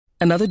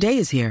Another day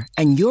is here,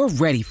 and you're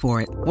ready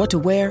for it. What to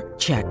wear?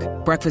 Check.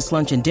 Breakfast,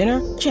 lunch, and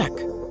dinner? Check.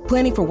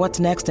 Planning for what's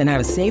next and how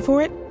to save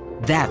for it?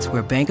 That's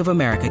where Bank of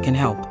America can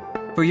help.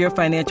 For your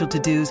financial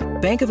to-dos,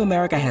 Bank of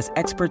America has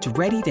experts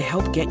ready to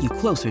help get you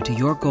closer to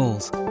your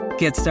goals.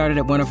 Get started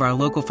at one of our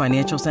local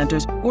financial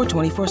centers or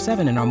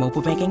 24/7 in our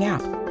mobile banking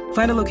app.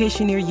 Find a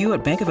location near you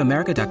at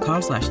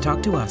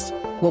bankofamerica.com/talktous.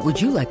 What would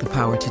you like the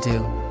power to do?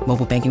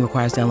 Mobile banking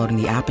requires downloading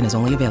the app and is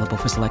only available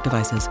for select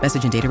devices.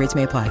 Message and data rates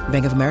may apply.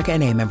 Bank of America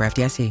N.A., member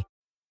FDIC.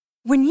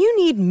 When you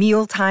need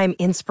mealtime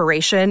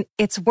inspiration,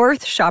 it's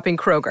worth shopping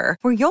Kroger,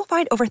 where you'll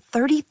find over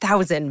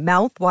 30,000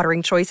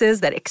 mouth-watering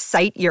choices that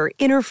excite your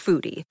inner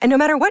foodie. And no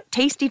matter what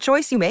tasty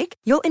choice you make,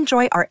 you'll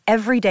enjoy our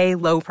everyday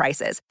low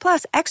prices,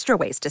 plus extra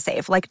ways to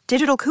save, like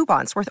digital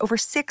coupons worth over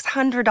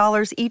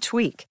 $600 each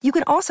week. You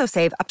can also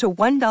save up to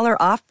 $1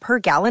 off per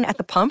gallon at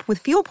the pump with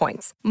fuel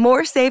points.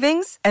 More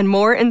savings and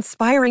more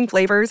inspiring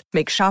flavors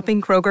make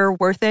shopping Kroger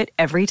worth it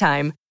every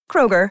time.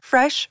 Kroger,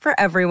 fresh for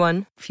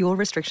everyone. Fuel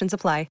restrictions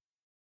apply.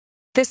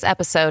 This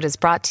episode is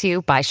brought to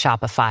you by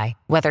Shopify.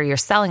 Whether you're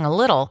selling a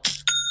little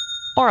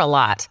or a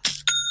lot,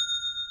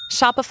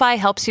 Shopify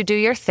helps you do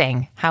your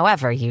thing,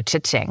 however you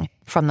cha-ching.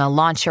 From the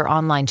launch your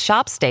online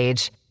shop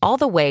stage, all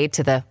the way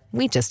to the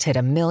we just hit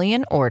 1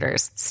 million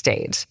orders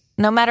stage.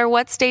 No matter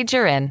what stage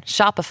you're in,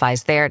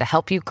 Shopify's there to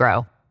help you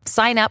grow.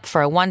 Sign up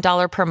for a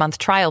 $1 per month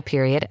trial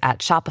period at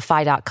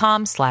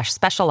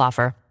shopify.com/special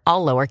offer,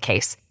 all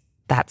lowercase.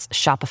 That's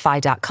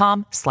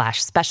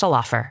shopify.com/special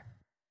offer.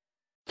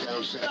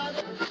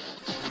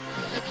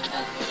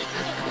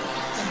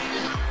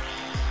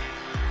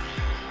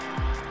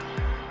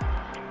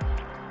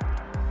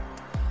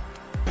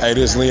 Hey,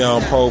 this is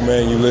Leon Poe,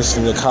 man. You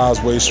listening to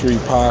Causeway Street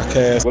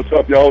Podcast. What's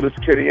up, y'all? This is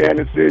Kenny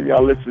Anderson.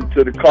 Y'all listen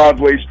to the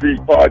Causeway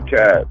Street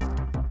Podcast.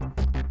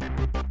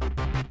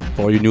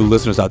 For all you new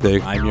listeners out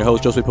there, I'm your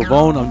host, Josue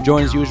Pavone. I'm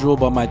joined as usual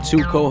by my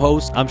two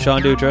co-hosts. I'm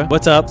Sean Dutra.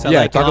 What's up? Sound Yeah,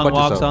 like talk Elon about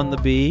walks yourself. on the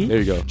bee. There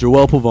you go.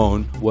 Joel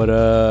Pavone. What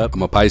up?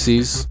 I'm a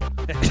Pisces.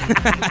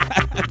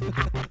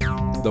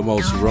 The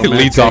most romantic.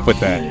 Leads off with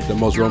that. The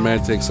most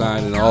romantic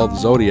sign in all of the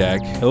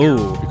zodiac.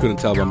 Oh, You couldn't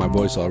tell by my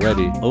voice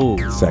already. oh,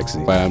 Sexy.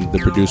 But I'm the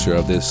producer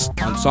of this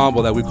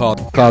ensemble that we call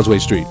Causeway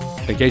Street.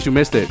 In case you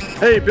missed it.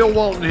 Hey, Bill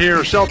Walton here,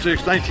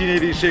 Celtics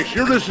 1986.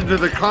 You're listening to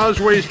the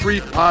Causeway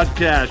Street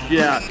Podcast.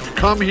 Yeah,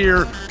 come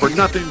here for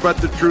nothing but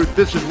the truth.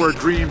 This is where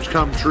dreams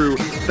come true.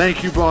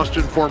 Thank you,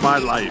 Boston, for my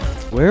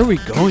life. where are we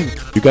going?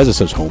 You guys are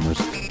such homers.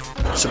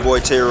 It's your boy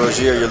Terry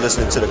Rozier. You're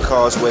listening to the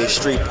Causeway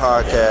Street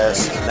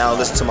Podcast. Now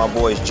listen to my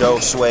boys Joe,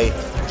 Sway,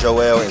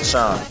 Joel, and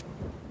Sean.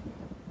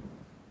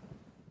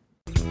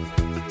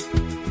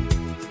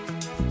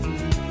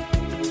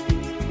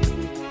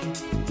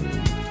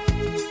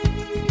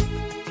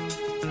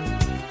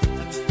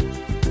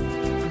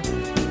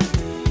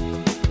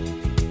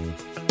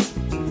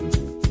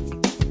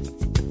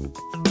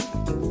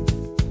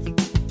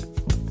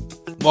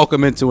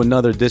 Welcome into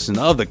another edition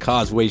of the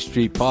Causeway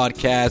Street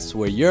Podcast,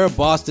 where your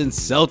Boston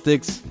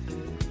Celtics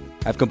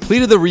have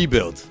completed the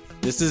rebuild.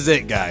 This is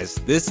it, guys.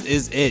 This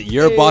is it.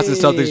 Your Boston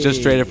Celtics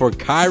just traded for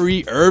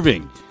Kyrie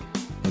Irving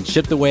and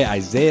shipped away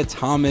Isaiah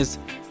Thomas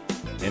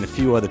and a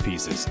few other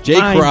pieces. Jay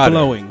Crowder,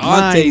 Mind-blowing.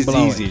 Ante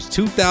Mind-blowing. Zizic,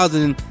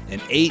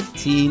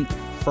 2018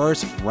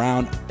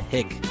 first-round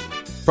pick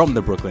from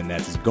the Brooklyn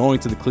Nets is going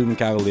to the Cleveland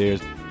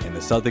Cavaliers, and the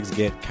Celtics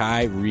get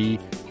Kyrie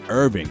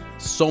Irving.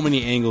 So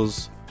many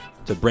angles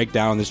to break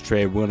down this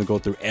trade. We're going to go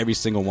through every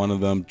single one of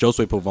them.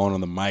 Josue Pavone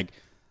on the mic,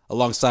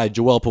 alongside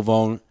Joel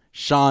Pavone,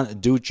 Sean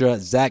Dutra,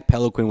 Zach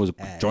Peloquin was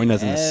joining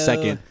us in a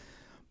second.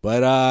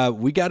 But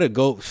we got to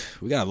go.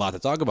 We got a lot to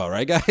talk about,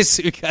 right, guys?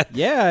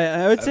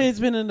 Yeah, I would say it's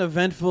been an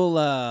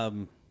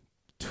eventful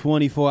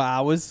 24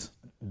 hours.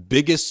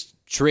 Biggest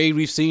trade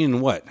we've seen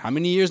in what? How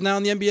many years now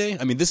in the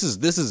NBA? I mean, this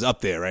is up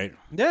there, right?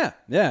 Yeah.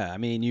 I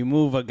mean, you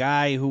move a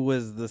guy who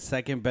was the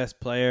second best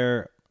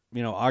player,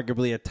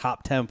 arguably a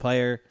top 10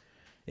 player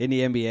in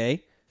the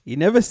NBA. You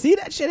never see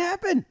that shit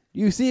happen.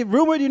 You see it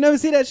rumored, you never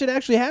see that shit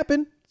actually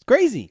happen. It's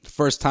crazy.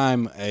 First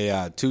time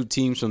two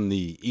teams from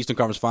the Eastern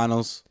Conference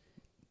Finals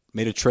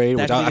made a trade,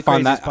 That's which the I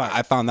found craziest that part.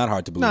 I found that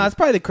hard to believe. No, it's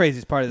probably the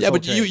craziest part of this Yeah, whole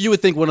but trade. you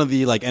would think one of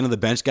the end of the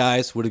bench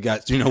guys would have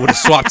got would have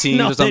swapped teams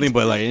No, or something,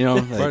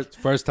 but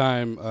First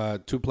time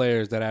two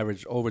players that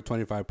average over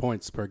 25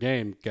 points per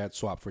game get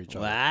swapped for each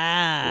other.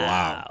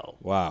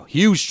 Wow,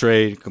 huge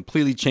trade,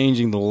 completely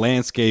changing the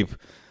landscape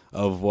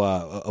of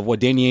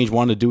what Danny Ainge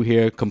wanted to do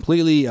here.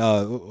 Completely,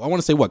 I want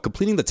to say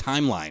completing the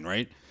timeline,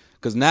 right?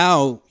 Because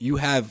now you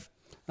have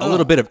a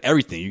little bit of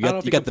everything. You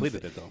got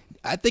completed it though.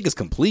 I think it's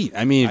complete.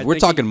 I mean, if we're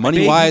talking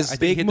money wise. I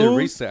think he hit the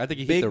reset. I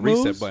think he hit the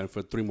reset button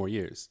for 3 more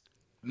years.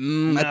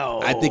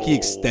 I think he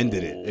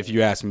extended it, if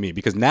you ask me,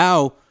 because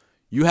now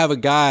you have a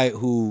guy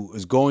who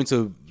is going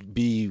to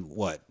be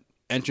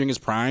entering his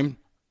prime,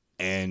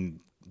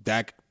 and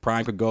that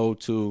prime could go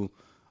to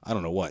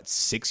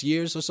 6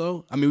 years or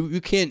so. I mean,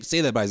 you can't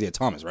say that about Isaiah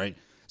Thomas, right?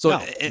 So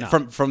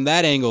from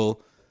that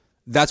angle,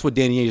 that's what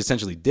Danny Ainge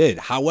essentially did.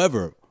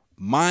 However,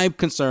 my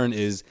concern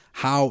is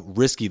how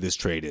risky this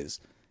trade is.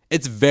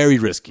 It's very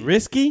risky.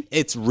 Risky?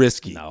 It's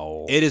risky.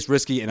 No. It is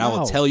risky, and I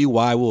will tell you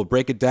why. We'll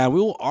break it down.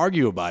 We will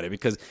argue about it,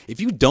 because if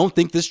you don't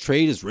think this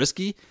trade is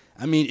risky,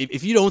 I mean,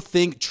 if you don't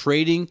think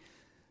trading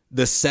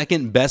the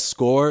second best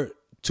scorer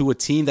to a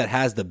team that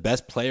has the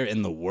best player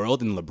in the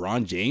world in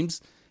LeBron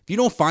James, if you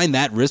don't find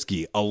that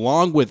risky,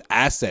 along with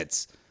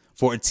assets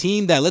for a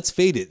team that, let's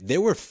face it, they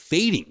were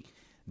fading.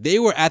 They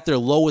were at their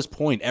lowest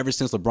point ever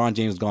since LeBron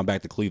James has gone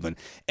back to Cleveland.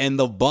 And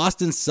the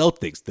Boston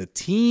Celtics, the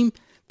team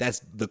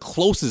that's the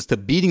closest to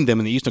beating them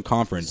in the Eastern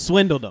Conference,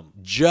 swindled them.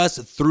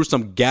 Just threw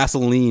some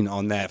gasoline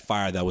on that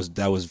fire that was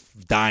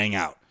dying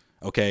out.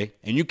 Okay?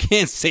 And you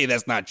can't say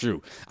that's not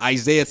true.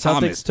 Isaiah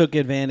Thomas Celtics took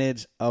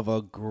advantage of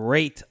a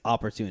great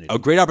opportunity. A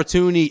great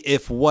opportunity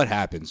if what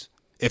happens?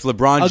 If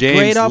LeBron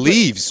James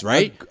leaves,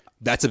 right?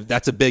 That's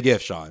a big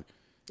if, Sean.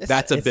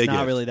 That's a big if. It's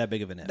not really that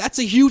big of an if. That's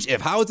a huge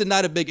if. How is it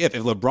not a big if?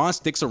 If LeBron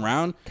sticks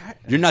around,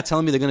 you're not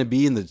telling me they're going to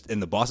be in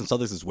the Boston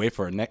Celtics' way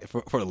for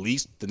at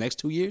least the next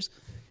 2 years?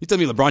 You tell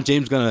me LeBron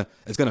James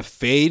is gonna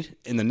fade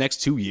in the next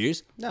 2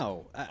 years?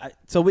 No.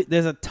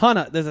 There's a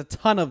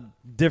ton of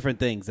different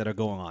things that are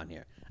going on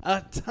here.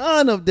 A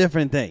ton of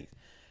different things.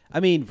 I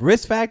mean,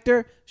 risk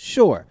factor,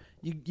 sure.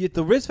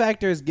 The risk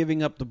factor is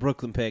giving up the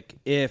Brooklyn pick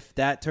if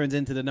that turns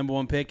into the number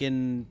one pick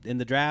in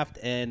the draft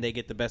and they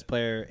get the best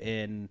player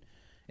in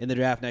the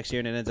draft next year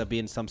and it ends up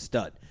being some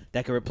stud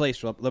that can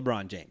replace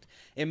LeBron James.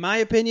 In my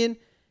opinion,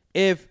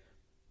 if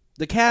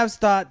the Cavs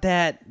thought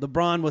that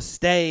LeBron was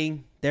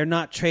staying, they're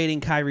not trading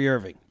Kyrie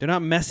Irving. They're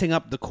not messing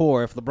up the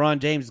core if LeBron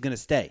James is going to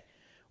stay.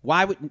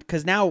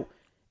 Because now,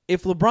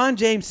 if LeBron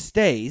James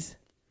stays,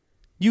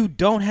 you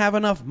don't have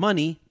enough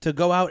money to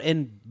go out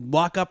and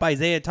lock up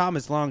Isaiah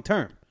Thomas long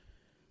term.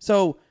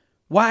 So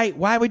why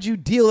would you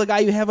deal a guy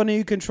you have under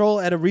your control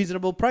at a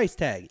reasonable price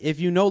tag if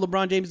you know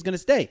LeBron James is going to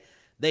stay?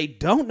 They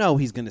don't know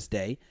he's going to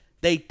stay.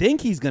 They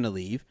think he's going to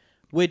leave,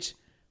 which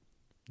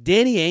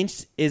Danny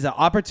Ainge is an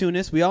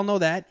opportunist. We all know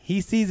that. He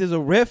sees as a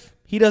riff.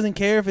 He doesn't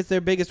care if it's their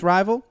biggest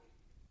rival.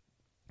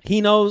 He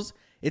knows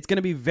it's going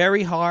to be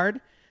very hard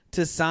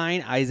to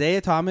sign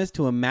Isaiah Thomas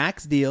to a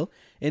max deal.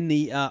 In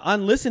the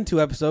unlistened to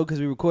episode, because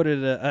we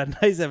recorded a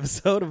nice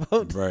episode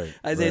about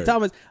Isaiah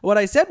Thomas, what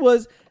I said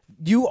was,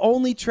 you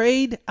only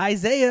trade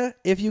Isaiah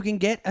if you can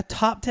get a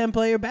top 10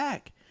 player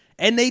back.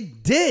 And they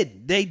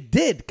did. They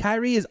did.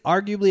 Kyrie is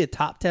arguably a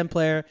top 10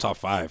 player. Top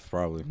 5,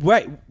 probably.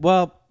 Right.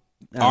 Well,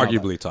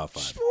 arguably top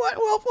 5.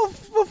 Well,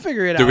 we'll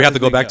figure it out. Do we have to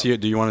go back to you?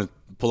 Do you want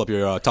to pull up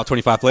your top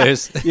 25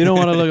 players? You don't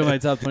want to look at my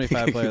top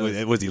 25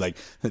 players. Was he like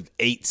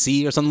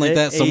 8C or something like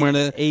that? Somewhere in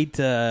there?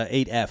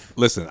 8F.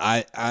 Listen,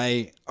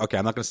 okay,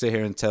 I'm not going to sit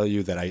here and tell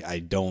you that I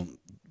don't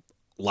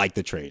like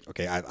the trade.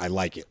 Okay, I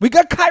like it. We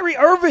got Kyrie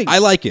Irving. I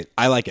like it.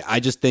 I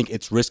just think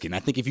it's risky. And I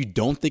think if you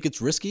don't think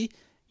it's risky,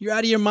 you're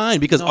out of your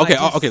mind. Because,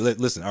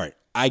 listen, all right.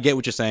 I get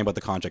what you're saying about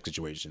the contract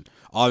situation.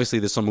 Obviously,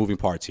 there's some moving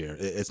parts here.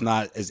 It's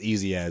not as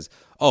easy as,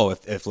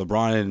 if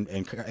LeBron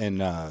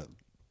and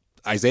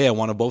Isaiah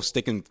want to both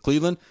stick in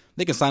Cleveland,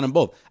 they can sign them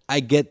both. I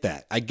get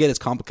that. I get it's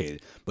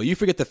complicated. But you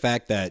forget the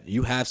fact that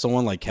you have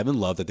someone like Kevin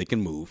Love that they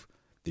can move.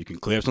 You can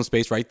clear up some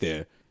space right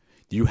there.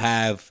 You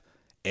have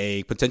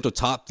a potential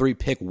top 3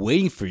 pick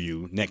waiting for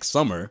you next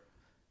summer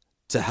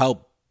to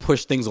help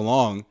push things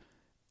along.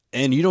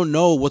 And you don't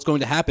know what's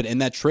going to happen in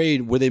that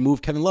trade where they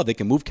move Kevin Love. They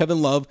can move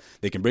Kevin Love.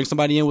 They can bring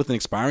somebody in with an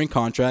expiring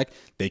contract.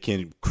 They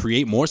can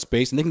create more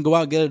space, and they can go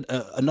out and get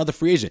another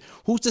free agent.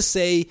 Who's to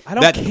say I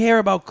don't care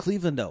about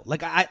Cleveland, though.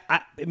 Like,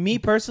 me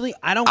personally,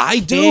 I don't care. I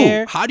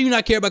do. How do you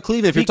not care about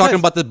Cleveland if you're talking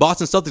about the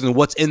Boston Celtics and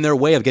what's in their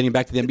way of getting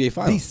back to the NBA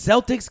Finals? The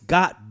Celtics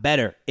got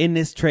better in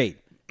this trade.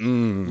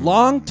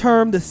 Long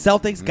term, the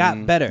Celtics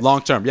got better.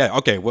 Long term, yeah.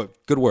 Okay,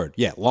 good word.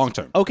 Yeah, long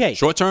term. Okay.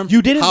 Short term,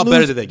 how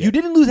better did they get? You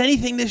didn't lose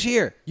anything this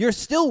year. You're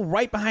still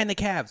right behind the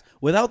Cavs.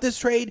 Without this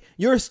trade,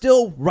 you're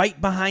still right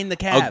behind the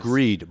Cavs.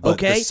 Agreed. But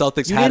the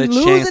Celtics had a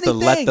chance to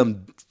let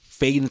them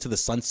fade into the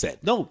sunset.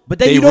 No, but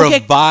then they you don't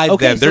revived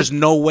them. There's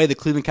no way the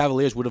Cleveland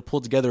Cavaliers would have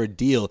pulled together a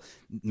deal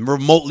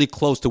remotely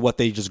close to what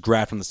they just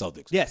grabbed from the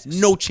Celtics. Yes.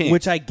 No chance.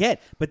 Which I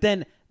get. But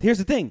then, here's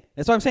the thing.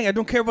 That's what I'm saying. I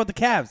don't care about the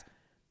Cavs.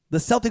 The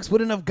Celtics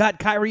wouldn't have got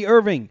Kyrie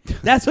Irving.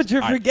 That's what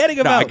you're forgetting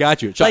about. I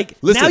got you.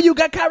 Now you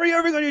got Kyrie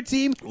Irving on your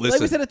team. Like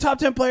we said, a top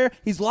 10 player.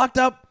 He's locked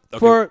up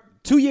for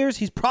 2 years.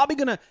 He's probably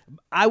gonna.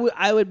 I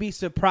would be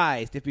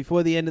surprised if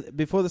before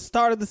the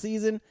start of the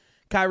season,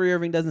 Kyrie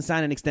Irving doesn't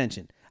sign an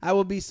extension. I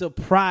will be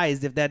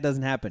surprised if that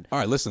doesn't happen. All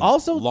right, listen.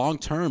 Also, long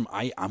term,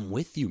 I'm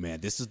with you,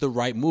 man. This is the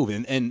right move,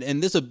 and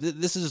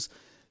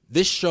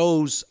this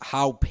shows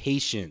how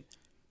patient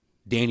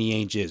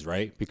Danny Ainge is,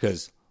 right?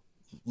 Because,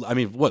 I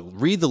mean,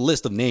 read the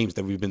list of names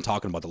that we've been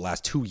talking about the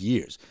last 2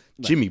 years.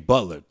 Right. Jimmy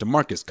Butler,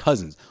 DeMarcus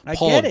Cousins,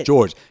 Paul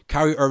George.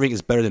 Kyrie Irving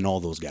is better than all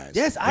those guys.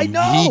 Yes, I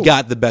know. He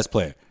got the best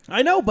player.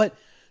 I know, but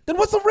then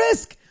what's the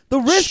risk? The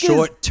risk is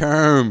short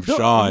term,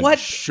 Sean.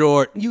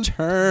 Short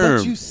term.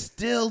 But you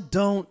still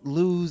don't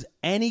lose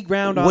any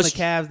ground on the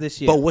Cavs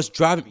this year. But what's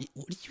driving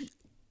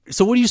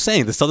So what are you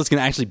saying? The Celtics can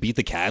actually beat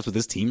the Cavs with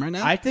this team right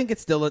now? I think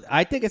it's still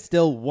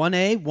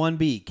 1A,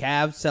 1B,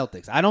 Cavs,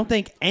 Celtics. I don't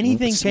think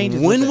anything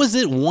changes. When was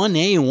it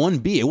 1A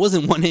and 1B? It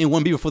wasn't 1A and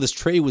 1B before this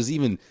trade was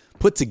even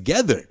put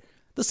together.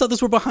 The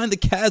Celtics were behind the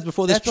Cavs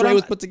before this trade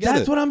was put together.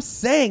 That's what I'm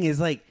saying is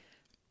like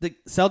the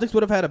Celtics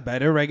would have had a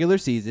better regular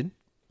season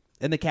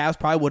and the Cavs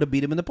probably would have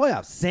beat them in the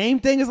playoffs. Same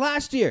thing as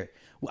last year.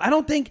 I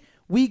don't think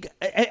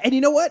and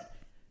you know what?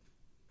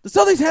 The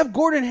Celtics have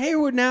Gordon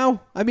Hayward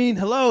now. I mean,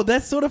 hello,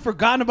 that's sort of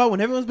forgotten about when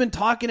everyone's been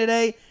talking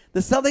today. The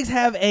Celtics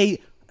have a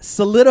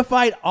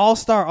solidified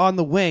all-star on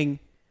the wing,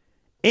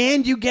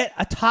 and you get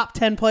a top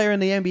 10 player in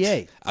the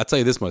NBA. I'll tell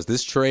you this much.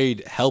 This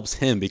trade helps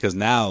him because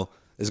now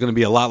there's going to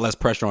be a lot less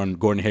pressure on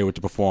Gordon Hayward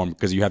to perform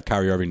because you have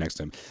Kyrie Irving next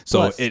to him.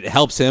 So it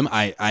helps him.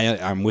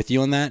 I'm with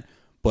you on that,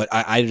 but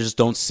I just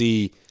don't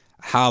see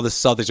how the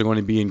Celtics are going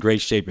to be in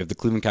great shape if the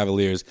Cleveland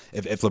Cavaliers,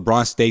 if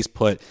LeBron stays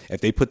put, if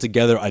they put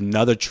together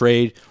another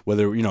trade,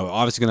 whether,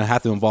 obviously going to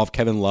have to involve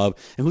Kevin Love,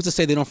 and who's to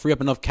say they don't free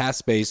up enough cap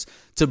space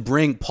to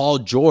bring Paul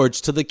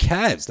George to the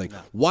Cavs? Like,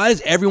 why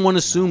does everyone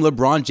assume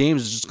LeBron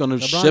James is just going to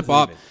ship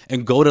up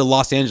and go to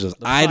Los Angeles?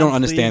 I don't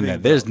understand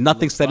that. There's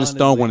nothing set in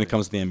stone when it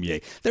comes to the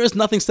NBA. There is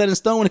nothing set in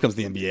stone when it comes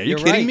to the NBA. Are you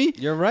kidding me?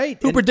 You're right.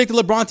 Who predicted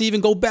LeBron to even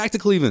go back to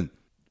Cleveland?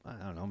 I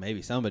don't know.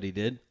 Maybe somebody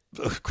did.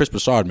 Chris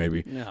Broussard,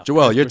 maybe. No,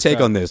 Joel, your take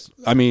on this?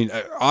 I mean,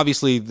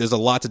 obviously, there's a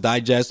lot to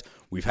digest.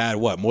 We've had,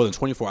 more than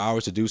 24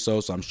 hours to do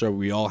so I'm sure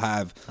we all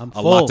have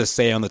a lot to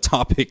say on the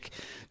topic.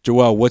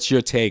 Joel, what's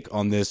your take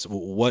on this?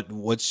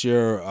 What's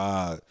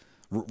your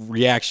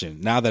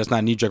reaction? Now that it's not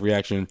a knee-jerk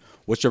reaction,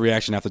 what's your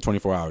reaction after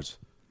 24 hours?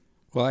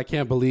 Well, I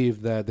can't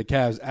believe that the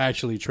Cavs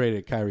actually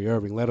traded Kyrie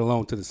Irving, let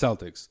alone to the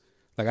Celtics.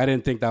 Like, I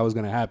didn't think that was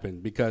going to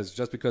happen because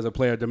just because a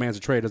player demands a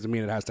trade doesn't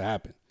mean it has to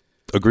happen.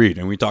 Agreed,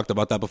 and we talked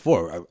about that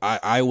before.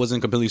 I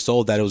wasn't completely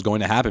sold that it was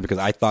going to happen because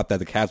I thought that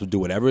the Cavs would do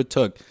whatever it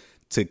took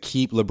to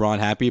keep LeBron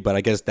happy, but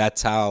I guess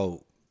that's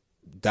how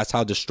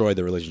destroyed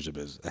the relationship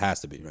is. It has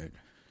to be, right?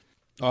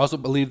 I also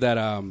believe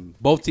that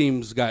both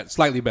teams got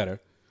slightly better.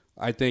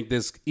 I think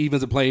this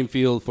evens the playing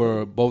field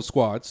for both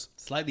squads.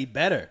 Slightly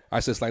better? I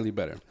said slightly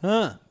better.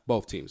 Huh.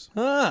 Both teams.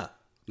 Huh.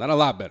 Not a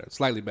lot better,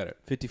 slightly better.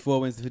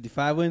 54 wins to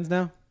 55 wins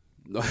now?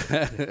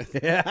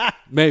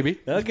 Maybe.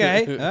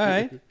 Okay, all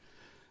right.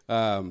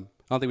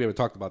 I don't think we ever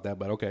talked about that,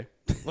 but okay.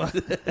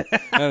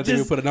 I don't think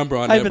we put a number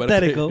on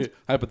hypothetical. there.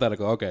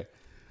 Hypothetical, okay.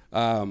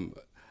 I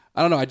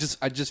don't know. I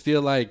just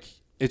feel like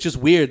it's just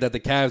weird that the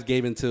Cavs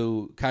gave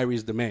into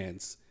Kyrie's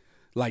demands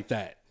like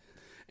that,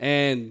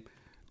 and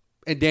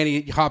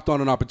Danny hopped on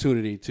an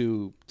opportunity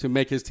to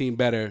make his team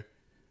better,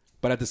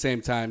 but at the same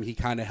time he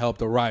kind of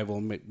helped a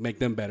rival make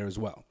them better as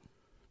well.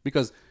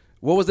 Because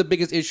what was the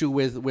biggest issue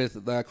with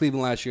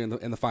Cleveland last year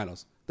in the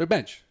finals? Their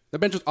bench. Their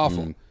bench was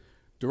awful. Mm.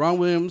 Deron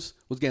Williams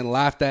was getting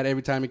laughed at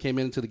every time he came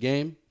into the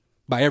game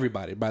by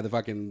everybody, by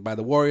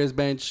the Warriors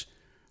bench.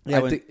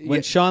 Yeah,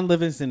 when Sean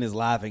Livingston is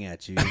laughing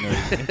at you,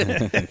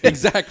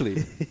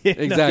 exactly,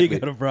 exactly, you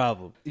got a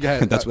problem.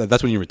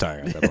 That's when you retire.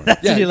 At that point.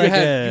 Yeah, you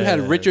had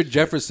Richard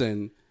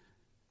Jefferson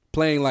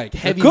playing like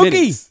heavy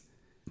minutes,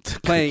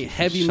 playing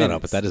heavy minutes. Shut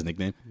up! But that is his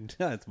nickname.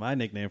 Yeah, it's my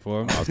nickname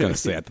for him. I was gonna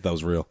say I thought that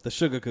was real. The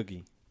sugar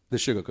cookie. The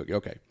sugar cookie.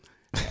 Okay.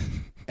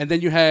 And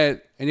then you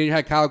had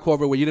Kyle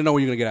Korver, where you didn't know what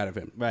you were gonna get out of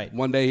him. Right.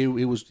 One day he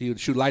would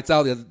shoot lights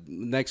out. The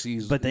next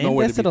he's but they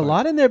nowhere invested to be a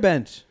lot in their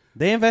bench.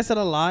 They invested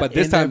a lot. But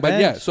this in time, their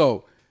bench.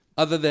 So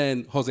other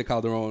than Jose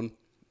Calderon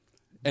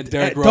and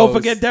Derrick Rose, don't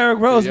forget Derrick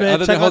Rose, man.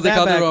 Other than Jose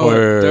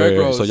Calderon, Derrick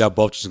Rose. So y'all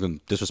both just gonna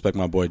disrespect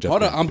my boy Jeff.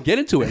 Hold on, I'm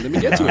getting to it. Let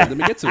me get to it. Okay. Let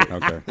me get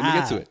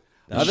to it.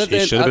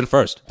 It should have been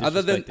first.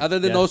 Other than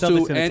those Celtics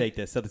two, gonna take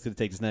this. Celtics gonna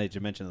take this. Now that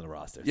you mentioned the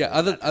roster. Yeah.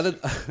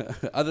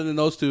 Other than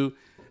those two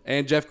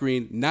and Jeff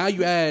Green, now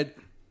you add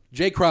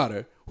Jay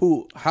Crowder,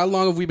 who, how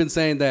long have we been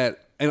saying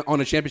that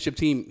on a championship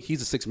team,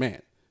 he's a sixth man,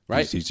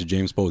 right? He's a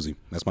James Posey.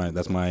 That's my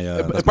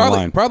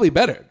line. Probably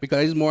better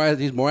because he's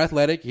more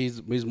athletic.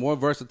 He's more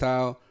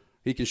versatile.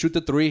 He can shoot the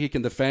three. He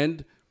can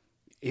defend.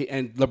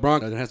 And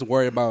LeBron doesn't have to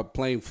worry about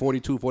playing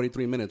 42,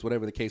 43 minutes,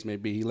 whatever the case may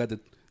be. He led the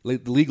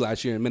league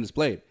last year in minutes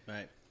played.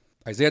 Right.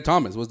 Isaiah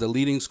Thomas was the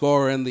leading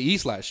scorer in the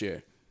East last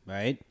year.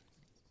 Right.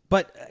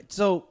 But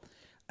so,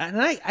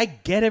 and I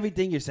get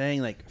everything you're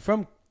saying. Like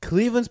from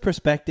Cleveland's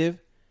perspective,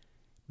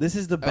 this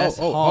is the best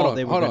haul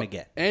they were going to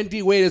get. And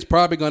D Wade is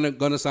probably going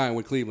to sign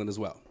with Cleveland as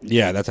well.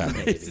 Yeah, that's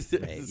happening.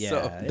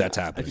 That's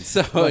happening.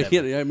 So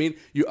you know what I mean,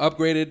 you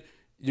upgraded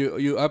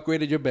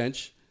your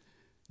bench.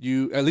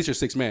 You at least your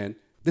sixth man.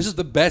 This is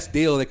the best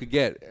deal they could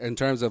get in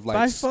terms of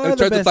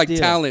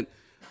talent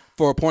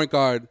for a point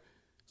guard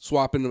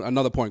swapping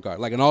another point guard,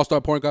 like an all-star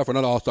point guard for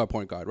another all-star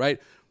point guard, right?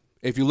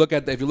 If you look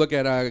at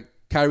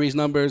Kyrie's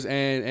numbers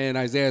and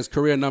Isaiah's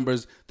career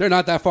numbers, they're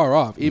not that far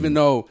off, even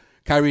though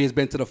Kyrie has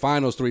been to the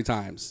finals 3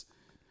 times.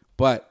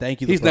 But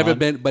thank you. He's never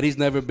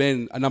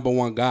been a number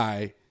one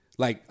guy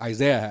like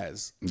Isaiah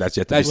has. That's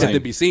yet to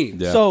be seen.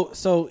 Yeah.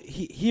 So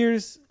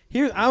here's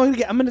I'm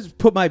gonna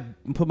put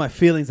my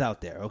feelings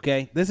out there.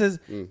 Okay, this is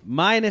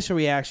my initial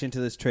reaction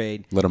to this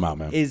trade. Let them out,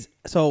 man.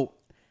 So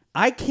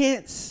I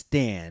can't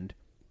stand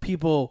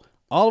people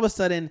all of a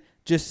sudden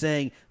just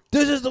saying,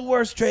 this is the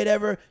worst trade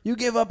ever. You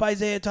give up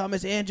Isaiah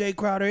Thomas and Jay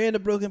Crowder and the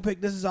Brooklyn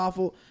pick. This is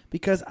awful.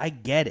 Because I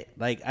get it.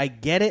 Like, I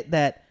get it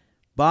that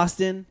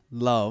Boston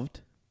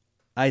loved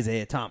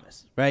Isaiah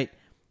Thomas, right?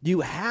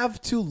 You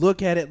have to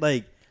look at it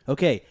like,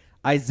 okay,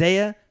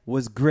 Isaiah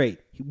was great.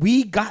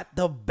 We got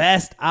the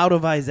best out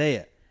of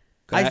Isaiah.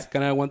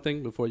 Can I add one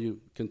thing before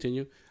you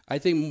continue? I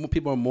think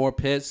people are more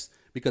pissed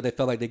because they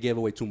felt like they gave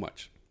away too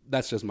much.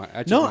 That's just my.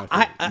 I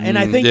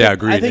think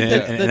agreed. I think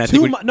I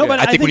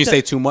think when you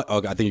say too much, I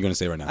think you're going to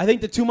say it right now. I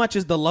think the too much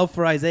is the love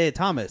for Isaiah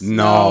Thomas.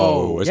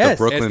 No, it's the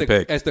Brooklyn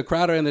pick. It's the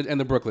Crowder and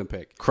the Brooklyn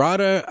pick.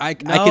 Crowder, I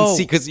can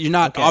see because you're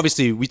not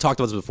obviously. We talked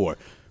about this before.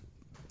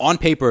 On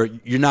paper,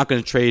 you're not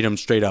going to trade him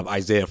straight up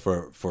Isaiah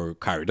for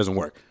Kyrie. It doesn't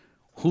work.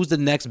 Who's the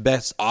next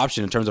best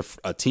option in terms of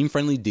a team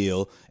friendly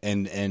deal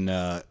and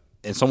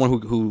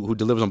someone who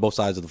delivers on both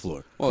sides of the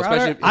floor? Well,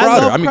 Crowder,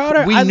 especially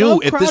Crowder. We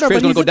knew if this trade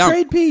was going to go down.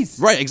 Trade piece.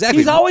 Right, exactly.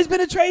 He's always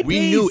been a trade piece.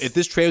 We knew if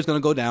this trade was going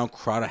to go down,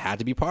 Crowder had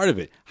to be part of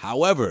it.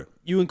 However,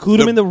 you include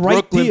him in the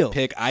right Brooklyn deal.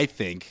 Pick, I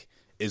think,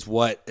 is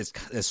what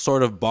is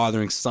sort of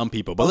bothering some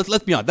people. But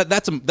let's be honest.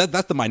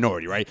 That's the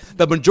minority, right?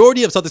 The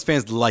majority of Celtics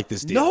fans like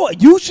this deal. No,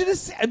 you should have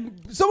said.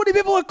 So many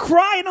people are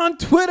crying on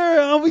Twitter.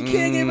 Oh, we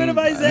can't get rid of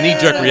Isaiah.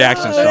 Knee-jerk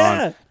reactions, Sean.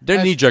 Yeah.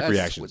 They're knee-jerk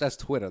reactions. That's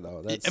Twitter,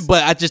 though.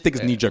 But I just think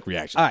it's knee-jerk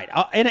reaction. All right,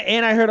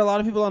 and I heard a lot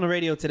of people on the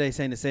radio today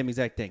saying the same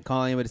exact thing,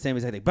 calling him the same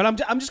exact thing. But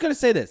I'm just going to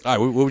say this. All right,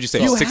 what would you say?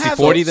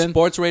 60-40 then?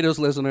 Sports radio's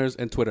listeners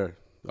and Twitter.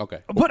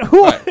 Okay. But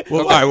who? All right,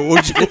 what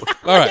would you,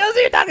 all right. What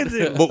are you talking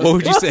to? What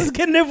would you say? Who else is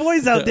getting their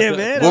voice out there,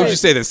 man? What would you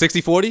say then?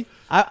 60-40?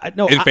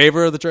 No, in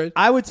favor of the trade?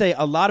 I would say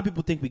a lot of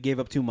people think we gave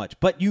up too much,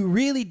 but you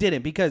really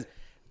didn't because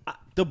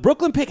the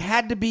Brooklyn pick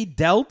had to be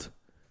dealt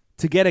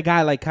to get a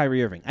guy like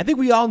Kyrie Irving. I think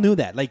we all knew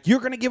that. Like, you're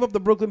going to give up the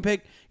Brooklyn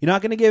pick. You're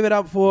not going to give it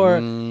up for...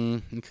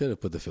 You could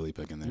have put the Philly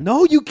pick in there.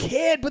 No, you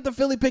can't put the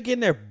Philly pick in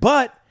there,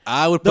 but...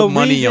 I would put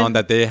money on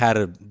that they had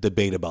a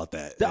debate about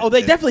that.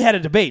 They definitely had a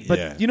debate.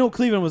 But,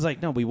 Cleveland was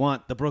like, no, we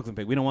want the Brooklyn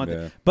pick. We don't want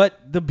that.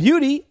 But the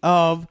beauty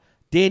of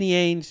Danny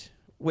Ainge,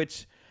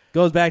 which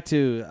goes back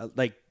to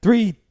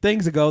 3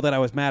 things ago that I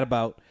was mad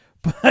about,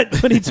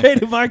 but when he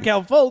traded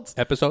Markelle Fultz.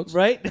 Episodes?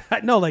 Right?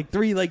 No,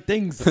 3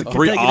 things.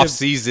 3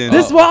 off-season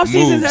This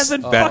off-season has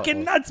been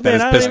fucking nuts, man.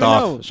 That has pissed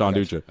off Sean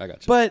Dutra. I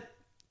got you. But...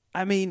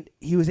 I mean,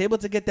 he was able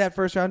to get that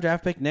first-round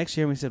draft pick next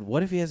year, and we said,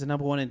 what if he has a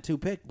number 1 and 2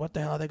 pick? What the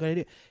hell are they going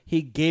to do?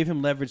 He gave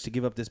him leverage to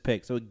give up this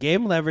pick. So it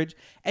gave him leverage,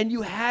 and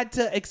you had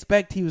to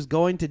expect he was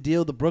going to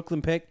deal the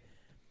Brooklyn pick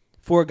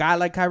for a guy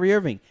like Kyrie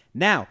Irving.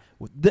 Now,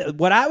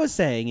 what I was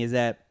saying is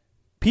that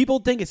people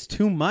think it's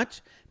too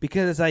much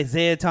because it's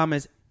Isaiah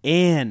Thomas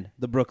and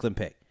the Brooklyn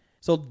pick.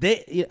 But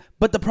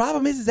the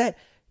problem is that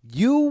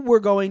you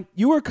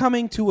were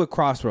coming to a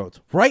crossroads.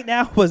 Right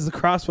now was the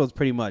crossroads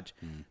pretty much.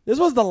 This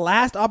was the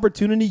last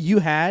opportunity you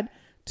had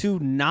to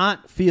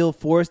not feel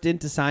forced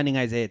into signing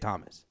Isaiah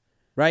Thomas.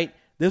 Right?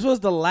 This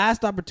was the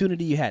last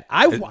opportunity you had.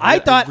 I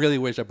really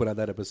wish I put out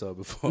that episode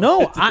before.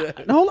 No,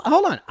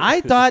 hold on.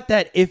 I thought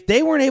that if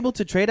they weren't able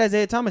to trade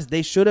Isaiah Thomas,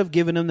 they should have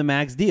given him the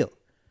max deal.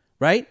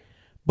 Right?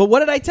 But what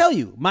did I tell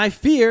you? My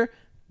fear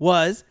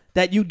was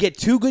that you'd get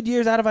 2 good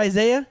years out of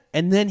Isaiah,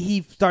 and then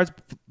he starts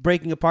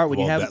breaking apart when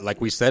you have... like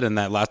we said in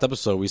that last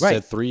episode, we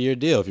said 3-year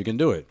deal if you can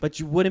do it. But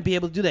you wouldn't be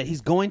able to do that.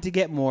 He's going to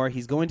get more.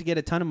 He's going to get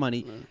a ton of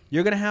money.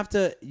 You're going to have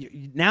to...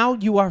 Now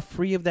you are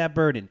free of that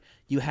burden.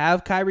 You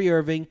have Kyrie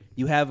Irving.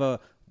 You have a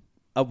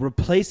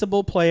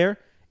replaceable player,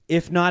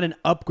 if not an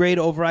upgrade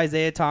over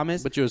Isaiah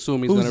Thomas. But you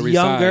assume he's going to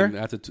resign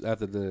after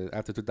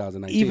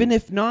 2019. Even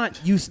if not,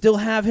 you still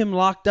have him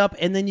locked up,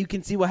 and then you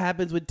can see what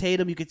happens with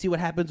Tatum. You can see what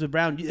happens with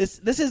Brown. This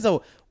is a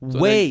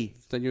way.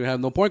 Then you have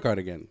no point guard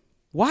again.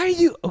 Why are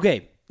you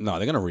okay? No,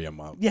 they're gonna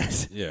re-him up.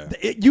 Yes. Yeah.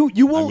 You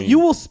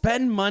will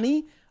spend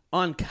money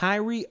on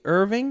Kyrie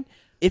Irving.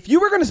 If you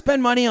were going to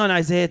spend money on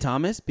Isaiah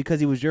Thomas because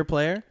he was your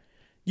player,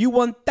 you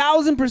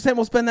 1,000%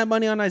 will spend that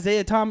money on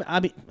Isaiah Thomas.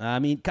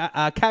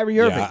 Kyrie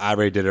Irving. Yeah, I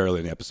already did it early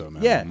in the episode,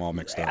 man. Yeah. I'm all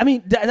mixed up. I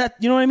mean,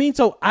 you know what I mean?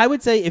 So I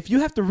would say if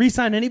you have to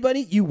re-sign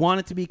anybody, you want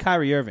it to be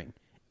Kyrie Irving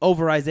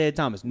over Isaiah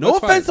Thomas. No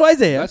offense to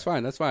Isaiah. That's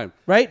fine.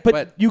 Right?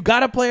 But you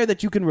got a player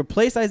that you can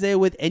replace Isaiah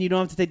with, and you don't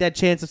have to take that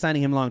chance of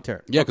signing him long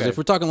term. Yeah, because if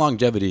we're talking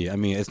longevity, I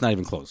mean, it's not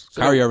even close.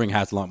 Kyrie Irving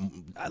has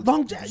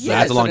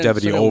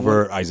longevity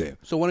over Isaiah.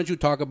 So why don't you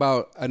talk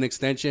about an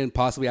extension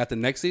possibly after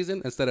next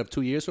season instead of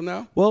 2 years from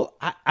now? Well,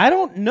 I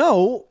don't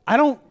know. I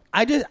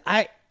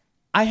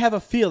have a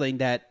feeling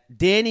that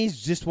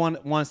Danny's just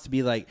wants to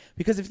be like,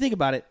 because if you think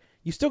about it,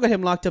 you still got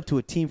him locked up to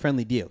a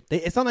team-friendly deal.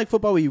 It's not like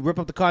football where you rip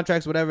up the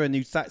contracts, whatever, and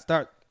you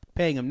start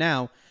paying him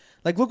now.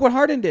 Like, look what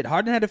Harden did.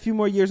 Harden had a few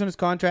more years on his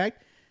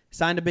contract,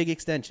 signed a big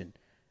extension.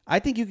 I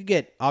think you could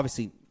get,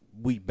 obviously,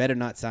 we better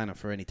not sign him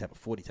for any type of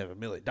 $47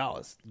 million.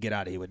 Get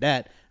out of here with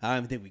that. I don't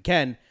even think we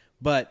can.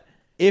 But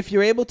if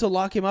you're able to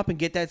lock him up and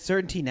get that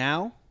certainty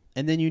now,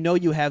 and then you know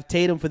you have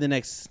Tatum for the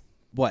next,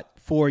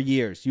 4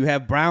 years. You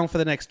have Brown for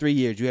the next 3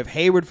 years. You have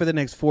Hayward for the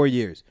next 4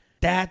 years.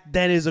 That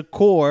then is a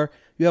core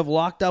you have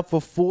locked up for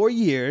 4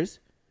 years.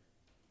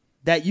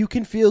 that you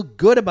can feel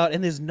good about,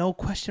 and there's no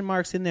question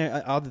marks in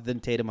there other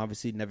than Tatum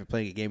obviously never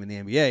playing a game in the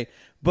NBA.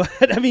 But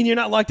I mean, you're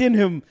not locked in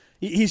him.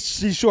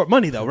 He's short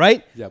money though,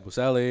 right? Yeah,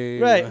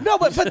 Buscelli. Right. No,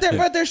 but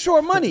they're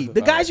short money.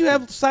 The guys you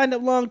have signed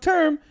up long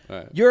term,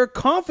 you're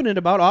confident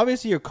about.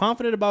 Obviously, you're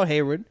confident about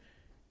Hayward,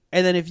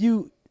 and then if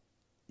you're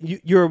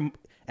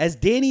as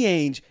Danny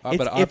Ainge,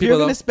 if you're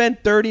going to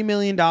spend $30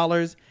 million,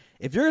 a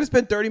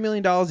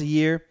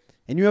year,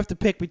 and you have to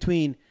pick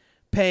between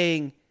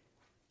paying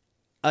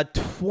a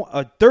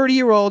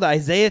 30-year-old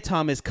Isaiah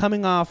Thomas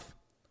coming off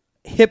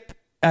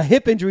a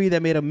hip injury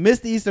that made him miss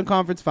the Eastern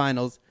Conference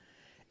Finals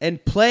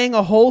and playing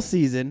a whole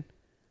season,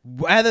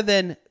 rather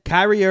than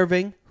Kyrie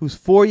Irving, who's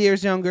 4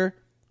 years younger,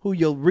 who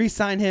you'll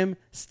re-sign him,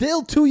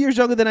 still 2 years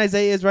younger than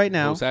Isaiah is right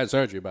now. Who's had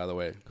surgery, by the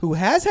way. Who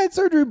has had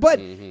surgery,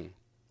 but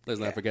let's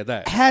not forget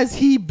that. Has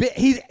he been?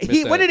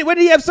 When did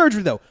he have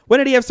surgery though? When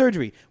did he have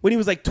surgery? When he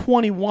was like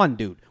 21,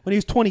 dude. When he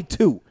was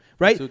 22.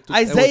 Right,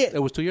 Isaiah. It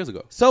was 2 years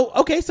ago. So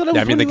okay, so that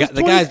was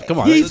the guy's come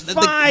on. He's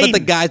fine. But the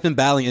guy's been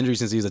battling injuries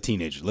since he was a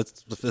teenager.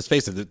 Let's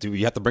face it. Do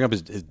you have to bring up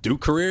his Duke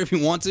career if you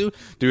want to?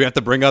 Do you have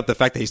to bring up the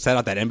fact that he sat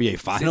out that NBA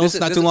Finals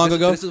not too long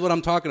ago? This is what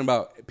I'm talking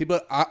about. People,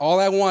 all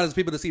I want is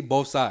people to see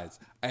both sides.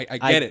 I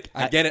get it.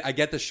 I get it. I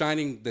get the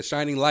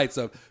shining lights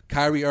of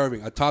Kyrie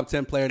Irving, a top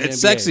 10 player in the NBA. It's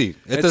sexy.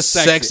 It's a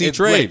sexy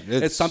trade.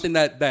 It's something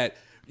that.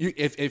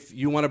 If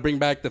you want to bring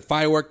back the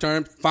firework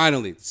term,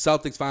 finally,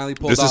 Celtics finally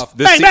pulled off.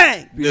 Bang,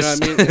 bang! You know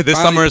what I mean? This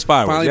summer is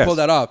fireworks. Finally pulled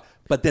that off.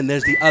 But then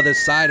there's the other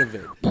side of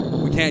it.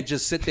 We can't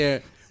just sit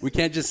there. We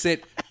can't just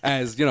sit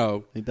as,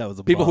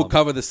 people who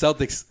cover the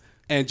Celtics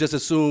and just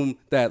assume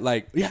that,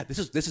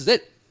 this is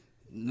it.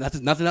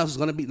 Nothing else is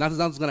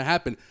gonna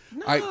happen.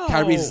 No.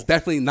 Kyrie's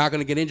definitely not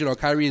gonna get injured, or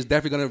Kyrie is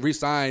definitely gonna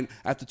re-sign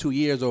after 2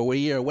 years or a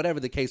year or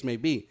whatever the case may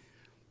be.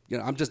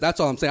 That's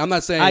all I'm saying. I'm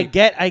not saying I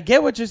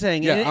get what you're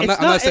saying. Yeah,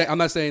 I'm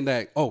not saying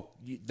that. Oh,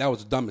 that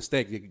was a dumb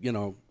mistake.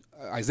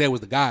 Isaiah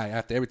was the guy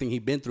after everything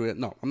he'd been through.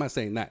 No, I'm not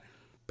saying that.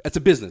 It's a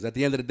business at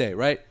the end of the day,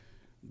 right?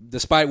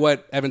 Despite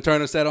what Evan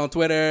Turner said on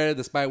Twitter,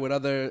 despite what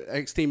other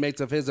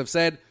ex-teammates of his have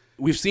said,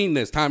 we've seen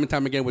this time and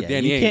time again with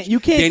Danny Ainge. You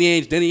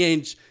can't. Danny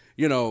Ainge,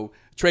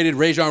 traded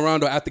Rajon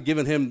Rondo after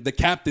giving him the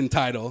captain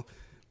title.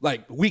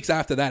 Weeks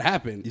after that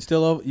happened. You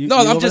still over?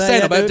 I'm just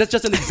saying, but that's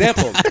just an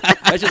example.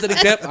 That's just an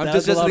example.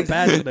 That's just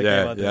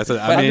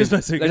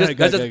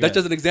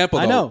an example.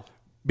 Though, I know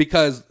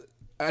because,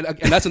 and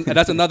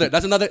that's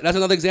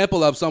another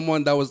example of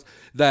someone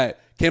that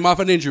came off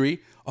an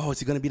injury. Oh, is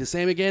he going to be the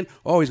same again?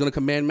 Oh, he's going to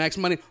command max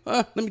money.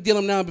 Let me deal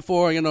him now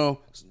before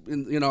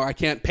I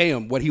can't pay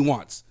him what he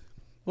wants.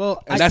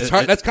 Well, that's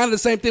kind of the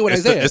same thing with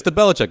Isaiah. It's the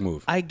Belichick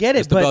move. I get it.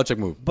 It's the Belichick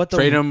move. But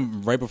trade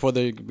him right before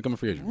they become a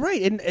free agent.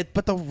 Right,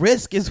 but the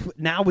risk is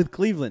now with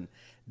Cleveland.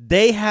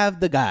 They have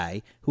the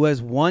guy who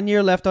has 1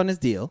 year left on his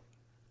deal.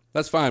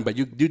 That's fine, but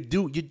you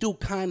do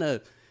kind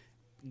of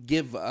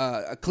give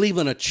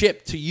Cleveland a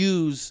chip to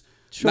use.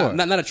 Sure.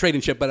 Not a trading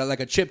chip, but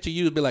like a chip to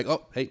use. Be like,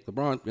 oh, hey,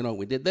 LeBron,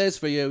 we did this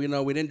for you.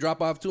 We didn't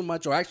drop off too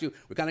much, or actually,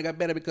 we kind of got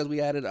better because we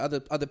added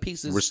other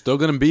pieces. We're still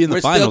going to be in the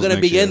finals. We're still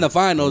going to be in the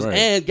finals, right.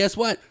 And guess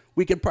what?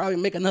 We could probably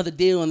make another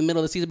deal in the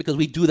middle of the season because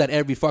we do that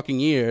every fucking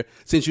year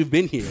since you've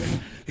been here.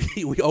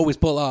 We always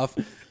pull off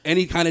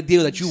any kind of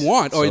deal that you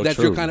want, or that's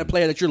your kind of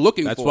player that you're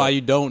looking for. That's why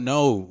you don't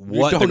know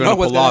what they're going to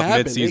pull off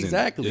mid-season.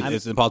 Exactly.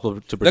 It's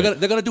impossible to predict.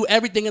 They're going to do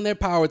everything in their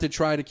power to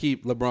try to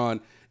keep LeBron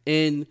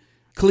in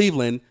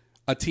Cleveland,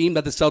 a team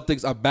that the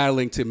Celtics are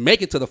battling to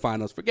make it to the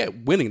finals.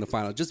 Forget winning the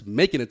finals, just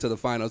making it to the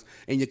finals,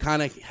 and you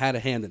kind of had a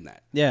hand in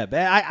that. Yeah,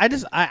 but I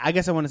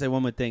guess I want to say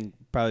one more thing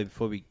probably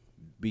before we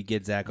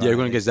get Zach on. Yeah, we're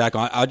going to get Zach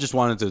on. I just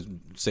wanted to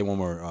say one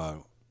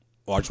more.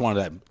 I just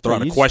wanted to throw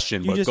out a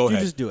question, but go ahead.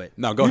 You just do it.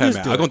 No, go ahead,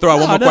 man. I'm going to throw out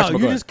one more question.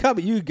 You just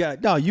cover. You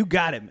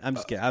got it. I'm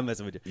just kidding. I'm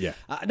messing with you. Yeah.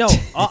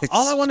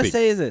 All I want to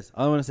say is this.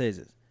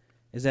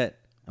 Is that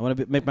I want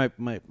to make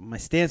my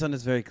stance on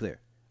this very clear.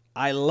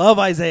 I love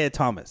Isaiah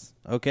Thomas.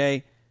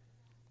 Okay,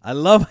 I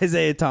love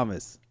Isaiah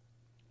Thomas.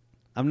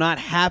 I'm not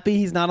happy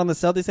he's not on the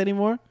Celtics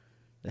anymore.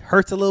 It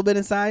hurts a little bit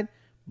inside,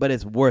 but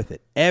it's worth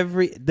it.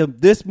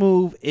 This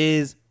move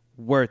is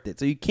worth it.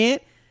 So you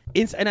can't.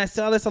 And I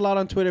saw this a lot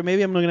on Twitter.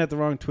 Maybe I'm looking at the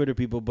wrong Twitter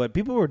people, but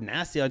people were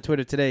nasty on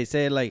Twitter today,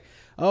 saying like,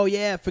 "Oh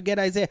yeah, forget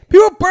Isaiah."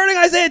 People were burning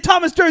Isaiah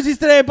Thomas jerseys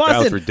today in Boston.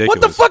 That was ridiculous.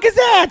 What the fuck is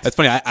that? That's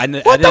funny.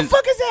 What the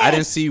fuck is that? I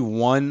didn't see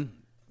one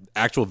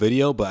actual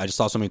video, but I just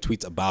saw so many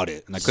tweets about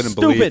it, and I couldn't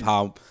believe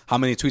how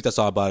many tweets I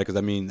saw about it.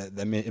 Because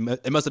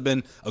it must have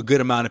been a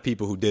good amount of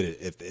people who did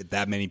it. If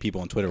that many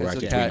people on Twitter were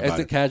actually tweeting about it. It's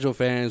the casual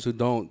fans who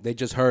don't. They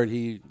just heard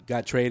he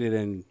got traded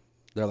and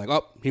they're like,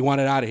 oh, he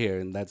wanted out of here,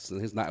 and it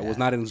was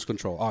not in his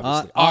control.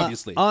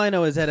 Obviously, all I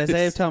know is that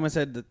Isaiah Thomas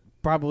had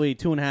probably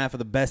 2.5 of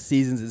the best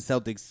seasons in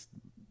Celtics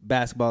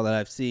basketball that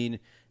I've seen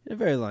in a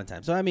very long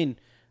time. So I mean,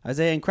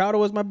 Isaiah and Crowder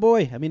was my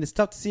boy. I mean, it's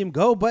tough to see him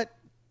go, but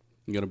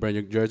you gonna burn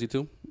your jersey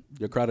too?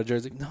 Your Crowder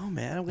jersey? No,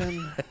 man. I'm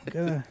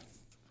gonna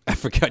I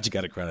forgot you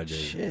got a Crowder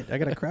jersey. Shit, I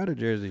got a Crowder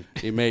jersey.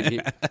 He made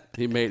the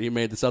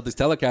Celtics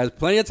telecast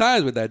plenty of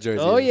times with that jersey.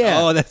 Oh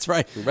yeah. Oh, that's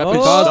right.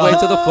 Repping Causeway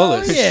to the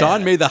fullest. yeah.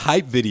 Sean made the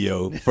hype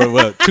video for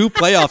 2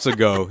 playoffs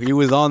ago. He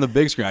was on the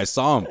big screen. I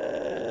saw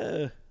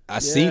him. I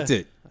seen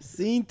it.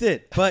 Seen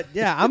it, but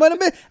yeah, I'm gonna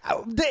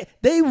admit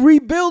they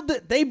rebuilt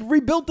it. They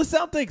rebuilt the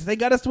Celtics. They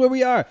got us to where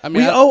we are. I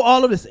mean, we owe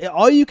all of this.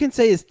 All you can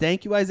say is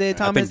thank you, Isaiah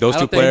Thomas. I think those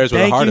 2 players were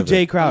the thank heart you, of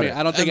Jay it. Crowder.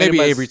 I don't think Maybe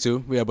anybody's- Avery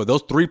too. Yeah, but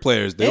those 3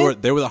 players, they were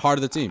the heart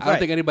of the team. I don't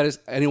think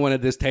anyone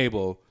at this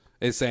table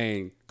is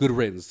saying good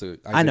riddance to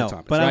Isaiah I know,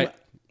 Thomas, but right?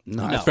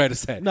 No. That's fair to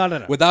say.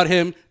 No. Without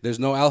him, there's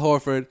no Al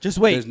Horford. Just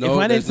wait. There's no, if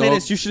I didn't say no-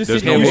 this, you should have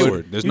there's seen no the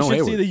Hayward. There's you no should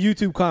Hayward. see the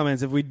YouTube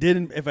comments.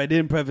 If I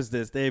didn't preface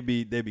this, they'd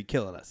be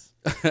killing us.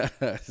 All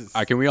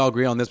right, can we all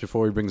agree on this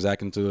before we bring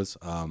Zach into us?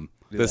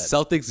 The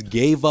Celtics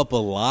gave up a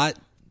lot,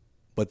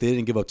 but they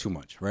didn't give up too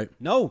much, right?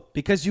 No,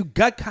 because you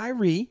got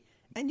Kyrie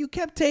and you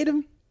kept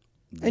Tatum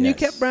and you Yes.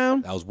 kept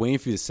Brown. I was waiting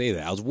for you to say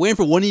that. I was waiting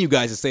for one of you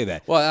guys to say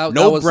that. Well, that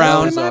no was-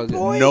 Brown, that was- My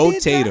boy no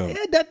did Tatum.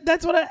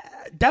 That's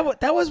what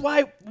that was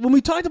why when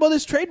we talked about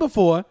this trade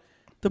before,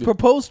 the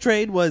proposed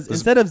trade was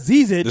instead of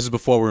Zizit. This is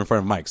before we're in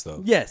front of mics,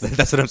 though. Yes.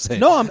 That's what I'm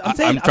saying. No, I'm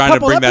saying I'm a trying to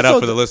couple bring that up for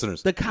episodes- the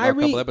listeners. The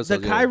Kyrie, couple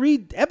episodes, the yeah.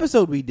 Kyrie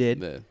episode we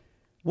did Yeah.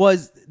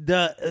 was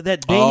that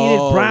they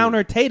needed Brown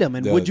or Tatum,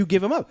 and The- would you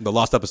give him up? The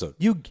lost episode.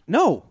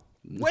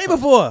 Way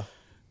before.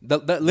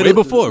 Way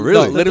before,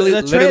 really? No, literally,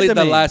 The trade literally to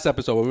the me. last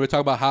episode when we were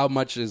talking about how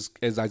much is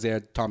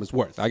Isaiah Thomas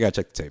worth. I gotta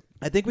check the tape.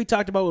 I think we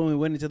talked about when we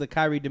went into the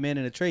Kyrie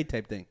demanding a trade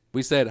type thing.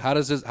 We said, how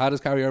does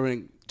Kyrie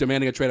Irving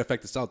demanding a trade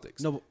affect the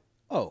Celtics?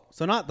 No,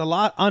 so not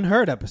the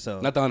unheard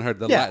episode. Not the unheard.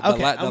 The Yeah, okay,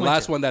 the I'm with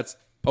last you. one that's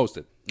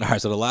posted. All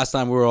right, so the last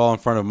time we were all in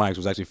front of mics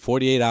was actually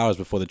 48 hours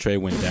before the trade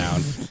went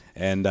down,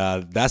 and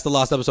that's the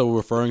last episode we're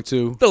referring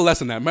to. Still less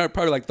than that.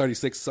 Probably like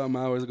 36 some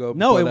hours ago.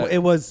 No, before that. it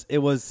was It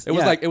was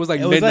like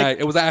midnight.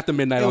 It was after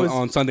midnight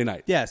on Sunday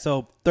night. Yeah,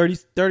 so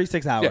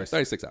 36 hours. Yeah,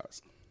 36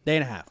 hours. Day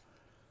and a half.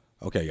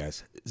 Okay,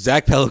 guys.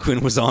 Zach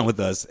Peliquin was on with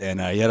us,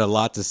 and he had a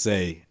lot to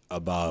say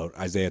about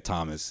Isaiah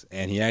Thomas,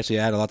 and he actually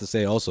had a lot to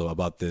say also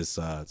about this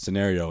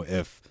scenario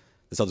if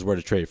the Celtics were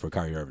to trade for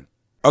Kyrie Irving.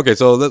 Okay,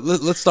 so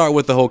let's start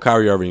with the whole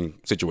Kyrie Irving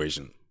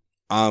situation.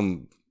 I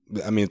mean,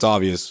 it's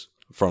obvious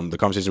from the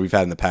conversation we've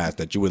had in the past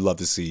that you would love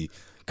to see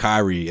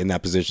Kyrie in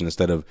that position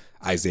instead of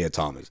Isaiah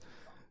Thomas.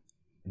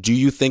 Do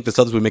you think the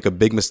Celtics would make a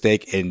big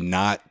mistake in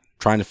not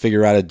trying to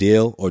figure out a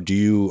deal, or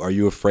are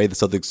you afraid the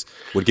Celtics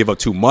would give up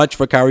too much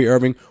for Kyrie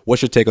Irving?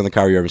 What's your take on the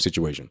Kyrie Irving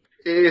situation?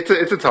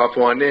 It's a tough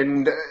one.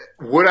 And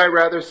would I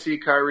rather see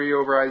Kyrie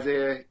over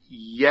Isaiah?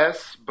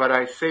 Yes, but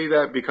I say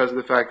that because of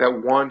the fact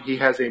that, one, he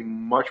has a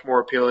much more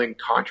appealing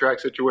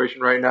contract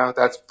situation right now.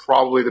 That's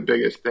probably the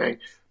biggest thing.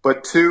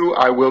 But two,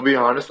 I will be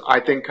honest, I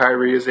think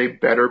Kyrie is a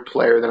better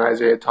player than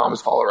Isaiah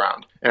Thomas all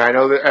around. And I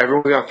know that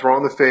everyone's going to throw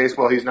in the face,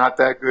 well, he's not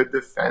that good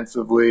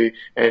defensively,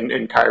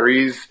 and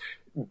Kyrie's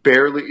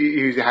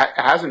he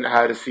hasn't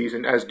had a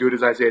season as good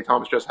as Isaiah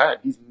Thomas just had.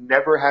 He's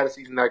never had a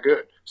season that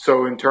good.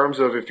 So in terms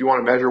of if you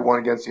want to measure one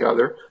against the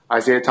other,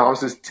 Isaiah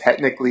Thomas is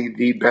technically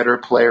the better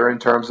player in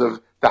terms of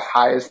the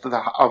highest of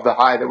the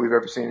high that we've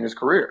ever seen in his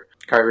career.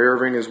 Kyrie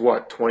Irving is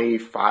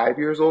 25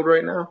 years old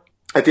right now?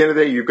 At the end of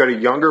the day, you've got a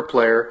younger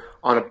player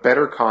on a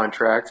better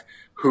contract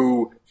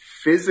who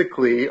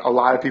physically, a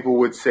lot of people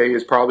would say,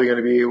 is probably going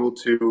to be able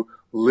to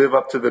live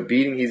up to the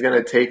beating he's going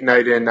to take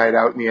night in, night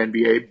out in the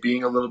NBA,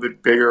 being a little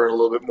bit bigger and a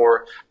little bit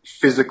more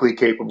physically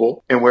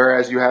capable. And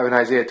whereas you have an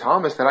Isaiah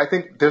Thomas that I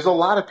think there's a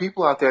lot of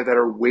people out there that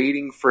are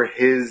waiting for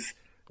his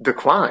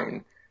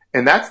decline.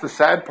 And that's the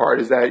sad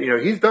part, is that,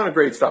 he's done a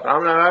great stuff.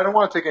 And I don't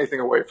want to take anything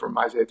away from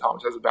Isaiah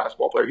Thomas as a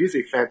basketball player. He's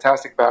a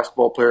fantastic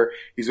basketball player.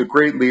 He's a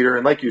great leader.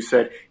 And like you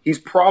said, he's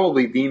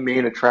probably the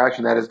main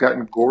attraction that has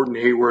gotten Gordon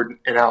Hayward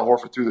and Al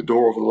Horford through the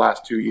door over the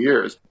last 2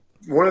 years.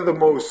 One of the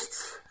most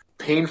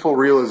painful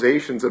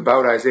realizations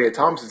about Isaiah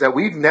Thomas is that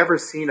we've never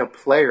seen a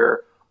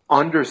player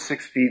under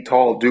 6 feet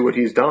tall do what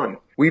he's done.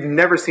 We've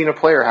never seen a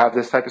player have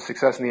this type of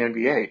success in the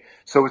NBA.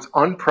 So it's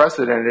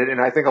unprecedented,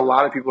 and I think a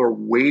lot of people are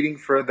waiting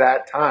for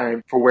that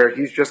time for where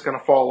he's just going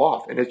to fall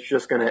off, and it's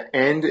just going to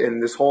end,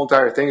 and this whole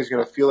entire thing is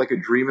going to feel like a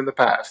dream in the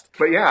past.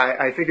 But yeah,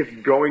 I think it's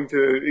going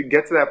to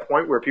get to that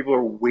point where people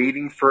are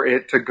waiting for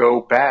it to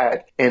go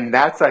bad, and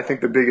that's, I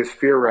think, the biggest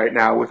fear right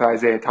now with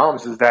Isaiah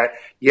Thomas is that,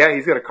 yeah,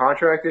 he's got a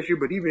contract issue,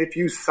 but even if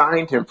you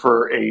signed him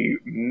for a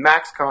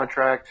max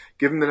contract,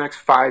 give him the next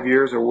 5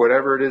 years or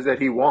whatever it is that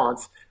he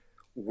wants,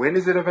 when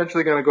is it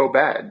eventually going to go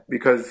bad?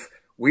 Because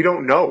we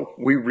don't know.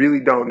 We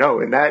really don't know.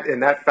 And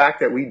that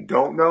fact that we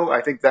don't know,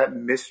 I think that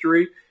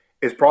mystery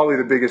is probably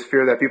the biggest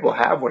fear that people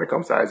have when it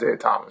comes to Isaiah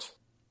Thomas.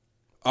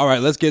 All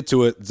right, let's get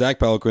to it. Zach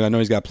Peliquin, I know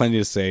he's got plenty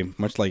to say,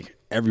 much like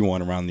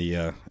everyone around the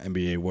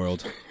NBA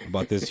world,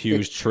 about this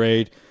huge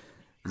trade.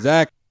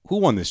 Zach, who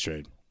won this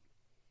trade?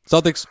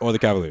 Celtics or the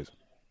Cavaliers?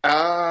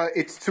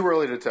 It's too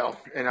early to tell,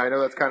 and I know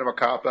that's kind of a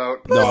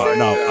cop-out. No,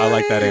 I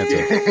like that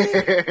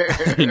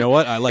answer. You know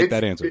what? I like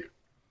that answer.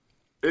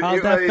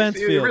 How's that fence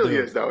feel? It really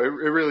is, though. It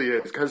really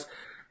is, because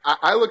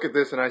I look at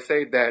this and I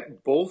say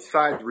that both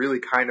sides really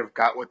kind of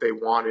got what they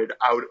wanted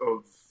out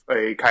of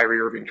a Kyrie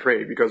Irving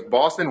trade because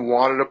Boston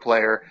wanted a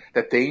player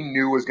that they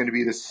knew was going to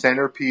be the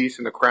centerpiece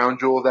and the crown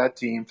jewel of that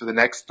team for the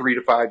next 3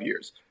 to 5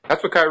 years.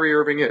 That's what Kyrie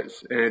Irving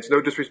is. And it's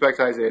no disrespect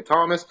to Isaiah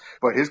Thomas,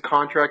 but his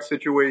contract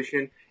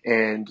situation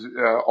and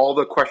all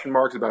the question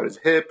marks about his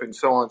hip and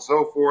so on and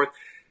so forth,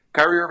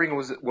 Kyrie Irving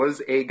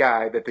was a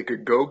guy that they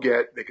could go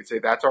get. They could say,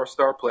 that's our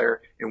star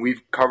player, and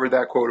we've covered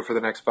that quota for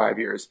the next 5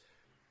 years.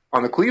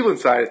 On the Cleveland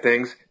side of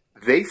things,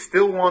 they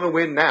still want to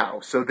win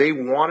now. So they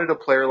wanted a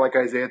player like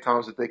Isaiah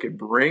Thomas that they could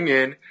bring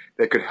in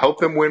that could help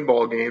them win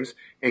ball games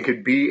and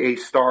could be a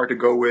star to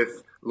go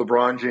with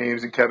LeBron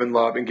James and Kevin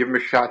Love and give them a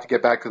shot to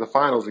get back to the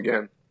finals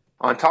again.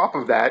 On top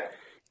of that,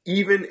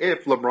 even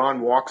if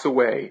LeBron walks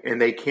away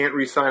and they can't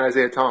re-sign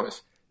Isaiah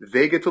Thomas,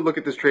 they get to look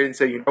at this trade and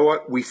say, you know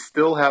what, we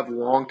still have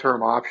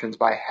long-term options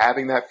by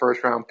having that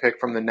first-round pick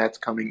from the Nets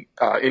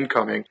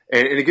incoming,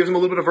 and it gives them a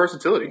little bit of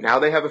versatility. Now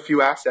they have a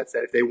few assets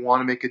that if they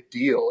want to make a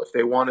deal, if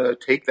they want to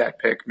take that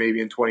pick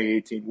maybe in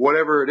 2018,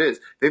 whatever it is,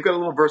 they've got a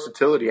little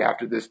versatility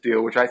after this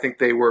deal, which I think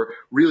they were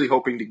really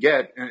hoping to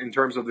get in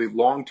terms of the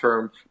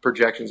long-term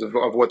projections of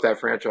what that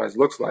franchise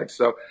looks like.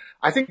 So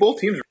I think both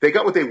teams, they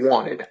got what they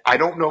wanted. I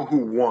don't know who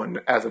won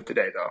as of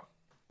today, though.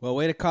 Well,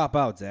 way to cop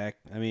out, Zach.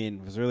 I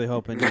mean, was really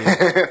hoping you...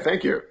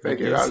 Thank you. I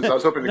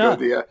was hoping to go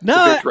the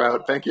bitch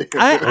route. Thank you.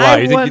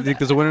 You think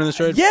there's a winner in this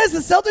trade? Yes, the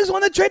Celtics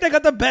won the trade. They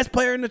got the best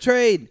player in the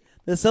trade.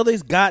 The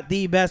Celtics got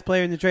the best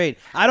player in the trade.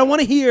 I don't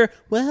want to hear,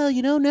 well,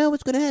 you don't know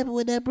what's going to happen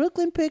with that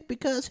Brooklyn pick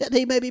because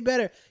they may be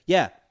better.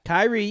 Yeah,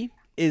 Kyrie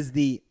is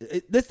the...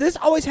 This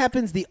always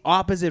happens the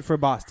opposite for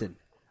Boston,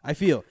 I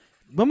feel.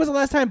 When was the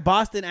last time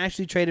Boston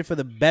actually traded for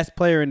the best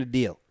player in the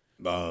deal?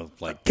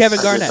 Like Kevin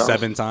Garnett.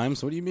 7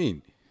 times? What do you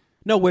mean?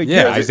 No, where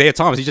Isaiah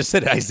Thomas. He just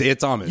said it, Isaiah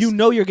Thomas. You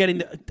know you're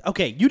getting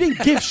okay. You didn't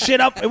give shit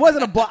up. It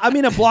wasn't a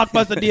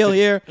blockbuster deal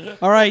here.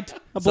 All right,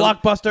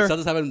 blockbuster. The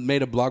Celtics haven't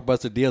made a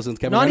blockbuster deal since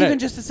Kevin Not Garnett. even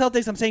just the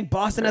Celtics. I'm saying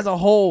Boston as a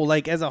whole.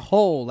 Like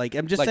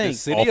I'm just saying. The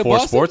city all of 4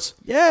 Boston? sports.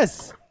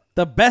 Yes,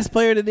 the best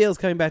player in the deal is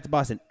coming back to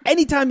Boston.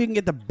 Anytime you can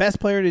get the best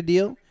player in the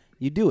deal,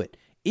 you do it.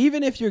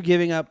 Even if you're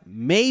giving up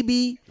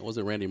maybe. Was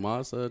it Randy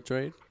Moss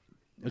trade?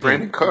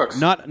 Brandon Cooks.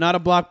 Not a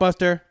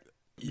blockbuster.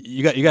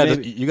 You got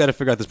to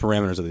figure out the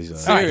parameters of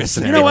these. All right,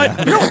 you know what?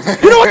 You know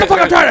what the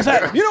fuck I'm trying to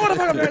say. You know what the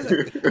fuck I'm trying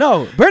to say.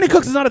 No, Brandon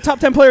Cooks is not a top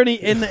 10 player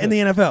in the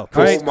NFL.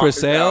 All right, Chris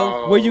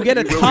Sale, where you get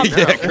a top.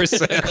 Chris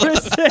Sale.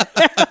 Chris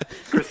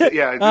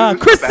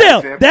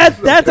Sale.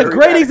 That's a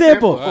great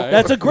example.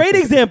 That's a great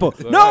example.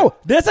 No,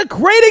 that's a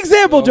great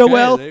example,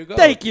 Joel.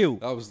 Thank you.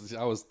 I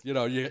was.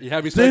 You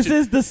had me. This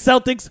is the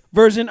Celtics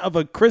version of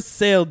a Chris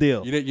Sale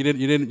deal. You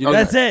didn't.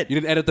 That's it. You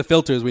didn't edit the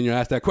filters when you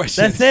asked that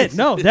question. That's it.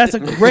 No, that's a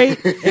great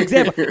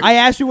example. I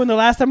asked you when the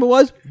last time it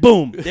was.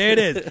 Boom, there it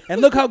is. And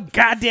look how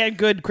goddamn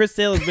good Chris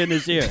Sale has been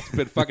this year. It's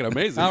been fucking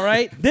amazing. All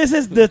right,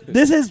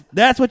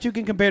 that's what you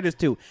can compare this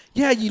to.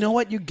 Yeah, you know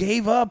what? You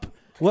gave up.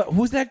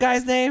 Who's that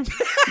guy's name?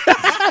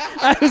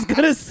 I was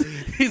gonna.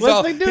 He's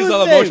all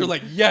emotional.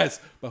 Like yes,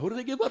 but who did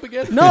they give up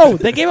again? No,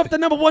 they gave up the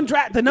number one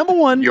draft. The number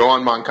one.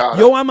 Yohan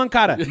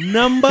Moncada.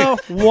 Number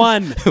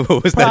one.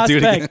 What was that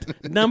dude again?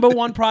 Number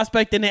one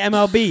prospect in the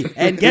MLB.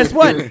 And guess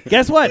what?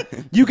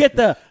 You get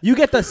the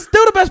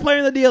still the best player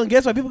in the deal. And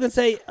guess what? People can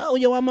say, oh,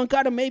 Yohan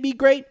Moncada may be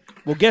great.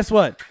 Well, guess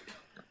what?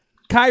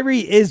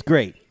 Kyrie is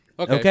great.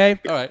 Okay.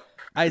 All right.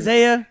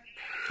 Isaiah.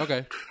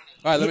 Okay.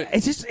 All right,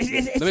 it's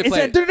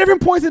at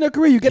different points in their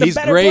career. You get He's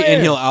a better great player.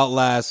 And he'll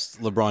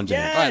outlast LeBron James.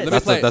 Yes. All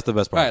right, That's the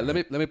best part. All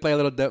right, let me play a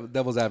little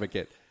devil's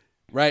advocate.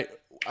 Right,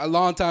 a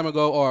long time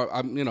ago, or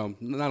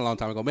not a long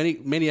time ago,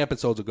 many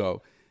episodes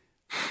ago,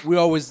 we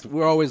always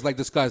like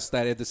discussed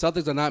that if the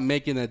Celtics are not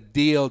making a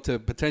deal to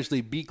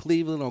potentially beat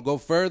Cleveland or go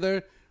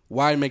further,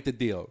 why make the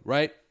deal?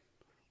 Right.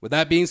 With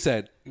that being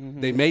said,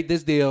 they made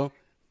this deal.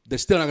 They're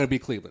still not going to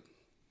beat Cleveland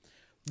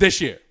this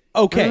year.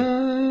 Okay,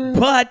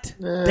 but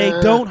they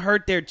don't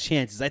hurt their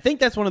chances. I think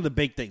that's one of the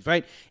big things,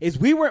 right? Is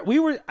we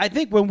were. I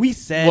think when we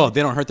said, well,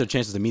 they don't hurt their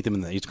chances to meet them in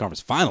the Eastern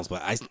Conference Finals,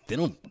 but they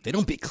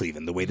don't beat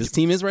Cleveland the way this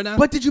team is right now.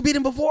 But did you beat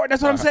them before?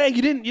 That's what I'm saying.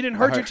 You didn't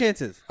hurt your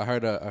chances. I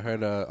heard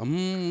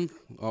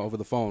over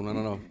the phone. I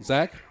don't know,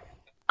 Zach.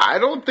 I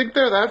don't think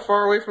they're that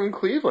far away from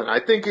Cleveland. I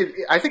think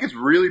it's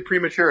really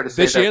premature to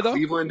say this year, that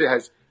Cleveland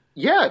has.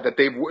 Yeah, that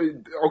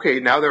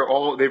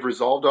now they've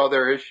resolved all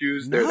their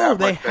issues. They're no, that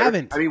they much better.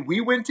 haven't. I mean,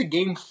 we went to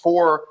Game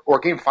 4 or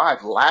Game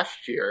 5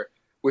 last year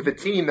with a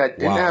team that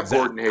didn't have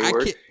Gordon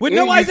Hayward. With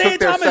no Isaiah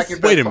Thomas.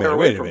 Wait a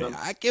minute.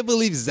 I can't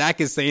believe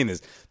Zach is saying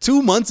this.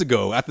 2 months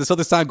ago, after the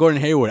Celtics signed Gordon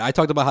Hayward, I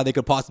talked about how they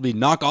could possibly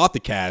knock off the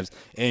Cavs,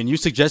 and you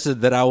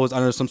suggested that I was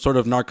under some sort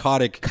of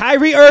narcotic.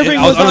 Kyrie Irving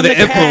was under the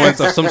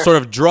influence of some sort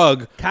of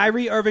drug.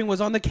 Kyrie Irving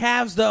was on the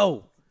Cavs,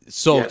 though.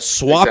 So yes,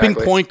 swapping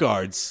point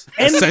guards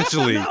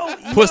essentially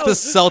puts the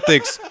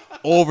Celtics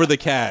over the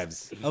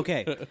Cavs.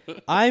 Okay,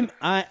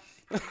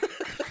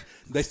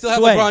 They still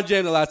have LeBron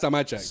James the last time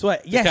I checked.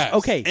 Yes,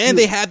 okay. And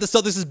they had the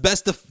Celtics'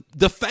 best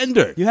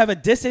defender. You have a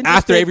disinterested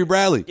after Avery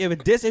Bradley. You have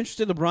a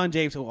disinterested LeBron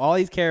James who all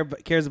he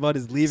cares about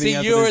is leaving. See,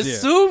 after you're this year.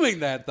 assuming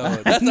that though.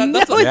 That's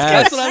what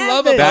I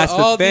love about that's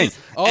all the thing. These,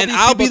 all and these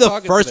I'll be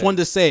the first today. one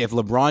to say if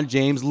LeBron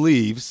James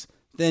leaves,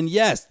 then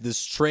yes,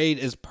 this trade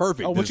is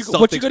perfect. Oh, what you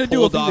Celtics gonna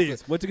do if pulled he off-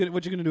 leaves? What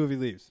you gonna do if he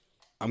leaves?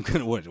 I'm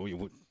gonna what you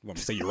want me to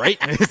say? You're right.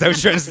 Is that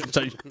what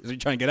you're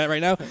trying to get at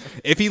right now?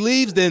 If he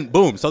leaves, then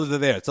boom, Celtics are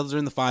there. Celtics are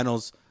in the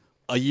finals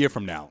a year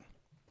from now.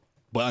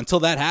 But until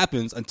that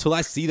happens, until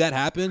I see that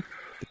happen,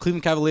 the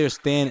Cleveland Cavaliers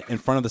stand in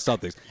front of the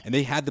Celtics, and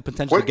they have the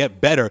potential to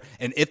get better.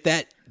 And if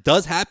that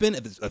does happen,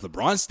 if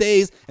LeBron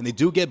stays and they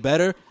do get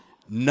better,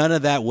 none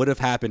of that would have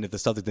happened if the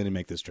Celtics didn't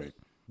make this trade.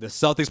 The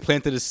Celtics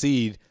planted a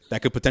seed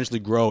that could potentially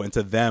grow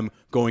into them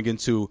going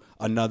into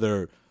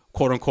another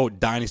quote-unquote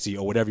dynasty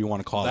or whatever you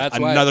want to call it.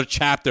 Another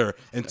chapter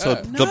into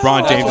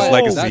LeBron James'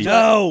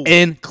 legacy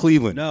in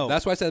Cleveland. No.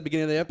 That's why I said at the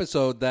beginning of the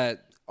episode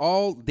that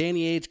all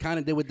Danny Ainge kind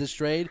of did with this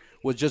trade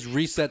was just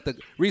reset the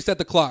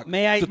clock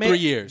to 3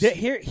 years.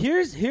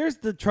 Here's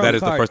the trump card. That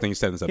is the first thing you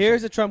said in this episode.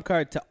 Here's a trump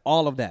card to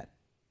all of that.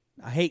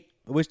 I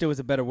wish there was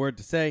a better word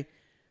to say.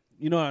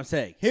 You know what I'm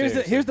saying? Here's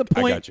the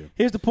point. I got you.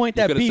 Here's the point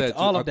that beats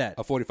all of that.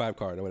 A 45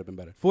 card. That would have been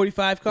better.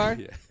 45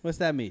 card? Yeah. What's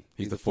that mean?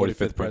 He's the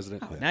 45th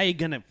president. Oh, now you're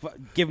gonna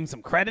give him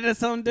some credit or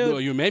something, dude? No,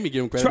 you made me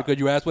give him credit because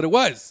you asked what it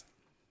was.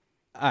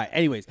 All right.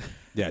 Anyways,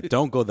 Yeah,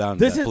 don't go down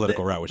that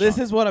political route with This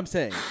Sean. is what I'm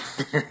saying.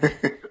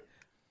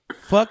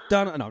 Fuck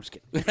Donald. No, I'm just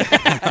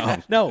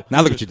kidding. No.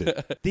 Now look what you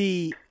did.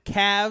 The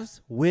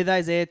Cavs with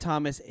Isaiah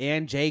Thomas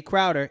and Jay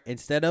Crowder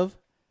instead of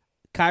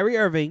Kyrie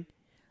Irving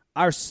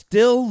are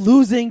still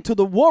losing to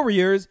the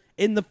Warriors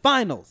in the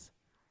finals.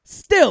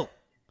 Still.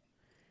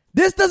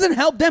 This doesn't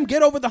help them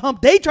get over the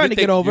hump they trying to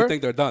get over. You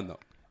think they're done, though?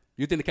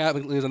 You think the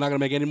Cavaliers are not going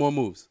to make any more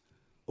moves?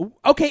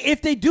 Okay,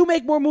 if they do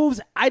make more moves,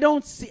 I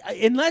don't see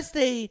unless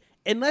they're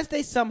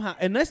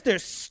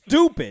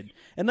stupid,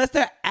 unless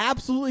they're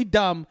absolutely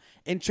dumb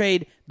and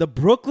trade the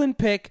Brooklyn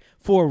pick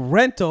for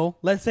rental.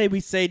 Let's say we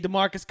say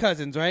DeMarcus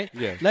Cousins, right?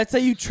 Yeah. Let's say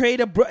you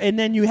trade and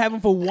then you have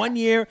him for 1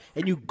 year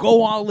and you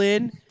go all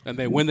in and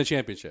they win the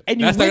championship.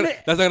 And that's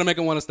not going to make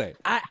them want to stay.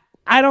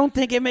 I don't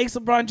think it makes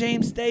LeBron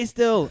James stay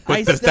still.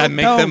 But does that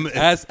make them?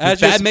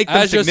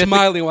 As you're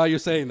smiling while you're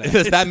saying that,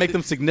 does that make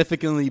them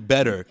significantly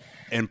better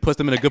and puts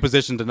them in a good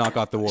position to knock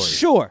off the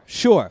Warriors?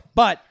 Sure.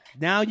 But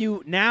now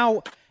you're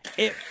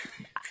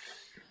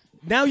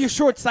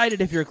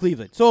short-sighted if you're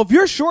Cleveland. So if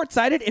you're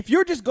short-sighted, if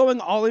you're just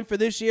going all in for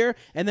this year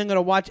and then going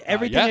to watch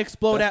everything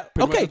explode out,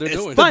 okay,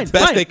 it's fine. the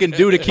best they can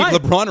do to keep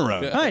LeBron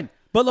around. Fine.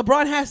 But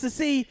LeBron has to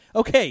see,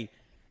 okay,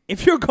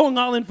 if you're going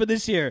all in for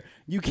this year,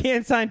 you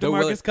can't sign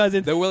DeMarcus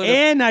Cousins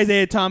and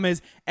Isaiah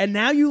Thomas, and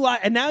now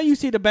you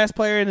see the best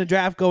player in the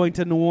draft going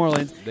to New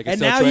Orleans, and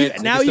now you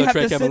have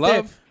to sit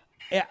there.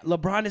 Yeah,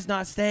 LeBron is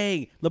not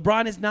staying.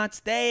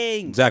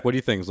 Zach, what do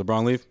you think? Does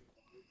LeBron leave?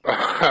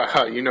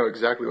 You know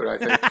exactly what I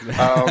think.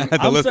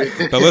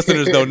 The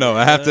listeners don't know.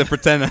 I have to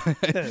pretend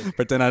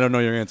I don't know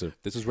your answer.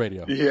 This is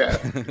radio. Yeah.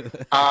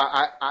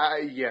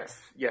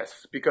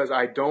 Yes, because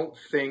I don't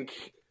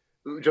think,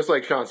 just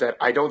like Sean said,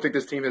 I don't think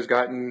this team has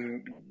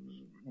gotten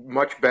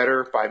much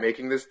better by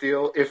making this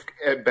deal, if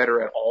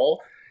better at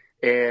all.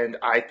 And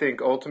I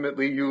think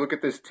ultimately you look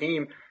at this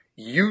team,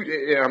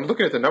 I'm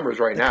looking at the numbers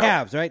right now. The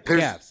Cavs, right?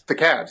 The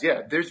Cavs,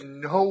 yeah. There's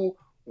no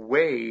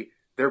way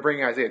they're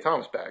bringing Isaiah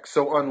Thomas back.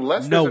 So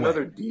unless there's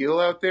another deal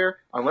out there,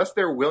 unless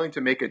they're willing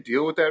to make a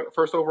deal with that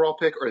first overall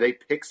pick, or they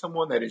pick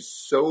someone that is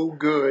so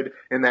good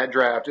in that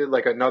draft,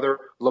 like another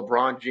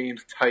LeBron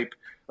James type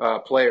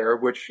player,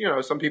 which,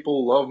 some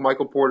people love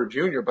Michael Porter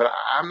Jr., but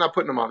I'm not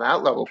putting him on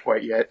that level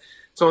quite yet.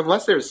 So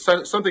unless there's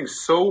something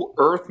so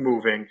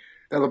earth-moving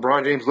that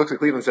LeBron James looks at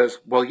Cleveland and says,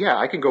 well, yeah,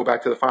 I can go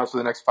back to the finals for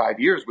the next 5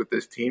 years with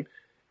this team,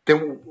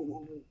 then,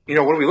 what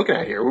are we looking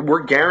at here?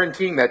 We're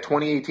guaranteeing that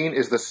 2018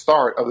 is the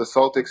start of the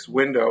Celtics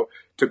window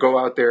to go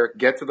out there,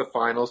 get to the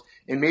finals,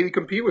 and maybe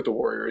compete with the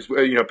Warriors,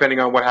 depending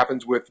on what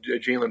happens with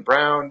Jaylen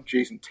Brown,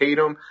 Jason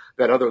Tatum,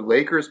 that other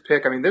Lakers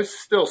pick. I mean, there's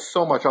still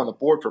so much on the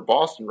board for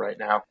Boston right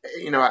now.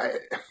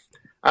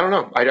 I don't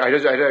know. I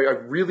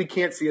really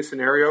can't see a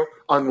scenario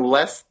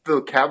unless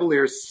the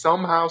Cavaliers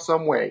somehow,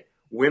 some way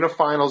win a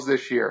finals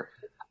this year.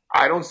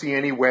 I don't see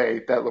any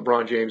way that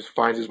LeBron James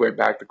finds his way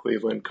back to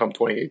Cleveland come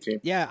 2018.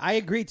 Yeah, I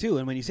agree too.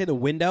 And when you say the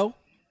window,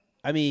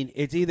 I mean,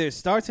 it's either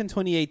starts in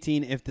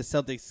 2018 if the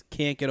Celtics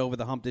can't get over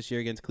the hump this year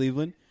against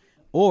Cleveland,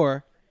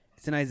 or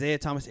it's an Isaiah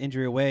Thomas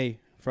injury away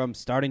from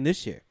starting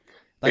this year.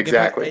 Like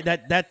exactly.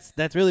 That's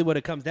really what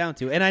it comes down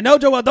to. And I know,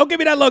 Joel, don't give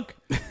me that look.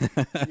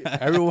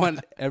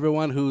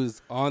 Everyone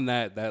who's on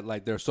that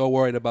like they're so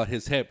worried about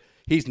his hip.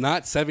 He's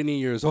not 70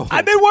 years old.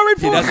 I've been worried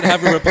for him. He doesn't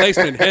have a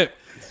replacement hip.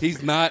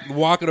 He's not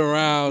walking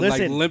around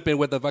Listen, like limping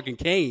with a fucking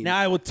cane. Now,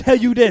 I will tell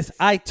you this.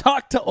 I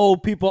talk to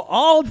old people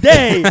all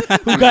day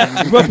who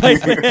got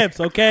replacement hips,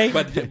 okay?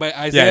 But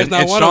Isaiah's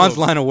not one Sean's of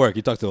them. line of work,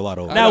 you talk to a lot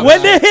of old Now,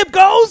 when their hip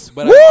goes,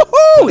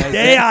 woohoo,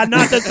 they are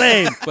not the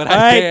same. But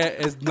Isaiah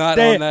is not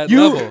on that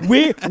level.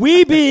 We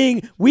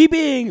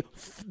being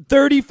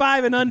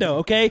 35 and under,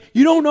 okay?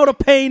 You don't know the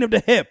pain of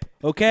the hip,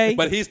 okay?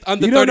 But he's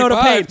under you don't 35 know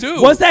the pain.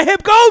 too. Once that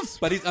hip goes.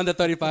 But he's under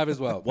 35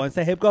 as well. Once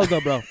that hip goes, though,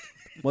 bro.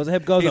 Was a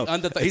hip gozo.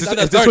 He's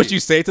Is this what you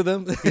say to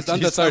them? He's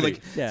under 30.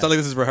 Sound like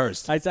this is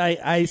rehearsed.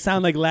 I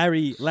sound like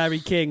Larry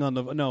King on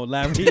the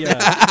Larry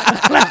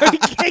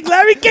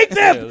Larry King's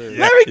him.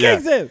 Larry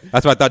King's him.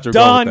 That's what I thought you were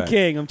Don going with that.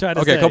 King. I'm trying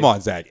to say. Okay, come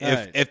on, Zach.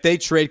 Right. If they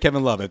trade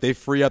Kevin Love, if they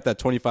free up that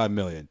 $25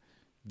 million,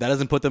 that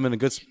doesn't put them in a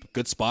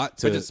good spot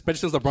to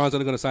Especially since LeBron's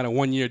only going to sign a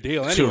 1-year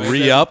deal anyway. to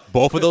re-up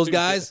both of those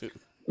guys.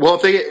 Well,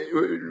 if they,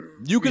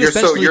 you can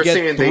essentially you're get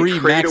saying three they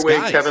trade max away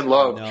guys. Kevin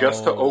Love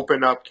just to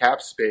open up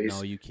cap space.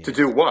 No, you can't. To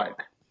do what?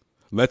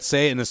 Let's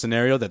say in a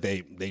scenario that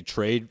they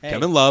trade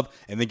Kevin Love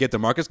and they get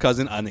DeMarcus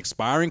Cousins on an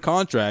expiring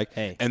contract,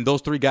 and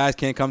those three guys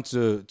can't come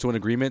to an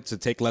agreement to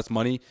take less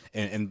money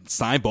and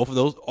sign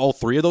all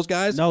three of those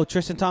guys. No,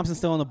 Tristan Thompson's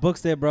still on the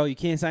books there, bro. You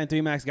can't sign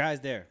 3 max guys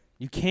there.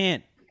 You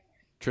can't.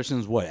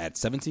 Tristan's what, at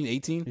 17,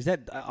 18? He's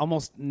at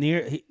almost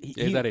near.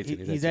 He's at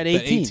 18. He's at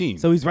 18.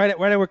 So he's right at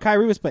where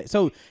Kyrie was playing.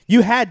 So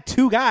you had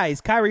 2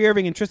 guys, Kyrie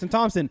Irving and Tristan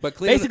Thompson,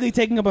 basically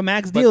taking up a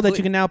max deal that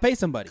you can now pay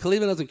somebody.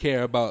 Cleveland doesn't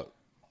care about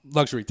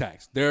luxury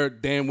tax. They're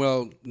damn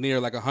well near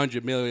like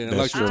 $100 million in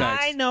luxury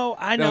tax. I know.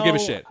 They don't give a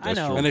shit. I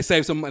know. And they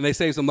save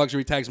some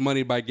luxury tax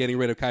money by getting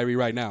rid of Kyrie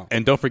right now.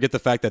 And don't forget the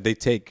fact that they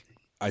take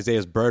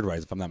Isaiah's bird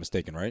rights, if I'm not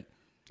mistaken, right?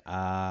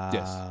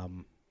 Yes.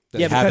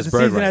 Yeah, because the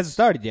season hasn't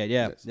started yet.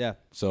 Yeah, yeah.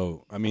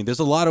 So, I mean,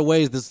 there's a lot of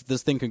ways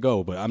this thing can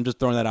go, but I'm just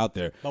throwing that out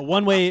there. But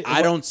one way...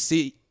 I don't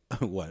see...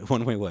 What?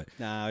 One way what?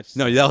 No,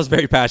 that was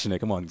very passionate.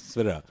 Come on,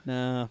 spit it out.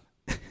 No.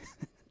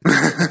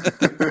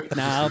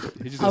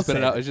 He's just going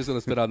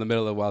to spit out in the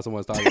middle of while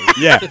someone's talking.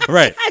 Yeah,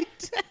 right.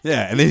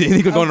 Yeah, and then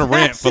he could go on a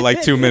rant for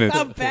like 2 minutes.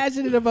 I'm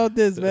passionate about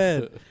this,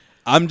 man.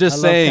 I'm just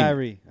saying...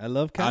 I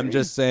love Kyrie. I'm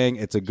just saying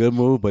it's a good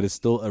move, but it's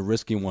still a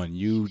risky one.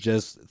 You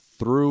just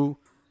threw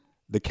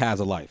the Cavs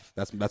of life.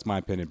 That's my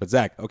opinion. But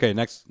Zach, okay,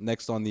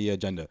 next on the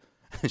agenda.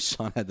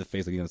 Sean had the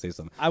face like he's gonna say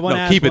something.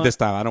 Keep it this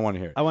time. I don't want to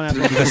hear it. I want to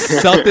the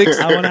Celtics.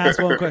 I want to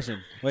ask one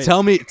question. Wait.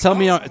 Tell me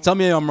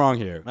I'm wrong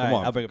here. Come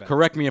on, I'll bring it back.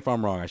 Correct me if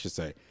I'm wrong. I should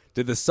say.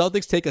 Did the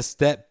Celtics take a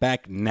step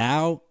back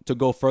now to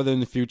go further in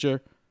the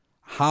future?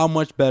 How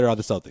much better are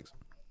the Celtics?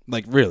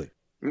 Like really?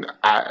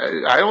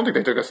 I don't think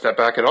they took a step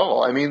back at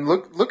all. I mean,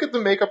 look at the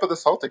makeup of the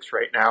Celtics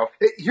right now.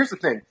 Here's the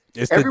thing.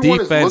 It's the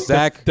defense,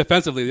 Zach.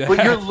 Defensively.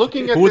 But you're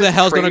looking at who the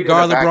hell's going to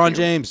guard LeBron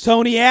James?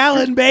 Tony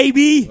Allen,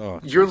 baby.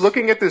 You're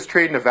looking at this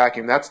trade in a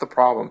vacuum. That's the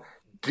problem.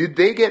 Did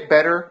they get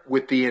better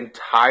with the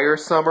entire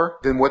summer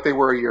than what they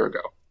were a year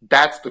ago?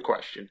 That's the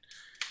question.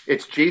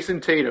 It's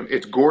Jason Tatum.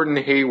 It's Gordon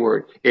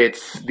Hayward.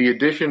 It's the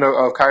addition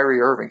of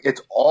Kyrie Irving.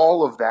 It's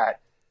all of that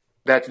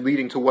that's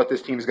leading to what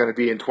this team is going to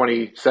be in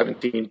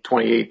 2017,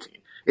 2018.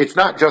 It's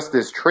not just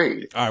this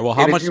trade. All right. Well,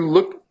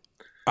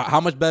 how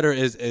much better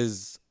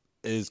is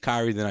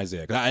Kyrie than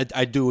Isaiah? 'Cause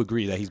I do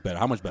agree that he's better.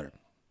 How much better?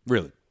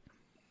 Really?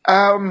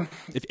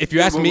 If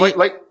you ask me,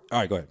 all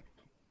right, go ahead.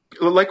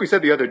 Like we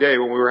said the other day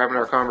when we were having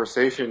our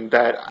conversation,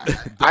 that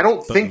I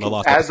don't think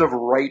as of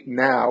right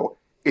now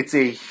it's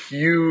a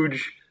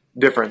huge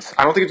difference.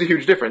 I don't think it's a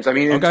huge difference. I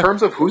mean, in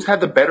terms of who's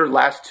had the better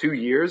last 2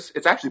 years,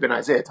 it's actually been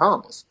Isaiah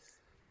Thomas.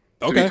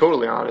 To be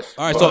totally honest.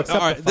 All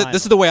right,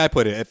 this is the way I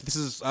put it. If this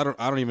is, I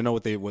don't even know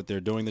what they're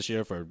doing this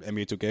year for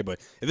NBA 2K, but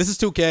if this is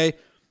 2K,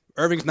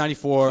 Irving's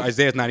 94,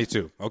 Isaiah's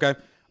 92. Okay.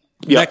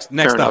 Yep,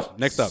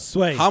 next up.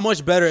 Sway. How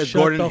much better is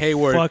Gordon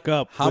Hayward? Fuck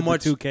up. How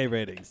much 2K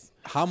ratings?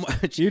 How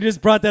much? You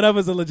just brought that up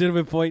as a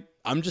legitimate point.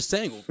 I'm just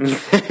saying.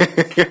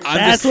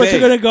 That's what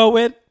you're gonna go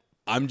with.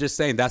 I'm just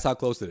saying that's how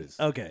close it is.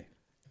 Okay.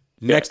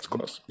 Next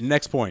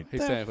point.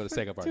 He's saying for the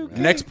sake of argument.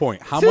 Next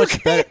point. How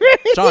much better?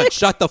 Sean,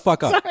 shut the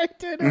fuck up. Sorry,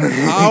 dude.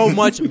 How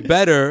much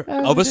better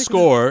of a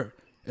score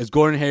is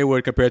Gordon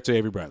Hayward compared to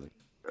Avery Bradley?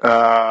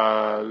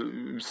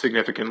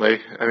 Significantly.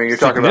 I mean, you're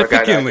talking about a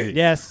guy that,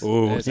 yes.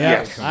 Ooh,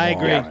 yes. I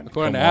agree.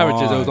 According to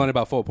averages, it was only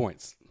about 4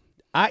 points.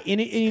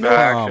 You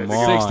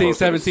know, 16,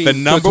 17, the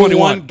number 21.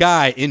 one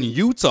guy in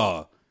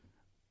Utah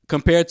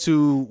compared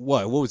to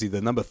what was he?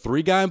 The number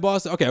 3 guy in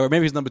Boston? Okay, or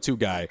maybe he's number 2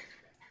 guy.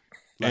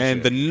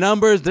 And the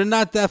numbers, they're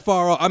not that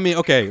far off. I mean,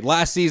 okay,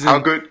 last season. How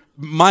good?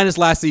 Minus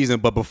last season,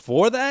 but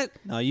before that?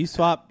 No, you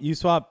swap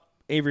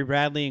Avery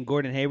Bradley and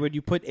Gordon Hayward.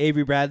 You put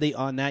Avery Bradley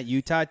on that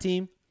Utah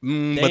team. They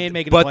ain't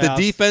making the playoffs. But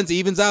the defense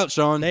evens out,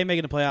 Sean. They ain't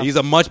making the playoffs. He's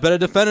a much better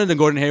defender than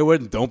Gordon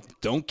Hayward.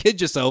 Don't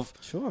kid yourself.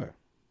 Sure.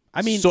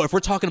 I mean, so if we're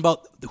talking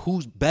about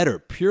who's better,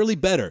 purely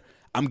better,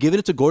 I'm giving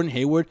it to Gordon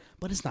Hayward,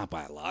 but it's not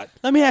by a lot.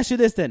 Let me ask you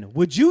this then.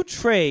 Would you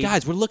trade...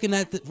 Guys, we're looking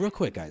at... real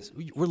quick, guys.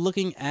 We're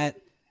looking at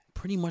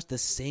pretty much the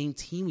same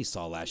team we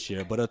saw last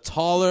year, but a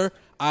taller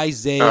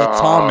Isaiah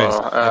Thomas.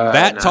 And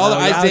that taller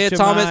Isaiah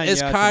Thomas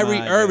is Kyrie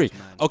Irving.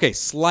 Okay,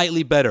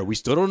 slightly better. We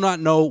still do not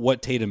know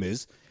what Tatum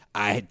is.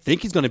 I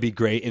think he's going to be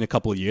great in a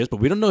couple of years, but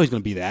we don't know he's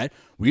going to be that.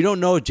 We don't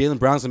know if Jaylen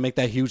Brown's going to make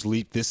that huge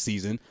leap this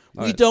season.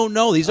 We don't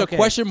know. These are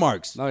question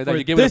marks. No,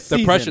 you're giving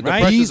the pressure.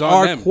 Right? These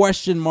are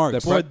question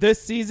marks. For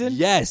this season?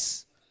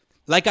 Yes.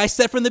 Like I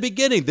said from the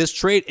beginning, this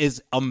trade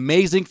is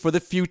amazing for the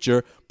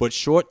future, but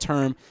short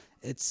term,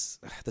 it's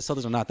the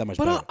Celtics are not that much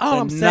But better. all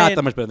They're I'm not saying,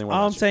 that much better than they were all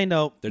I'm last year. saying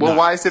though, Well,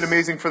 why is it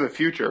amazing for the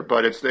future,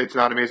 but it's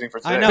not amazing for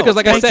today? I know. Because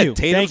like I Thank said, you.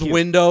 Tatum's Thank you.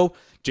 window,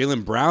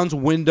 Jaylen Brown's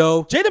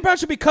window. Jaylen Brown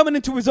should be coming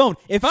into his own.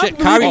 If I'm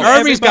Kyrie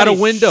Irving's got a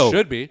window.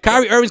 Should be.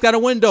 Kyrie Irving's got a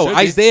window. Should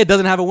be. Isaiah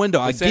doesn't have a window.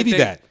 I give you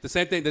that. The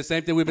same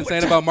thing we've been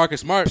saying about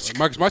Marcus Smart.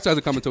 Marcus Smart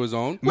hasn't come into his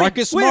own.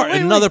 Marcus Smart,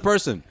 another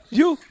person.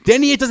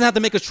 Danny Ainge doesn't have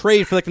to make a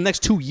trade for like the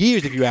next 2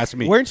 years, if you ask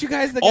me. Weren't you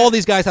guys the All guys?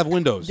 these guys have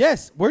windows.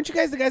 Yes. Weren't you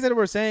guys the guys that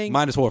were saying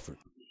Minus Horford.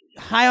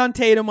 high on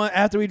Tatum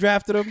after we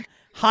drafted him,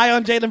 high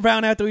on Jaylen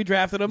Brown after we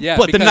drafted him? Yeah,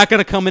 But they're not going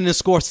to come in and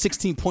score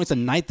 16 points a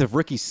night of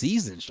rookie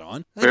season,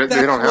 Sean. Like, They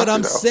that's don't have what to,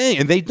 I'm though. saying.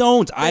 And they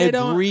don't. I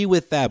don't. agree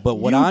with that. But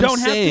what You I'm don't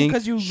have to saying,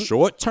 'cause you-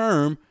 short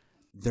term,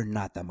 they're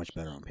not that much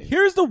better on paper.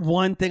 Here's the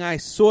one thing I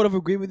sort of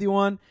agree with you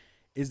on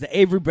is the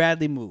Avery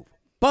Bradley move.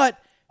 But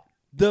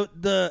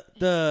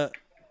the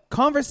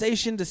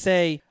conversation to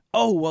say,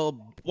 oh,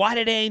 well, why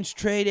did Ainge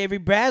trade Avery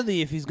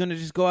Bradley if he's going to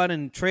just go out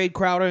and trade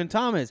Crowder and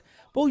Thomas?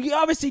 Well, you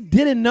obviously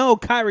didn't know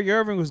Kyrie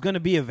Irving was going to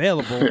be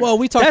available. Well,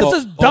 we talked That's about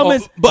just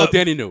dumbest. but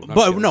Danny knew.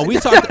 But no, we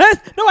talked.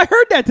 No, I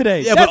heard that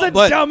today. Yeah, That's but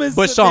the dumbest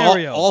but Sean,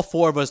 scenario. all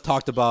four of us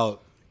talked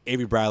about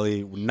Avery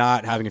Bradley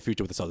not having a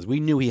future with the Celtics. We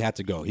knew he had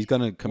to go. He's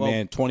going to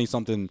command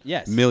 20-something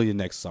million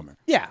next summer.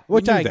 Yeah,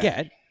 which We knew I that.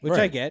 get. Which I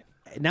Right. get.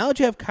 Now that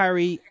you have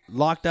Kyrie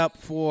locked up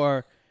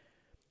for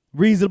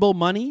reasonable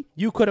money,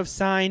 you could have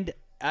signed.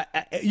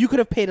 You could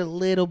have paid a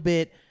little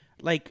bit,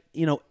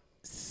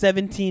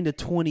 17 to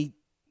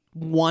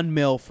 21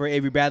 mil for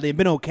Avery Bradley and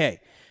been okay.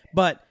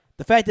 But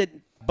the fact that,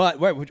 but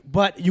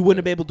you wouldn't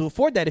have been able to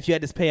afford that if you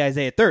had to pay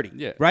Isaiah 30.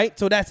 Yeah. Right.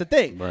 So that's the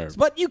thing. Right.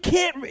 But you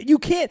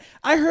can't.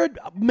 I heard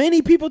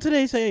many people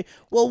today say,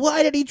 "Well,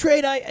 why did he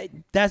trade?"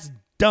 That's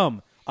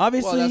dumb.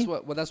 Obviously,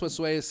 That's what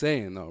Sway is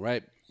saying, though,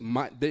 right?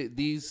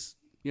 These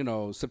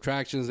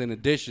subtractions and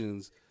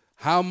additions.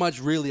 How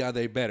much really are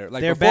they better?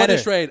 Like They're before better.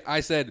 this trade, I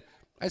said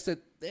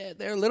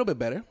they're a little bit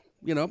better.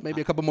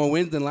 Maybe a couple more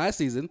wins than last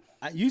season.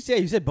 You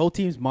said both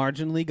teams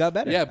marginally got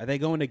better. Yeah. Are they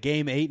going to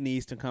Game 8 in the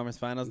Eastern Conference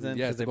Finals then?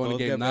 Yeah, 'Cause they're they going to both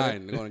Game got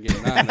 9. They're going to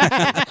Game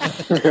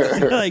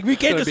 9. like, we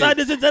can't decide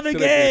this in 7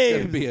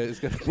 games.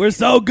 It's We're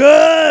so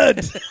good.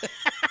 going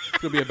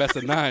to be a best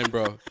of 9,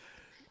 bro.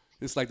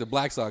 It's like the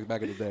Black Sox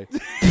back in the day.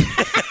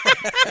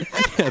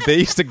 They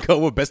used to go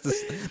with best of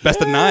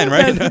 9,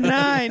 right? Best of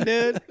 9,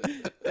 dude.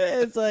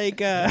 It's like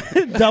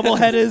double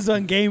headers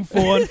on Game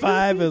 4 and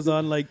 5. It was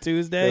on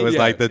Tuesday. It was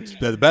like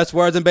the best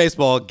words in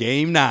baseball.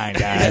 Game 9,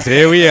 guys.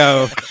 Here we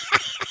go.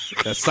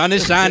 The sun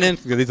is shining.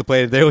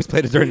 They always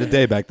played it during the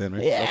day back then,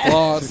 right?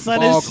 Yeah. The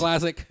fall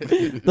classic.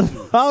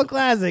 The Fall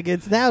Classic.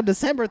 It's now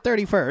December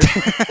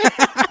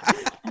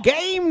 31st.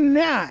 Game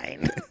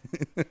 9.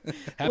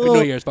 Happy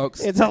New Year's,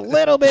 folks. It's a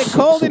little bit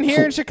cold in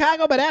here in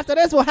Chicago, but after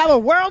this, we'll have a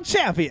world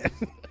champion.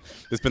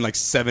 There's been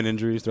 7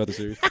 injuries throughout the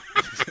series.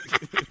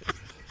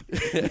 All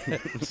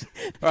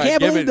right, Can't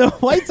believe the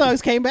White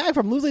Sox came back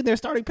from losing their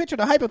starting pitcher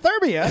to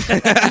hypothermia.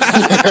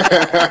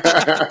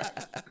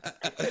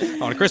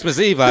 On Christmas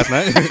Eve last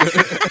night.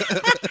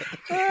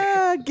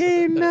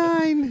 Game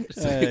 9.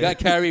 So you got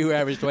Kyrie, who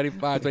averaged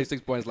 25,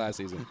 26 points last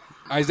season.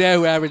 Isaiah,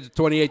 who averaged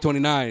 28,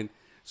 29.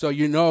 So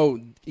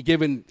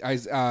given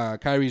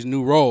Kyrie's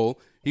new role,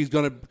 he's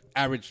going to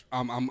average.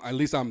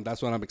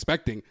 That's what I'm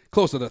expecting,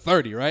 closer to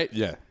 30, right?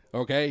 Yeah.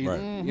 Okay. Right.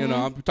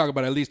 I'm talking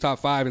about at least top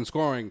 5 in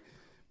scoring,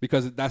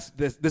 because this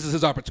is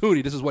his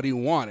opportunity. This is what he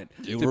wanted,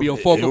 to be a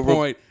focal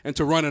point and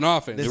to run an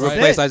offense. It right?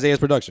 replaced Isaiah's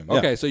production. Yeah.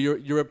 Okay, so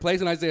you're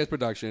replacing Isaiah's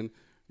production.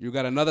 You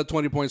got another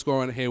 20-point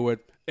scorer on Hayward.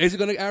 Is he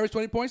going to average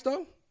 20 points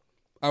though?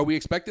 Are we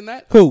expecting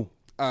that? Who?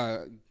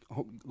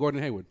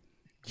 Gordon Hayward.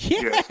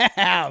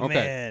 Yeah, Okay.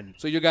 man.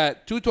 So you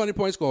got 2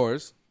 20-point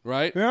scorers,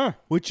 right? Yeah.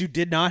 Which you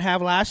did not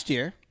have last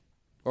year.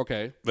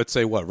 Okay. Let's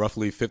say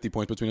roughly 50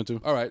 points between the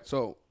two? All right.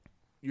 So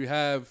you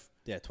have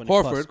 20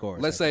 plus Horford.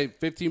 scores, Let's say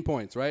 15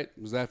 points, right?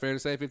 Is that fair to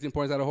say? 15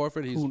 points out of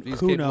Horford? He's Who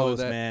capable knows, of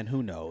that. man?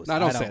 Who knows? No,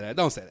 don't say that.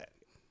 Don't say that.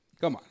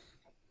 Come on.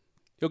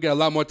 He'll get a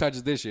lot more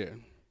touches this year.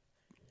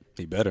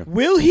 He better.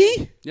 Will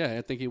he? Yeah,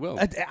 I think he will.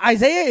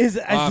 Isaiah is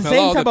the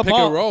same type the of pick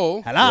ball. and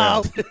roll.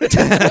 Hello.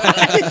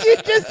 You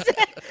just said,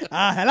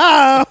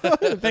 hello.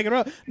 Pick and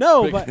roll.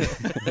 No, but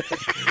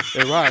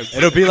It rhymes.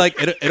 It'll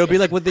be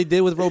like what they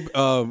did with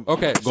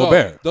Okay,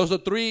 Gobert. so those are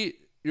 3.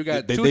 You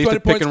got They 2 used to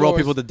 20-point pick and roll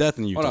scorers. people to death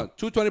in Utah. Hold on,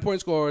 2 20-point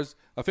scorers,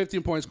 a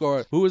 15-point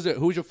scorer. Who's your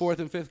 4th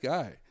and 5th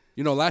guy?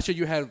 Last year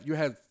you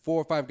had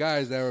 4 or 5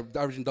 guys that were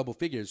averaging double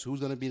figures. Who's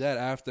going to be that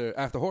after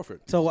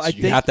Horford? so I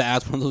You think have to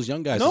ask one of those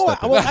young guys. no. to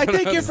step in. I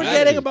think you're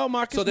forgetting Exactly. about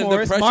Marcus So then the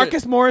Morris. pressure-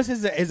 Marcus Morris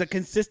is a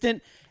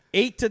consistent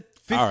 8 to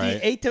 50. All right.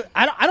 8 to.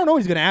 I don't know what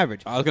he's going to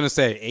average. I was gonna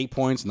say 8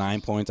 points,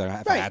 9 points. I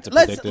had Right. to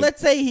predict it. Let's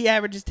say he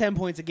averages 10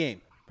 points a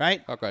game.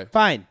 Right. Okay.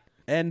 Fine.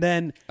 And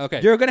then Okay.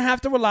 you're going to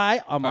have to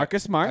rely on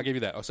Marcus Smart. I'll give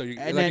you that. Oh, so And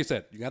like then- you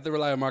said, you have to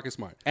rely on Marcus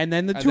Smart. And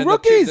then the And two then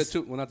rookies.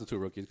 not the 2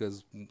 rookies,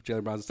 because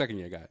Jaylen Brown's a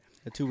second-year guy.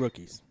 The 2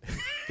 rookies.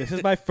 This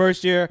is my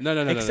first year No,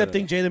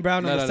 accepting Jaylen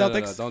Brown on the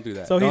Celtics. Don't do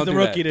that. So he's Don't the do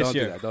rookie that. this Don't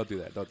year. do that. Don't do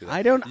that. Don't do that.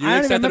 I don't You even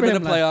accepted him remember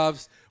in the him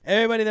playoffs.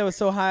 Everybody that was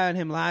so high on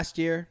him last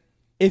year,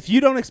 if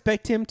you don't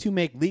expect him to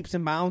make leaps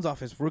and bounds off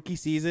his rookie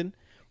season,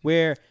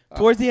 where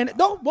towards the end of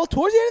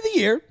the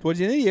year, all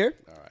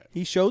right,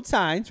 he showed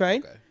signs,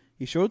 right? Okay.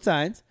 He showed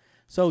signs.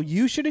 So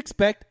you should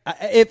expect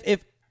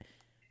if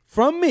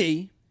from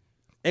me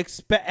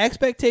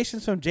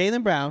expectations from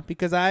Jaylen Brown,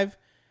 because I've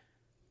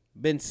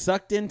been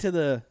sucked into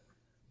the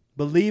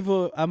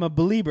believer. I'm a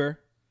believer.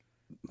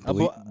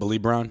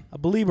 Believe Brown. A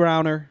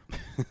believer-browner.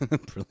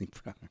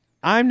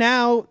 I'm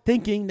now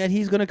thinking that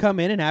he's going to come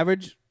in and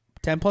average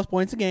 10-plus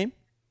points a game,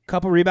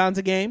 couple rebounds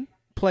a game,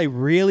 play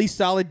really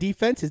solid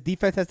defense. His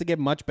defense has to get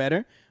much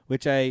better,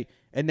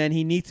 and then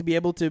he needs to be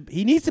able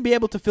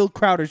to fill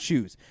Crowder's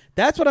shoes.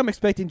 That's what I'm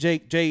expecting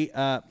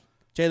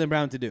Jaylen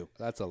Brown to do.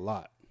 That's a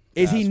lot.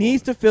 He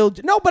needs to fill.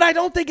 No, but I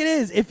don't think it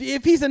is.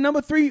 If he's a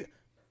number 3,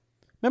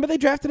 remember they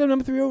drafted him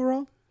number 3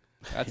 overall.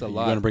 That's a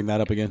lot. You're going to bring that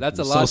up again? That's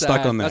a I'm lot. so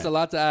stuck on that. That's a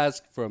lot to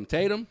ask from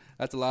Tatum.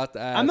 That's a lot to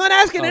ask. I'm not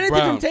asking anything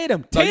Brown. from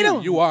Tatum. No,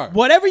 Tatum, you are.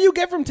 Whatever you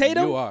get from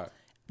Tatum, you are.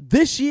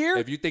 This year,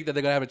 if you think that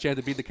they're gonna have a chance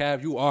to beat the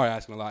Cavs, you are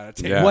asking a lot of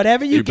Tatum. Yeah.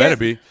 Whatever you get, better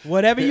be.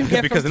 Whatever you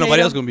get because from nobody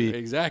Tatum, else gonna be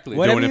exactly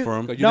doing it for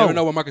him. You never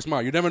know with Marcus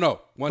Smart. You never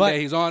know. One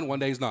day he's on, one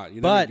day he's not.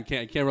 You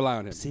can't rely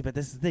on him. See, but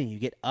this is the thing. You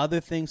get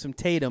other things from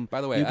Tatum. By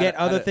the way, you get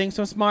other things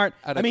from Smart.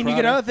 You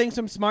get other things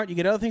from Smart. You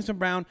get other things from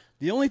Brown.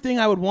 The only thing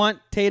I would want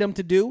Tatum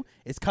to do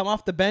is come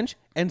off the bench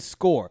and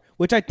score,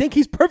 which I think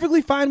he's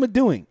perfectly fine with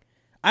doing.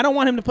 I don't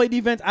want him to play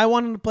defense. I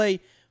want him to play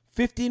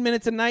 15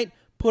 minutes a night.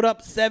 Put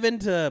up 7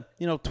 to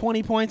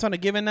 20 points on a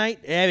given night.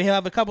 He'll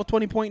have a couple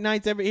 20-point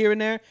nights every here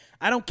and there.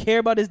 I don't care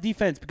about his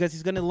defense because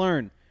he's going to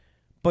learn.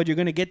 But you're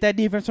going to get that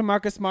defense from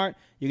Marcus Smart.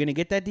 You're going to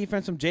get that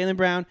defense from Jaylen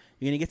Brown.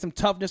 You're going to get some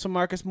toughness from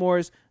Marcus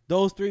Morris.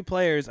 Those 3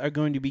 players are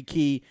going to be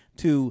key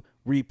to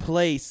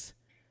replace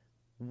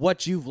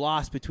what you've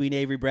lost between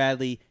Avery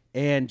Bradley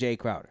and Jay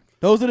Crowder.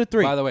 Those are the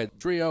 3. By the way,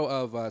 trio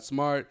of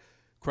Smart,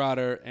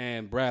 Crowder,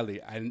 and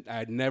Bradley.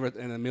 I never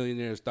in a million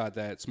years thought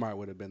that Smart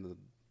would have been the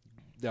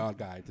odd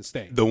guy to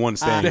stay. The one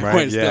staying,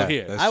 right? Yeah, still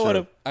here. I would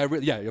have.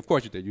 Yeah, of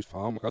course you did. You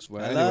found Marcus.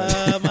 I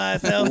love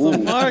myself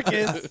some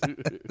Marcus.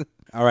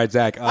 All right,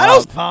 Zach. I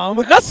don't found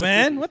Marcus,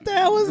 man. What the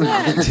hell was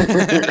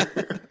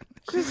that?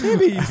 Just hit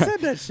me. You said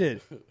that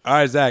shit. All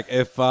right, Zach.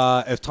 If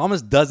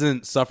Thomas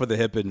doesn't suffer the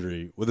hip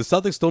injury, will the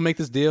Celtics still make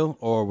this deal,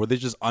 or were they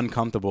just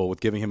uncomfortable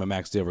with giving him a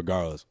max deal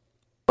regardless?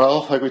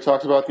 Well, like we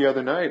talked about the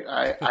other night,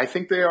 I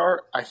think they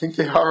are. I think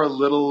they are a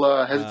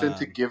little hesitant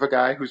to give a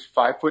guy who's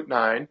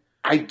 5'9".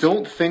 I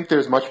don't think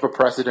there's much of a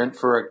precedent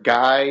for a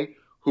guy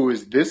who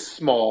is this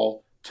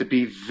small to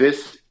be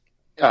this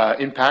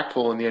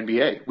impactful in the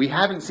NBA. We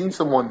haven't seen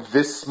someone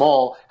this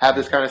small have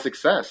this kind of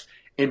success.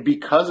 And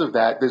because of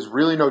that, there's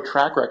really no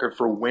track record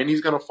for when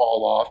he's going to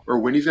fall off or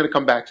when he's going to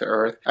come back to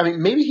earth. I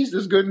mean, maybe he's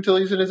this good until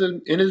he's in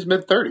his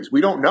mid-30s.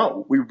 We don't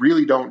know. We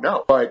really don't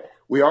know. But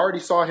we already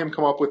saw him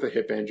come up with a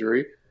hip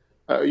injury.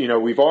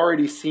 We've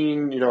already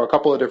seen, a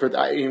couple of different.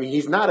 I mean,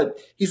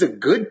 he's a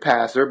good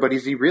passer, but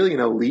is he really an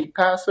elite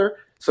passer?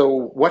 So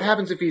what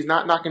happens if he's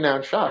not knocking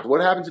down shots? What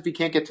happens if he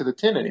can't get to the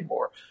 10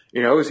 anymore?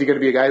 Is he going to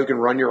be a guy who can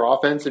run your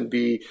offense and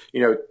be,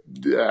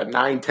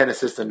 9-10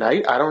 assists a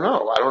night? I don't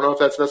know. I don't know if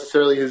that's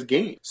necessarily his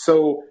game.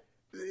 So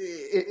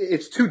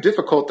it's too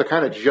difficult to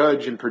kind of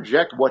judge and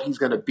project what he's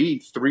going to be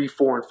 3,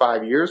 4, and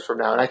 5 years from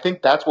now. And I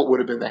think that's what would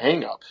have been the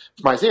hang up.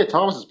 From Isaiah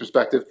Thomas's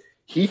perspective,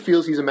 he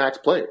feels he's a max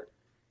player.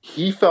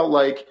 He felt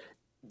like,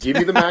 give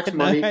me the max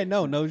money. I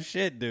know, no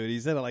shit, dude. He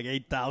said it like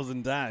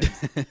 8,000 times.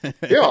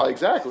 Yeah,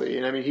 exactly.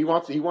 And I mean, he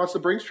wants the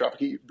Brinks drop.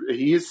 He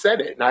has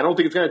said it, and I don't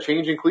think it's going to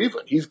change in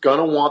Cleveland. He's going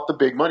to want the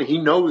big money. He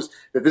knows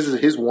that this is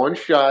his one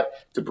shot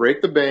to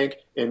break the bank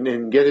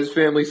and get his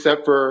family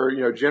set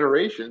for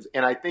generations.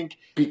 And I think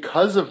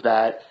because of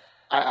that,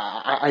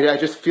 I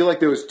just feel like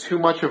there was too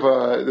much of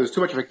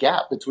a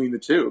gap between the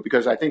two.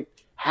 Because I think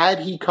had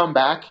he come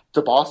back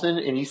to Boston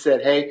and he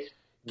said, "Hey,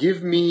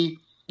 give me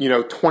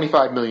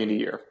 $25 million a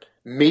year,"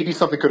 maybe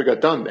something could have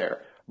got done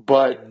there.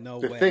 But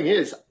the thing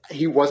is,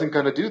 he wasn't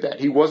going to do that.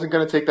 He wasn't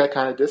going to take that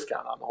kind of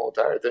discount on the whole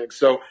entire thing.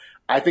 So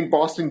I think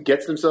Boston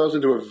gets themselves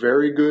into a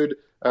very good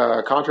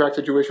contract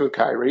situation with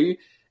Kyrie,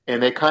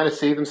 and they kind of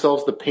save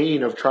themselves the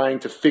pain of trying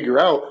to figure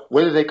out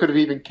whether they could have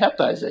even kept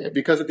Isaiah.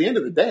 Because at the end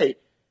of the day,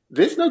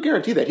 there's no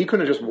guarantee that he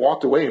couldn't have just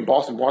walked away and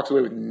Boston walks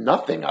away with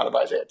nothing out of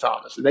Isaiah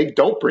Thomas. And they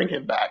don't bring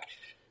him back.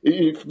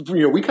 We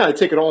kind of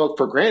take it all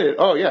for granted.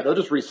 Oh, yeah, they'll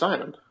just re-sign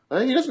him.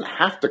 He doesn't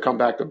have to come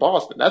back to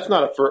Boston. That's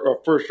not a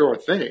for sure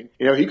thing.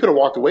 He could have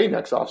walked away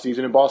next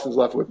offseason and Boston's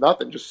left with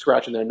nothing, just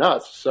scratching their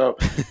nuts. So,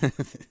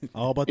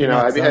 all about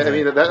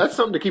that's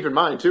something to keep in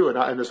mind too.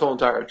 In this whole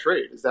entire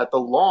trade is that the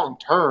long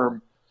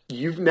term,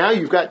 you've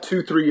got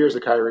 2-3 years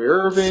of Kyrie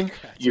Irving.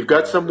 You've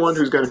got someone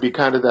who's going to be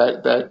kind of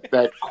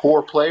that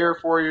core player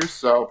for you.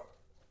 So,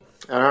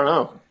 I don't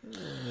know.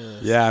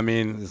 Yeah, I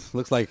mean, it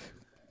looks like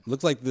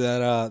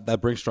that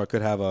Brinks truck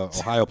could have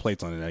Ohio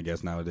plates on it, I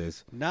guess,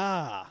 nowadays.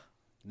 Nah.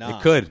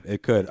 It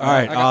could. All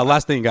right.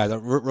 Last thing, guys.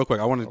 Real quick,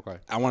 I want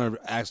to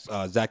ask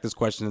Zach this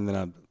question, and then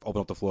I'll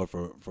open up the floor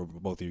for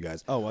both of you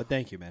guys. Oh, well,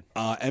 thank you, man.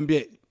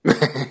 NBA.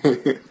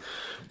 Fucking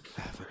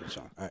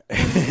Sean. All right.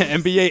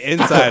 NBA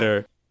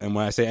Insider, and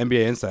when I say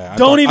NBA Insider, I'm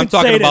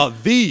talking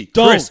about the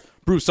Chris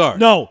Broussard.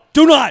 No,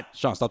 do not.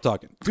 Sean, stop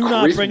talking. Do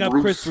not bring up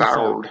Chris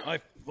Broussard.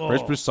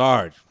 Chris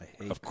Broussard.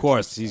 Of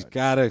course, he's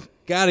gotta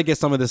get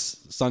some of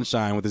this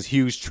sunshine with this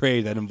huge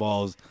trade that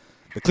involves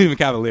the Cleveland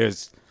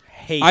Cavaliers.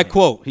 I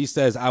quote, he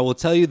says, "I will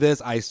tell you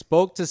this, I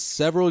spoke to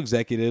several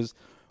executives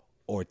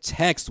or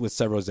text with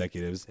several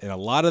executives, and a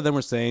lot of them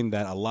were saying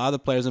that a lot of the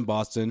players in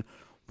Boston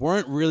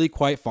weren't really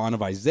quite fond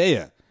of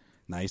Isaiah."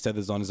 Now, he said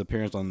this on his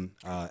appearance on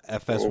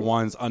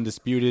FS1's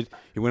Undisputed.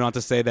 He went on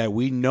to say that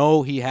we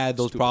know he had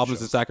those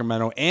problems in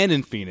Sacramento and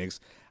in Phoenix.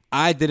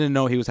 I didn't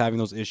know he was having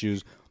those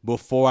issues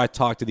before I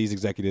talked to these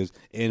executives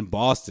in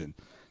Boston.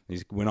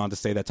 He went on to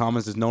say that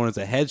Thomas is known as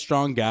a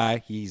headstrong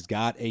guy. He's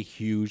got a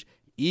huge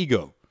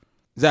ego.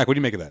 Zach, what do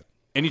you make of that?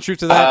 Any truth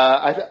to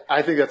that?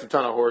 I think that's a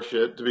ton of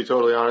horseshit, to be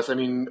totally honest. I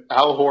mean,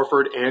 Al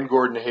Horford and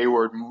Gordon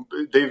Hayward,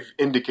 they've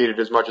indicated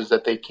as much as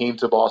that they came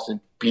to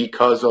Boston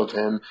because of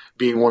him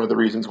being one of the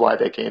reasons why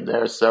they came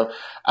there. So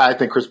I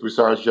think Chris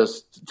Broussard is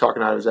just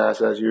talking out of his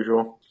ass as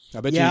usual.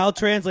 I'll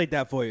translate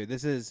that for you.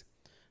 This is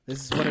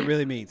what it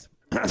really means.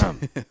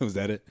 Was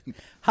that it?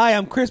 Hi,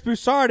 I'm Chris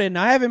Broussard, and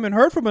I haven't been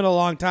heard from in a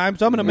long time,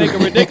 so I'm going to make a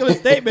ridiculous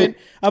statement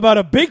about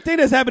a big thing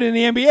that's happening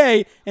in the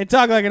NBA and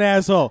talk like an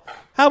asshole.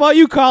 How about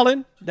you,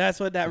 Colin? That's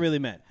what that really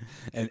meant.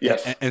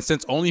 And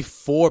since only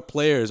 4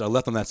 players are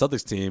left on that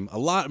Celtics team,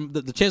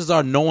 the chances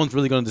are no one's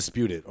really going to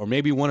dispute it, or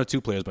maybe 1 or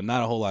 2 players, but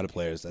not a whole lot of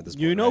players at this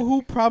point. You know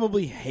who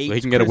probably hates? So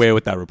he can get away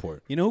with that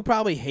report. You know who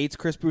probably hates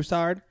Chris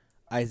Broussard?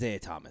 Isaiah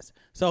Thomas.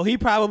 So he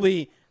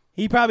probably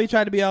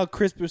tried to be all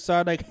Chris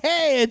Broussard, like,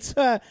 hey, it's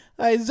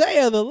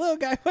Isaiah, the little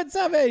guy. What's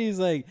up, man? He's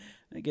like,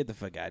 get the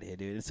fuck out of here,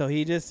 dude. So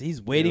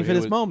he's waiting for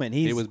this moment.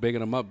 He was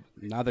bigging him up.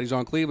 Now that he's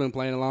on Cleveland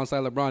playing alongside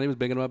LeBron, he was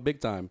bigging him up big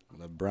time.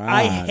 LeBron.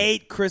 I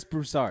hate Chris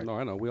Broussard. No,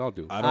 I know. We all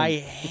do.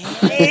 I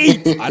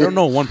don't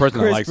know one person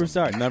Chris that likes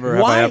Broussard. him. Never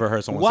have I ever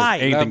heard someone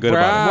say anything good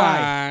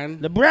about him.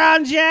 Why?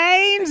 LeBron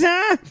James,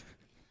 huh?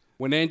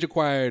 When Ainge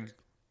acquired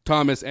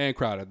Thomas and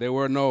Crowder, there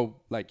were no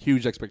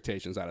huge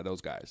expectations out of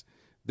those guys.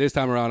 This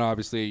time around,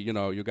 obviously, you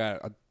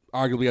got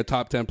arguably a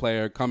top 10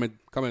 player coming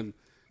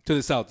to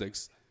the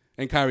Celtics,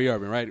 and Kyrie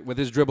Irving, right? With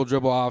his dribble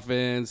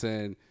offense,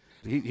 and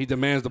he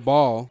demands the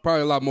ball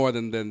probably a lot more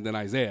than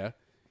Isaiah.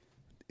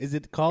 Is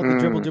it called the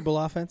dribble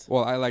offense?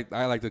 Well, I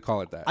like to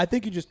call it that. I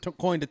think you just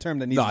coined a term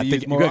that needs to be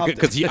used more often.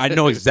 Because I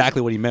know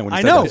exactly what he meant when he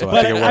I said know, that. So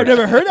but I think I've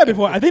never heard that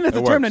before. I think that's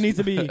a term that needs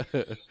to be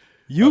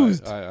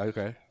used.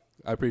 Okay.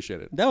 I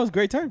appreciate it. That was a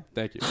great term.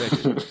 Thank you.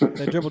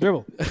 That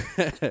dribble.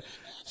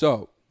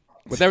 So,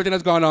 with everything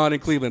that's gone on in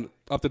Cleveland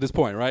up to this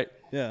point, right?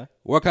 Yeah.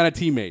 What kind of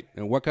teammate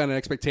and what kind of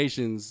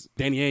expectations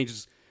Danny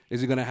Ainge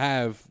is he going to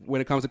have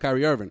when it comes to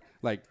Kyrie Irving?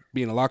 Like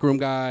being a locker room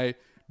guy,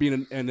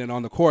 and then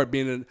on the court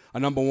being a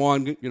number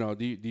one. Do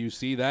you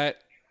see that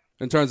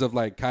in terms of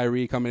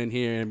Kyrie coming in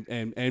here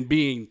and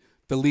being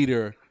the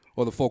leader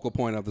or the focal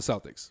point of the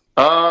Celtics?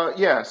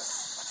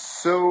 Yes.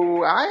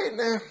 So I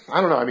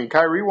don't know. I mean,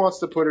 Kyrie wants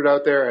to put it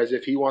out there as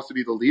if he wants to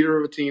be the leader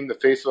of a team, the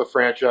face of a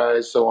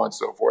franchise, so on and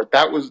so forth.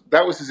 That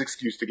was his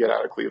excuse to get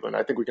out of Cleveland.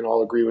 I think we can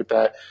all agree with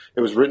that. It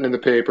was written in the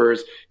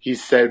papers. He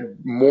said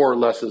more or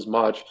less as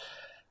much.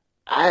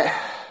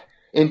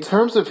 In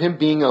terms of him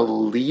being a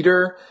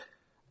leader,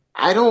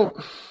 I don't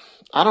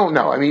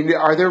know. I mean,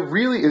 is there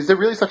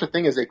really such a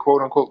thing as a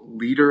quote unquote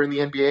leader in the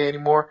NBA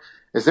anymore?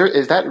 Is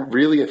that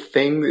really a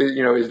thing?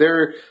 Is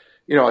there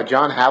a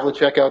John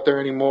Havlicek out there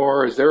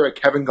anymore? Is there a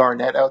Kevin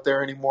Garnett out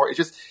there anymore? It's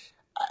just,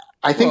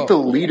 I think the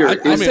leader I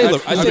say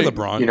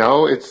LeBron.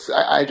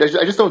 I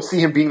just don't see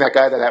him being that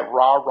guy that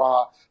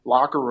rah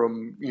locker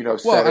room.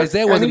 Well,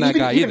 Isaiah wasn't that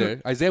guy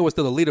either. Isaiah was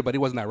still the leader, but he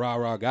wasn't that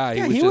rah guy.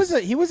 Yeah,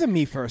 he was a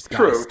me first guy.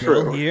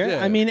 True. Here,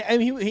 yeah. I mean,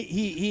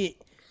 he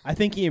I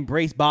think he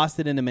embraced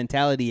Boston and the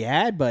mentality he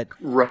had, but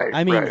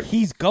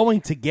he's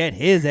going to get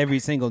his every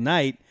single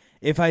night.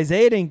 If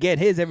Isaiah didn't get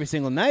his every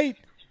single night,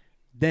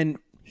 then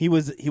he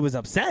was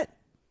upset.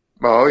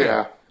 Oh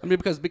yeah. I mean,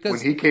 because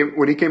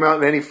when he came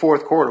out in any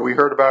fourth quarter, we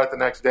heard about it the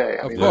next day.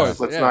 I mean, let's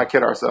not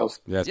kid ourselves.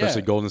 Yeah,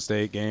 especially Golden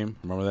State game.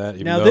 Remember that?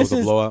 Even now though it was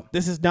a blowout.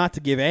 This is not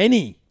to give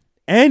any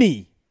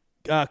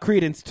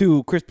credence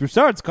to Chris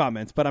Broussard's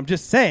comments, but I'm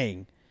just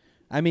saying.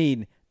 I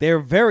mean, they're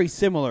very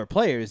similar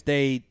players.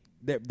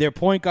 They're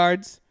point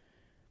guards.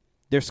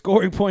 They're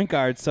scoring point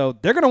guards, so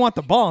they're going to want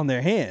the ball in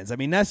their hands. I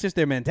mean, that's just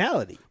their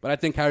mentality. But I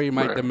think Kyrie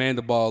might demand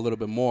the ball a little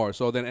bit more.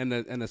 So then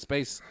in the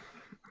space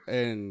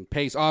and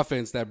pace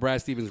offense that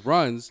Brad Stevens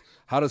runs,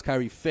 how does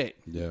Kyrie fit?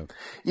 Yeah.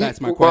 That's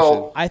my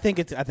question. I think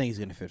he's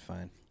going to fit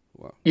fine.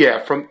 Well, yeah,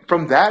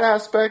 from that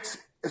aspect,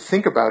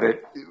 think about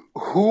it.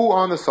 Who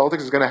on the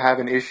Celtics is going to have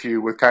an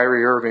issue with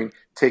Kyrie Irving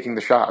taking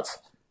the shots?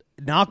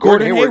 Not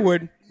Gordon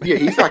Hayward. Yeah,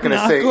 he's not going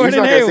to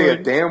say a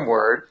damn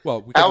word.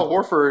 Well, Al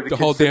Horford, the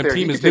whole damn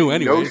team is new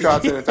anyway. No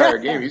shots in the entire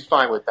game. He's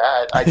fine with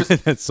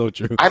that. That's so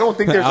true. I don't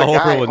think there's a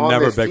guy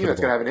on this team that's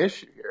going to have an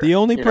issue here. The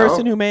only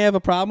person who may have a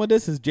problem with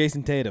this is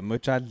Jason Tatum,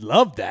 which I'd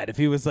love that if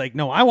he was like,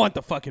 "No, I want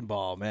the fucking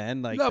ball,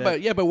 man."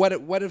 But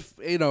what if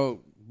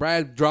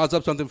Brad draws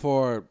up something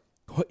for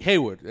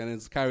Hayward, and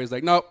it's Kyrie's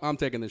like, nope, I'm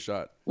taking this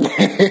shot. You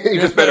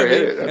just better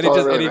hit it.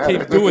 And he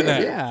keeps doing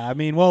that. Yeah, I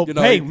mean, well, You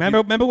know, hey, he-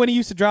 remember when he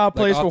used to draw up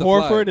plays off for the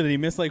Horford fly. and he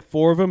missed like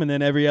 4 of them, and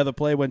then every other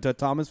play went to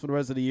Thomas for the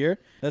rest of the year?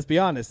 Let's be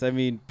honest. I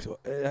mean,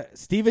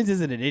 Stevens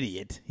isn't an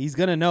idiot. He's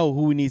gonna know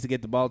who he needs to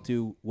get the ball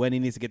to, when he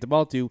needs to get the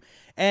ball to,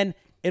 and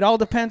it all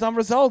depends on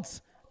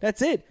results.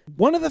 That's it.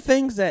 One of the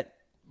things that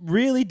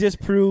really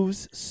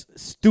disproves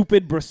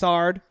stupid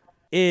Brassard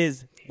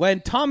is when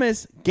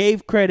Thomas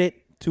gave credit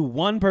to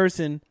one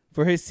person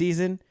for his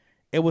season,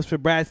 it was for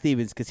Brad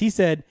Stevens, because he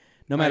said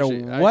no matter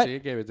what. Actually, he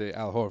gave it to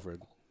Al Horford.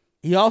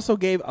 He also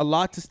gave a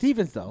lot to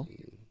Stevens, though.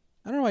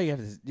 I don't know why you have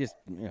to just,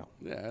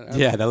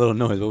 Yeah, that little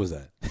noise. What was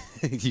that?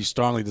 You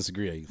strongly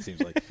disagree. It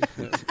seems like.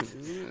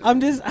 I'm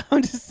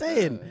just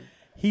saying.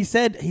 He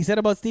said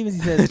about Stevens.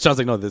 He said, Sean's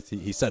like, no.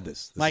 He said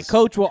this. my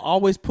coach will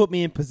always put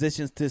me in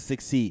positions to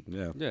succeed.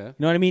 Yeah. Yeah. You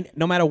know what I mean?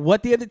 No matter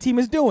what the other team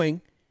is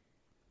doing,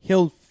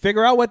 he'll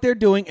figure out what they're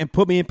doing and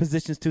put me in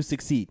positions to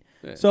succeed.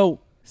 Yeah. So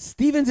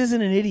Stevens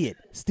isn't an idiot.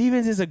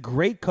 Stevens is a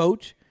great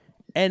coach,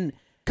 and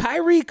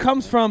Kyrie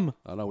comes from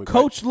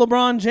Coach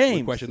LeBron James.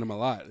 We questioned him a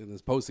lot in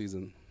this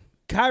postseason.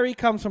 Kyrie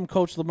comes from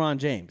Coach LeBron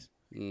James.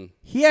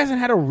 He hasn't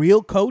had a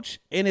real coach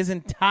in his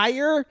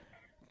entire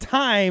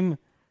time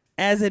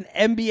as an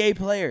NBA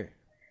player.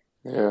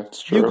 Yeah,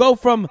 it's true. You go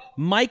from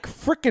Mike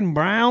frickin'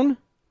 Brown.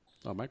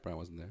 Oh, Mike Brown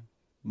wasn't there.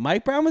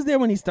 Mike Brown was there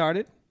when he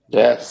started.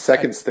 Yeah,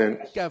 second stint.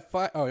 He got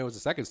fired. Oh, it was the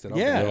second stint.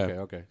 Okay, Yeah.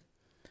 Okay.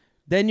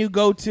 Then you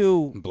go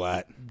to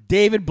Blatt.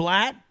 David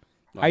Blatt.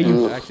 Are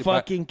you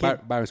fucking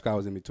kidding? Byron Scott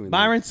was in between.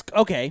 Byron's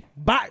okay.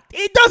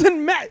 It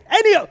doesn't matter.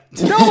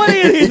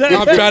 Nobody of these.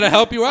 I'm trying to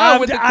help you out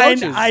with the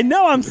coaches. I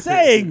know. I'm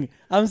saying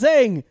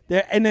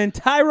there. And then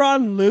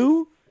Tyronn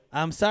Lue.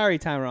 I'm sorry,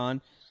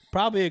 Tyronn.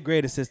 Probably a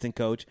great assistant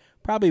coach.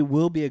 Probably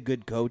will be a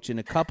good coach in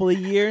a couple of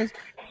years,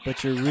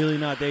 but you're really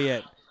not there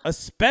yet.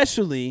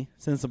 Especially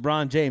since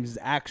LeBron James is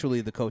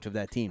actually the coach of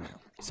that team now.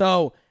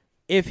 So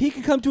if he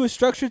can come to a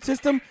structured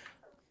system,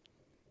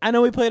 I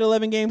know he played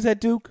 11 games at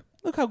Duke.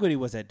 Look how good he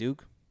was at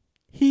Duke.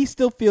 He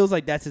still feels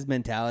like that's his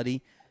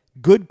mentality.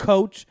 Good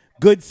coach,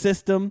 good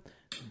system,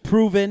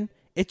 proven.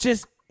 It's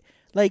just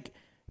like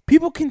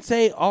people can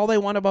say all they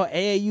want about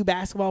AAU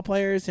basketball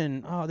players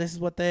and, oh, this is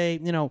what they,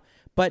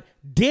 But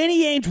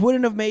Danny Ainge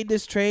wouldn't have made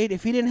this trade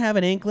if he didn't have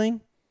an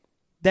inkling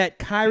that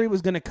Kyrie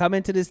was going to come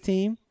into this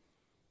team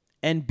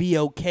and be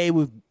okay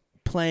with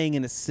playing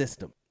in a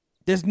system.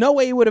 There's no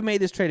way he would have made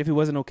this trade if he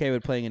wasn't okay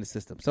with playing in a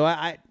system. So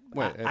I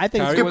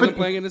think Kyrie wasn't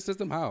playing in the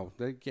system. How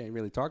they can't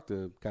really talk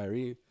to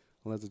Kyrie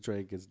unless the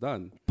trade gets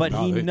done. But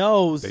he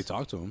knows They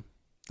talk to him.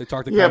 They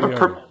talk to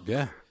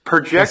Kyrie.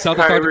 Project The Celtics talk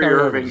to Kyrie Kyrie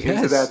Irving Irving.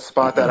 into Yes. that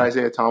spot that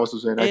Isaiah Thomas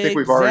was in. I think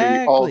we've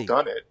already all Exactly.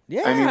 done it.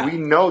 Yeah. I mean, we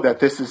know that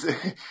this is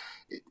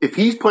 – if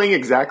he's playing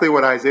exactly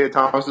what Isaiah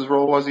Thomas's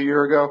role was a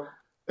year ago,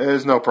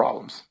 there's no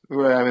problems.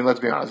 I mean, let's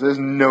be honest. There's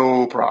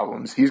no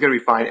problems. He's going to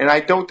be fine. And I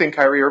don't think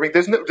Kyrie Irving –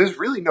 there's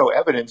really no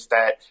evidence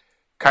that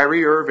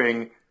Kyrie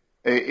Irving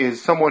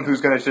is someone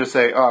who's going to just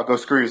say, oh, go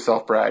screw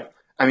yourself, Brad.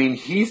 I mean,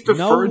 he's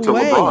deferred to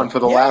way. LeBron for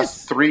the Yes.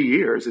 last 3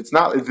 years. It's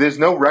not. There's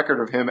no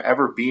record of him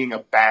ever being a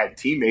bad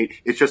teammate.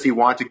 It's just he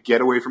wanted to get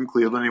away from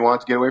Cleveland. He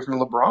wanted to get away from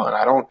LeBron.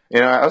 I don't.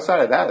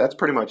 Outside of that, that's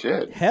pretty much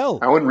it. Hell.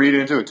 I wouldn't read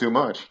into it too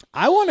much.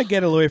 I want to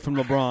get away from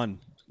LeBron.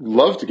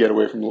 Love to get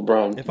away from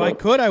LeBron. If I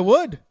could, I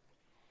would.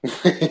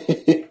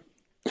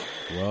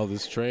 Well,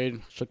 this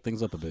trade shook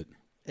things up a bit.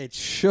 It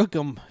shook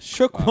him.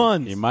 Shook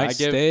ones. He might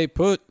stay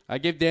put. I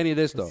give Danny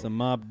this though. Some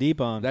Mob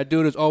Deep on. That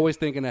dude is always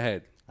thinking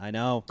ahead. I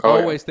know.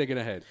 Always thinking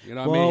ahead. You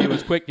know what I mean?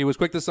 He was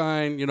quick to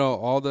sign,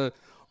 all the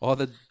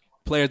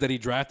players that he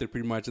drafted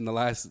pretty much in the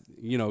last,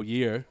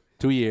 year,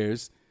 2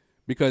 years,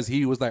 because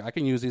he was like, I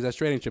can use these as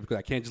trading chips because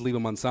I can't just leave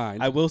them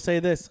unsigned. I will say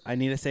this. I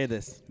need to say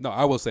this. No,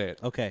 I will say it.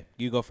 Okay,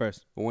 you go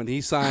first. But when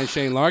he signed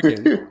Shane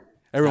Larkin,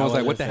 everyone was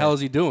like, what the say. hell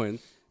is he doing?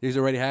 He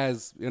already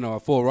has, a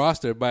full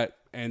roster,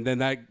 and then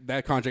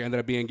that contract ended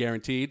up being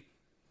guaranteed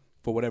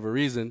for whatever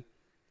reason.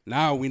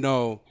 Now we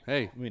know,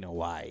 hey, We know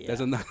why. Yeah.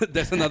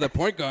 there's another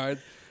point guard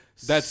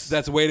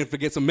that's waiting to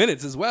get some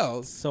minutes as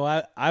well. So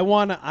I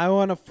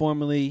wanna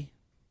formally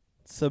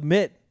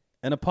submit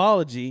an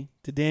apology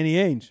to Danny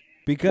Ainge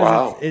because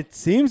Wow. it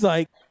seems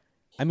like,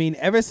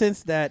 ever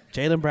since that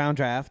Jaylen Brown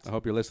draft, I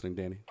hope you're listening,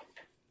 Danny.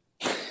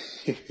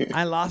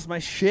 I lost my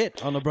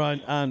shit on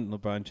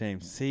LeBron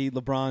James. See,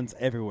 LeBron's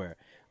everywhere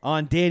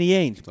on Danny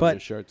Ainge, It's on but your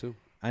shirt too.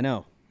 I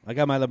know I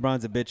got my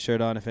LeBron's a bitch shirt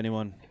on. If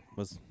anyone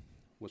was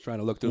Was trying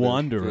to look through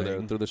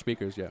wondering. through the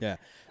speakers. Yeah.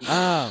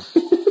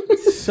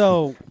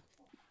 So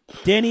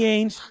Danny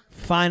Ainge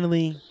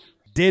finally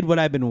did what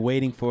I've been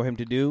waiting for him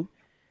to do,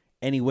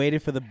 and he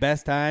waited for the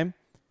best time.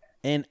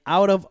 And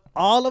out of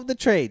all of the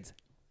trades,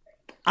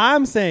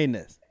 I'm saying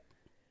this,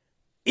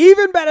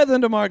 even better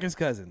than DeMarcus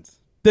Cousins,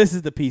 this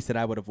is the piece that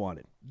I would have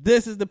wanted.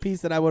 This is the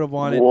piece that I would have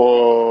wanted.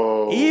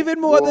 Whoa.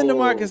 Even more than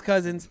DeMarcus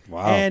Cousins.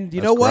 Wow, And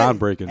you that's know what?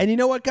 groundbreaking. And you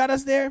know what got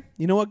us there?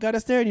 You know what got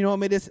us there? And you know what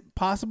made this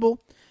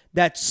possible?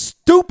 That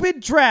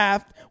stupid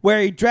draft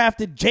where he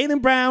drafted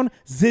Jaylen Brown,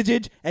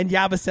 Zizic, and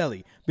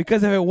Yabusele.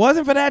 Because if it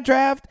wasn't for that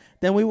draft,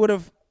 then we would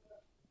have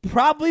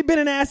probably been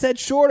an asset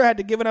short or had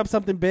to give up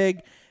something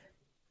big.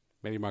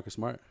 Maybe Marcus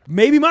Smart.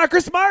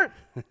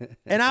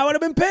 And I would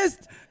have been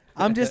pissed.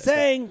 I'm just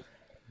saying,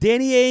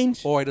 Danny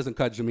Ainge. Or he doesn't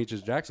cut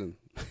Demetrius Jackson.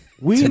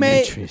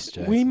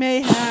 I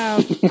may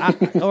have Who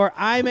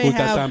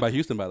got signed by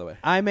Houston, by the way.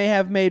 I may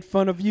have made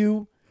fun of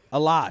you a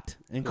lot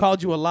and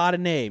called you a lot of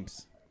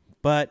names,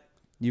 but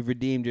you've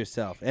redeemed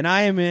yourself. And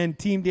I am in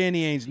Team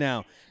Danny Ainge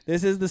now.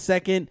 This is the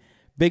second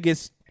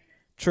biggest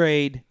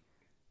trade.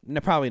 No,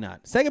 probably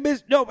not. Second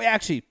biggest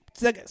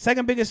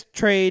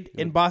trade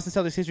in Boston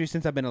Celtics history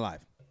since I've been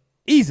alive.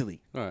 Easily.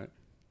 All right.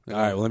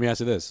 Well, let me ask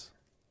you this.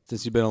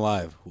 Since you've been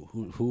alive,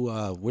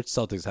 which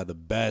Celtics had the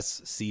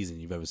best season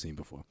you've ever seen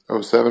before?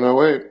 07,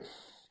 08.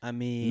 I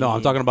mean, no,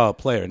 I'm talking about a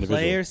player, individual.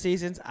 Player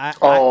seasons. I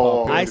still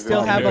Paul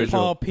have Pierce. a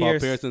Paul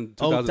Pierce. Paul Pierce in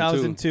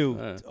 2002.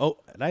 Yeah. Oh,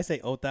 did I say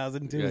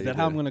 2002? Yeah, Is that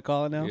how I'm going to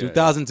call it now?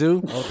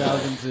 2002?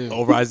 2002.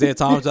 Over Isaiah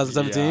Thomas,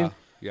 2017?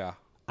 Yeah.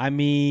 I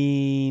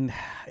mean,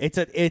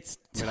 it's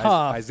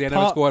tough. Isaiah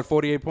never scored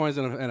 48 points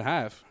and a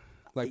half.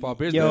 Like Paul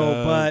Pierce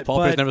did.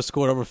 Paul Pierce never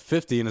scored over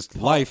 50 in his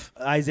life.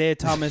 Isaiah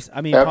Thomas,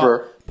 I mean,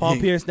 Paul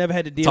Pierce never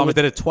had to deal with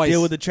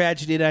the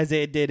tragedy that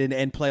Isaiah did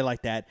and play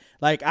like that.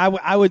 Like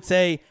I would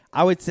say,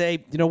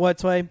 you know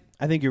what, Sway?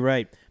 I think you're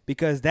right.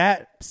 Because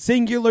that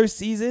singular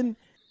season,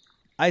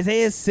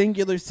 Isaiah's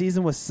singular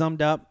season was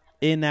summed up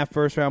in that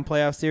first round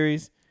playoff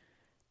series,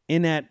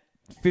 in that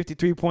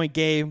 53-point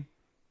game.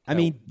 I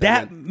mean,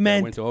 that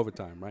went to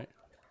overtime, right?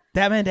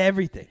 That meant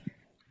everything.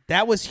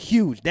 That was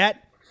huge.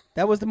 That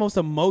was the most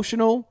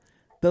emotional.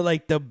 That's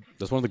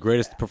one of the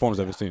greatest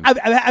performances I've ever seen.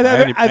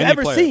 I've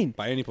ever seen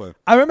by any player.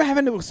 I remember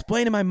having to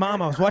explain to my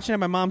mom. I was watching at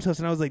my mom's house,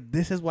 and I was like,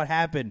 "This is what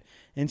happened,"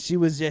 and she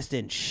was just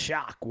in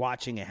shock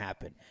watching it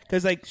happen.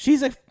 Because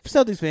she's a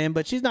Celtics fan,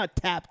 but she's not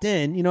tapped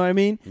in. You know what I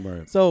mean?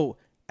 Right. So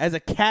as a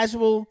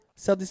casual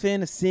Celtics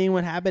fan, of seeing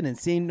what happened and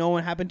seeing no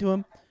one happen to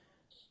him,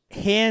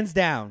 hands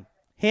down.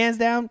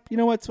 You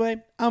know what, Sway?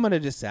 I'm gonna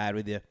just side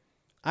with you.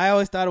 I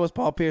always thought it was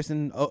Paul Pierce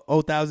in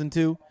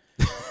 2002.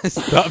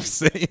 Stop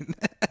saying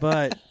that.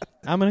 But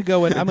I'm gonna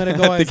go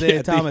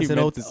Isaiah Thomas in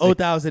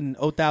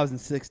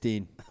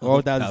 2016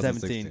 or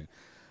 2017.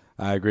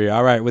 I agree.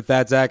 All right, with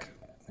that, Zach,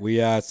 we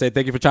say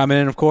thank you for chiming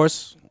in. Of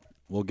course,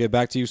 we'll get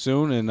back to you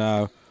soon. And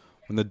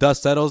when the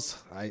dust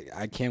settles,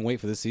 I can't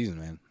wait for this season,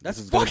 man. This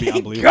is going to be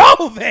unbelievable.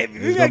 Go, baby.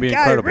 This is going to be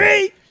incredible.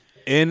 Kyrie.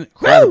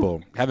 Incredible.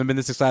 Woo! Haven't been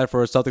this excited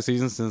for a Celtics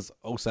season since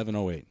 07,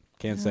 08.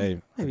 Can't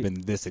say I've been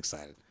this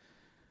excited.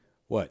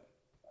 What?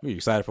 Are you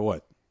excited for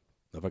what?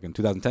 The fucking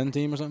 2010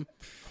 team or something?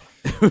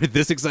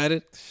 This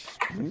excited?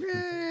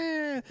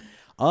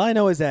 All I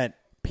know is that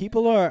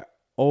people are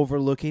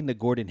overlooking the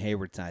Gordon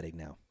Hayward signing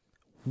now.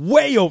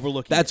 Way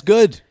overlooking. That's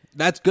good.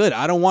 That's good.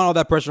 I don't want all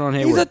that pressure on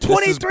Hayward. He's a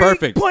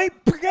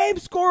 23-point per game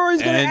scorer.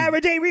 He's going to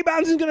average 8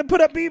 rebounds. He's going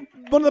to be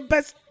one of the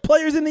best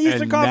players in the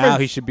Eastern Conference. Now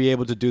he should be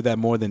able to do that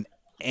more than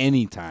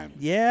any time.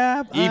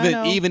 Yeah,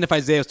 even if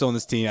Isaiah's still on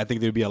this team, I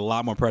think there'd be a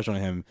lot more pressure on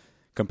him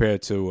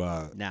compared to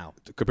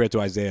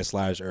Isaiah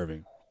 /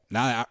 Irving.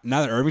 Now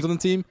that Irving's on the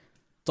team,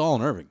 it's all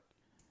on Irving.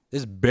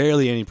 There's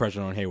barely any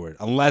pressure on Hayward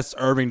unless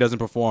Irving doesn't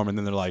perform, and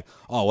then they're like,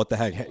 "Oh, what the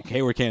heck?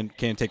 Hayward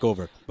can't take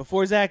over."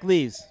 Before Zach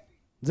leaves,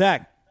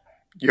 Zach.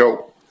 Yo.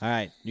 All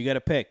right, you got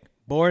to pick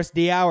Boris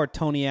Diaw or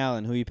Tony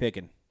Allen. Who are you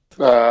picking?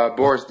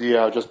 Boris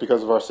Diaw, just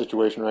because of our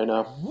situation right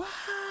now.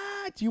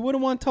 What? You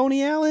wouldn't want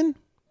Tony Allen?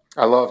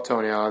 I love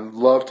Tony Allen.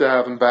 Love to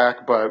have him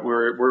back, but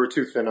we're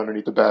too thin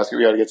underneath the basket.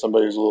 We got to get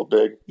somebody who's a little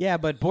big. Yeah,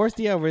 but Boris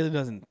Diaw really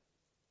doesn't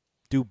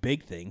do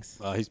big things.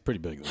 He's pretty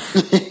big.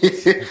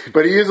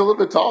 But he is a little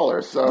bit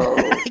taller, so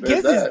I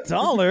guess he's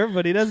taller,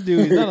 but he doesn't do.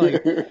 He's not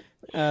like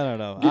I don't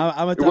know.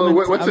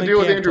 What's the deal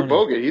with Andrew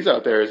Bogut? He's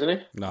out there, isn't he?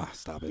 Nah,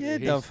 stop it.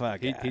 Get the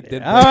fuck out of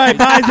here. All right,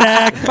 bye,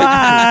 Zach.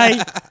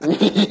 Bye.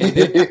 He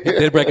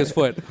did break his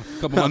foot.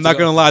 I'm not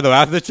gonna lie though.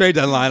 After the trade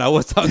deadline, I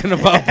was talking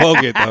about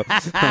Bogut though.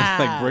 I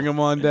was like, bring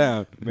him on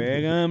down.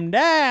 Bring him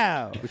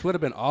down. Which would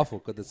have been awful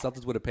because the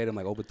Celtics would have paid him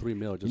like over $3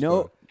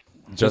 million.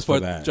 Just for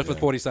that. Just for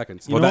 40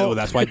 seconds. Well,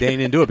 that's why Danny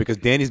didn't do it, because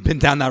Danny's been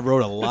down that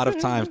road a lot of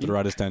times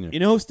throughout his tenure. You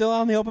know who's still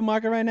on the open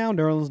market right now?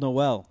 Nerlens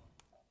Noel.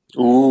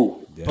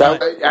 Ooh. Yeah.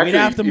 We'd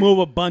have to move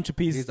a bunch of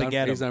pieces to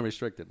get him. He's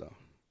unrestricted, though.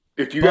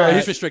 If you guys,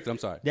 he's restricted, I'm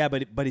sorry. Yeah,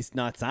 but he's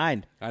not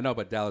signed. I know,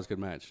 but Dallas could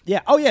match. Yeah.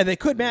 Oh, yeah, they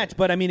could match.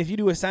 But, I mean, if you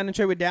do a sign and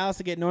trade with Dallas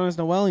to get Nerlens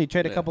Noel and you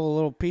trade a couple of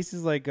little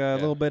pieces, like a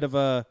little bit of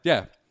a...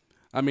 Yeah.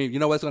 I mean, you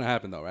know what's going to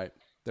happen, though, right?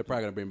 They're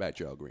probably going to bring back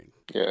Gerald Green.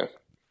 Yeah.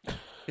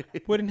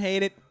 Wouldn't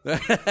hate it.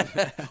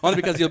 Only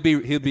because he'll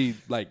be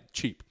like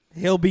cheap.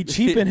 He'll be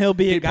cheap and he'll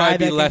be a guy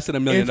that less than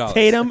 $1 million.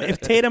 If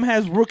Tatum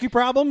has rookie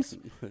problems,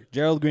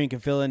 Gerald Green can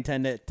fill in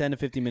 10 to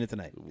 15 minutes a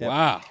night. Yep.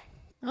 Wow.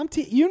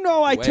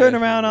 I turn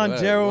around on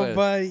Gerald,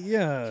 but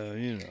yeah,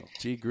 you know.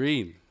 G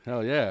Green.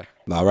 Hell yeah.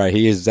 All right,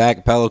 he is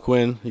Zach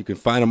Peloquin. You can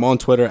find him on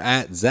Twitter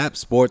at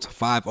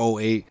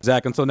ZapSports508.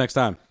 Zach, until next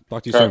time.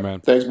 Talk to you soon,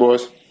 man. Thanks,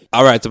 boys.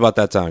 All right, it's about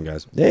that time,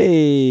 guys.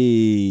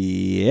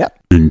 Hey, yep.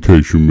 In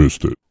case you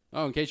missed it.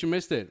 Oh, in case you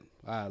missed it.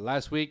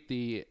 last week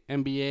the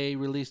NBA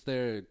released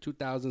their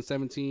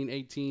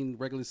 2017-18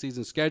 regular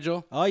season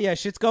schedule. Oh yeah,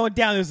 shit's going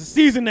down. There's a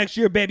season next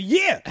year, baby.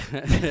 Yeah.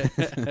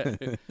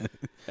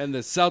 And the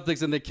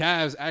Celtics and the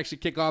Cavs actually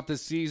kick off the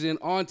season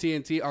on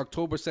TNT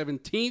October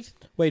 17th.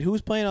 Wait, who's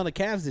playing on the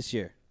Cavs this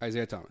year?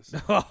 Isaiah Thomas.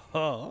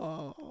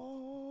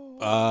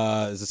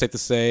 Is it safe to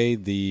say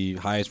the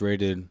highest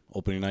rated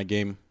opening night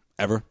game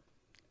ever?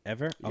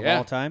 Ever? Of Yeah.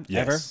 all time?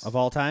 Yes. Ever? Of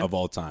all time? Of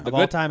all time. Of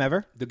all time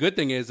ever? The good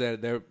thing is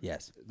that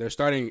they're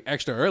starting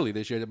extra early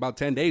this year, about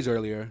 10 days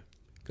earlier,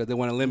 because they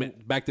want to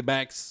limit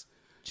back-to-backs.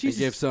 Jesus.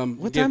 Give some.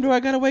 What time do I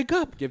got to wake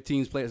up? Give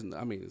teams players.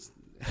 I mean,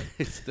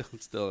 it's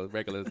still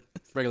regular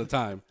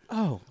time.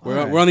 Oh, We're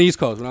on the East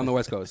Coast. We're not on the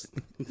West Coast.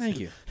 Thank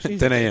you.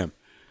 10 a.m.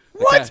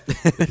 What?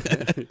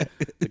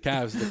 The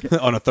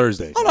Cavs on a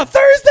Thursday. On a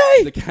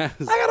Thursday? The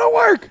Cavs. I gotta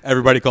work.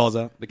 Everybody calls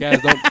out. The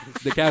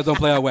Cavs don't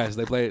play out west.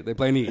 They play in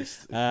the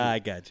east. I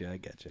got you.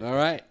 All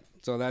right.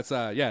 So that's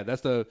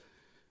that's the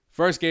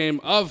first game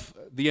of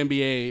the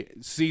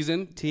NBA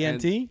season.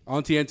 TNT?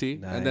 On TNT.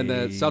 Nice. And then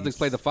the Celtics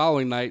play the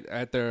following night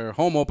at their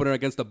home opener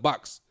against the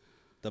Bucks.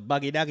 The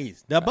Buggy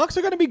Duggies. The Bucks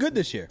are gonna be good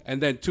this year.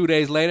 And then 2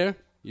 days later,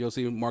 you'll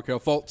see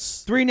Markelle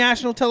Fultz. 3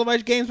 national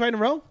televised games right in a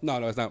row?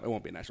 No, it's not. It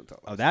won't be a national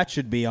television. Oh, that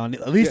should be on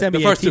at least Yeah, the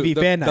NBA first two. TV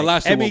The- fan the night.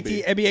 last two won't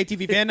be. NBA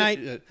TV fan night.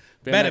 Fan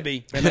Better night.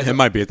 be. It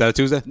might be. Is that a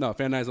Tuesday? No,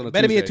 fan night's on a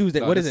Better Tuesday. be a Tuesday.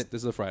 No, What this, is it?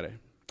 This is a Friday.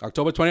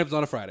 October 20th is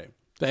on a Friday.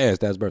 Yeah, it's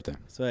Dad's birthday.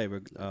 So hey,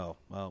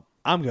 well,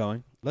 I'm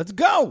going. Let's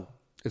go.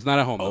 It's not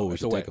at home. Oh, though. we It's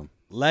should away. take him.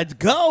 Let's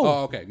go.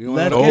 Oh, okay. You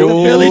Let's wanna get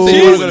go- the Philly Oh,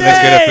 cheesesteaks. Let's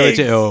get a Philly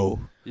cheese. Oh,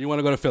 You want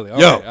to go to Philly?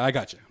 Yo. Okay, I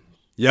got you.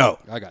 yo.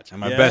 I got you.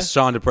 And my Yeah? best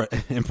Sean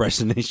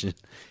impersonation.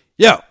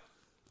 Yo.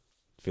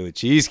 Philly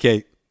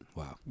cheesecake.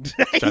 Wow.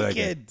 Try that again.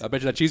 Kid. I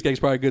bet you that cheesecake's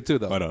probably good too,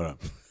 though. Hold on.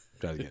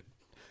 Try it again.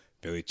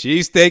 Philly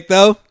cheesesteak,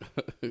 though.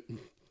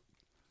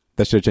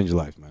 That should change your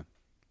life, man.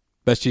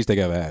 Best cheesesteak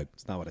I ever had.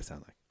 It's not what I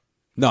sound like.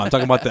 No, I'm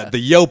talking about the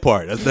yo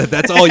part.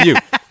 That's all you.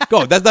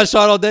 Go. That's not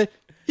Sean all day.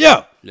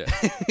 Yo. Yeah.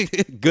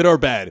 Good or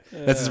bad.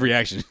 That's his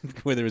reaction,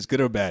 whether it's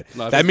good or bad.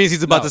 No, if that it's- means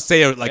he's about no. to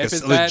say a If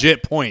it's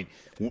legit point.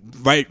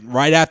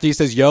 Right after he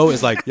says yo,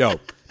 it's like, yo,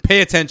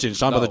 pay attention.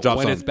 Sean about to drop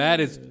when something. it's bad,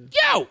 it's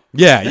yo.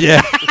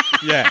 Yeah.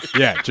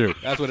 Yeah, true.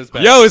 That's what it's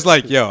bad. Yo is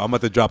like, yo, I'm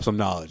about to drop some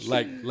knowledge.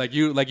 like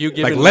you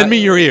giving Like, lend me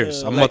your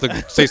ears. I'm about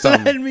to say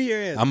something. Lend me your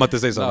ears. I'm about to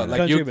say no,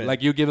 something.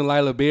 like you giving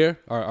Lila beer,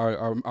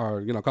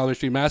 our College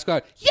Street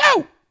mascot.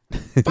 Yo,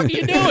 what are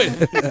you doing?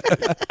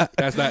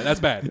 That's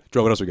bad.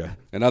 Joe, what else we got?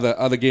 And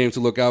other games to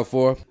look out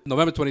for.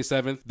 November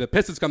 27th, the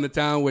Pistons come to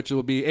town, which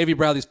will be Avery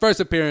Bradley's first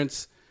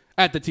appearance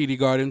at the TD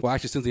Garden. Well,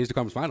 actually, since the Eastern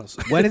Conference Finals.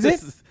 When is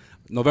it?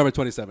 November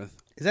 27th.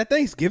 Is that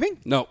Thanksgiving?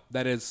 No,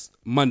 that is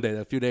Monday,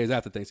 a few days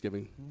after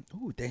Thanksgiving.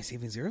 Ooh,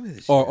 Thanksgiving's early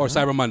this year. Or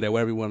Cyber Monday,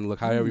 whatever you want to look,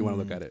 however you want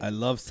to look at it. I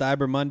love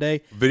Cyber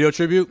Monday. Video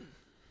tribute?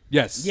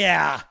 Yes.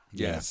 Yeah.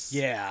 Yes.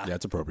 Yeah. Yeah,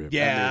 it's appropriate.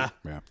 Yeah.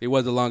 He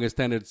was the longest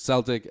tenured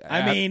Celtic.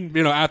 mean-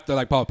 after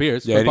like Paul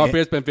Pierce. Yeah, Paul and-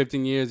 Pierce spent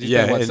 15 years. He's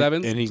Yeah, been, and,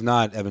 7? and he's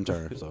not Evan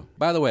Turner. So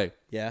By the way,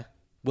 Yeah.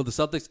 will the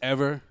Celtics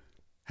ever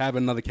have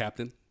another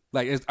captain?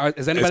 Like, is anybody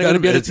It's going to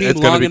be on the it's team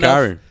gonna long be enough?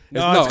 Kyrie.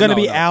 No, it's going to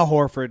be Al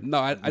Horford. No,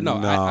 I know.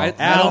 No.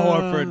 Al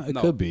Horford. It No.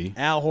 could be.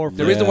 Al Horford.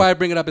 The reason why I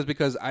bring it up is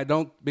because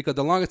because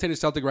the longest tenured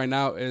Celtic right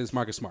now is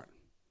Marcus Smart.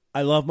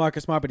 I love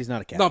Marcus Smart, but he's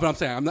not a captain. No, but I'm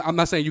saying I'm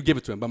not saying you give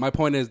it to him. But my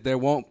point is I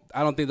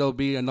don't think there'll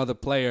be another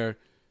player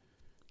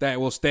that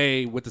will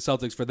stay with the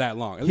Celtics for that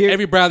long.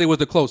 Avery Bradley was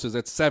the closest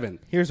at 7.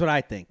 Here's what I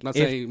think.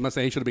 I'm not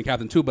saying he should have been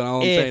captain too, but all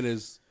I'm saying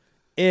is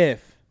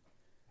If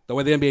the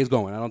way the NBA is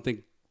going, I don't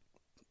think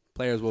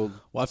players will.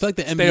 Well, I feel like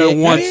the Stay NBA. on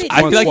one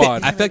I feel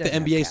squad. like the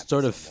NBA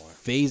sort of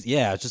phase.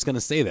 Yeah, I was just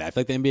gonna say that. I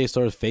feel like the NBA is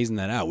sort of phasing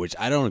that out, which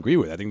I don't agree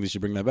with. I think they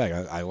should bring that back.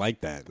 I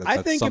like that.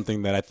 That's think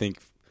something that I think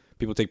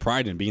people take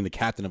pride in, being the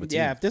captain of a team.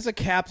 Yeah, if there's a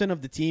captain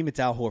of the team, it's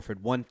Al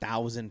Horford,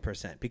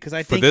 1,000%. Because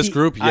I For think this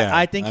group, yeah.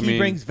 I think I he mean-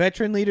 brings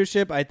veteran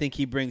leadership. I think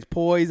he brings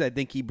poise. I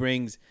think he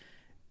brings,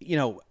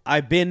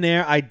 I've been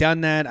there. I've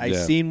done that. I've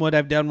Yeah. seen what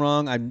I've done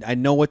wrong. I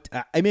know what.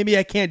 Maybe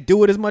I can't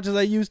do it as much as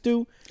I used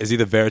to. Is he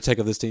the Veritek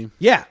of this team?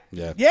 Yeah,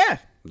 Yeah. yeah.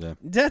 Yeah.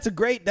 That's a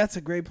great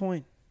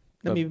point.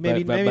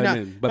 Maybe but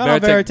not. but Not on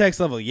Veritek- Veritek's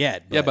level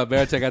yet. Yeah, but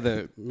Veritek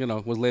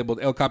had was labeled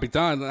El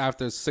Capitan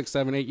after 6,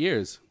 7, 8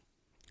 years.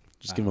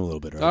 Just give him a little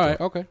bit. All right,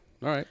 okay,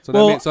 all right. So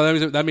Well-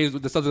 that means the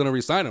Celtics are going to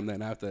re-sign him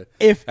then after.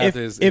 if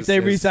his- they his-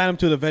 re-sign him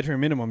to the veteran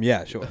minimum,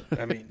 yeah, sure.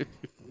 I mean,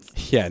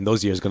 Yeah, and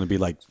those years going to be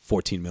like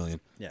 14 million.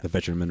 Yeah. The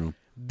veteran minimum.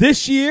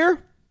 this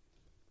year,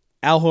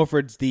 Al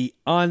Horford's the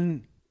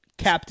uncaptained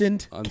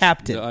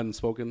captain. the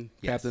unspoken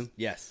captain.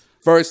 Yes.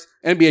 First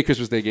NBA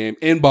Christmas Day game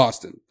in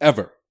Boston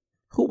ever.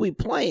 Who we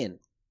playing?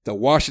 The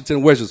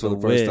Washington Wizards for the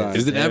The first Wiz. time.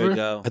 Is it There we ever?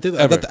 go. I think.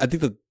 Ever. I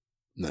think the.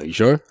 No, you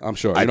sure? I'm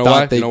sure. I You know thought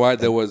why? they- You know why?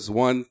 There was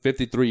one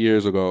 53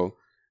 years ago,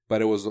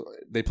 but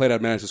they played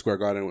at Madison Square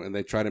Garden and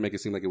they tried to make it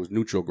seem like it was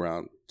neutral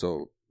ground.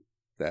 So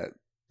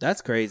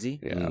That's crazy.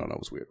 I don't know, it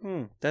was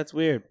weird. That's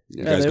weird.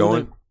 You guys they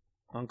going?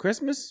 on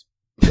Christmas?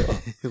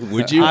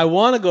 Would you? I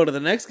want to go to the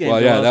next game. Well,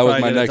 so yeah, I that was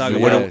probably my gonna next talk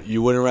thing. You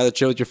about wouldn't rather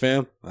chill with your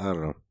fam? I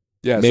don't know.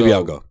 Yeah, Maybe so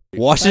I'll go.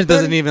 Washington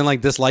doesn't even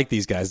dislike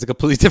these guys. It's a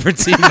completely different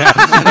team now.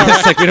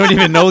 It's like we don't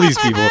even know these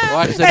people.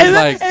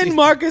 And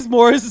Marcus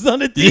Morris is on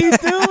the team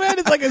too, man.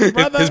 It's like his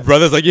brother. His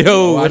brother's like,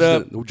 yo, what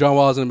up? John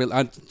Wall's in the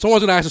middle.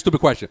 Someone's gonna ask a stupid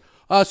question.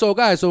 So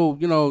guys,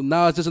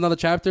 now it's just another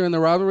chapter in the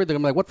rivalry.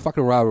 I'm like, what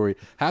fucking rivalry?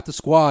 Half the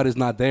squad is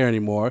not there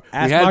anymore.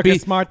 Ask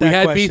Marcus Smart that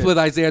question. We had beef with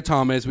Isaiah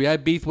Thomas. We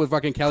had beef with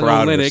fucking Kelly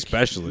Crowder, Olynyk,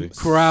 especially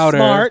Crowder.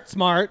 Smart.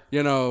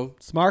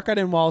 Smart got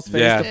in Wall's face.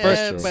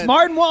 Yeah,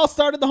 Smart and Wall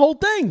started the whole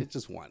thing. It's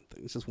just one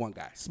thing. It's just one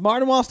guy.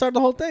 Smart and Wall started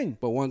the whole thing.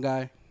 But one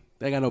guy.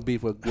 They ain't got no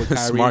beef with Kyrie.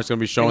 Smart's gonna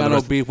be showing. They got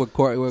no beef with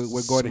Gordon.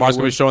 Smart's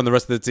gonna be showing the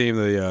rest of the team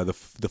the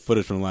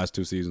footage from the last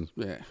 2 seasons.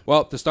 Yeah.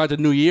 Well, to start the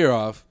new year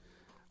off,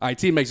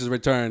 IT makes his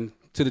return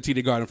to the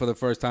TD Garden for the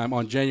first time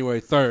on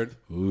January 3rd.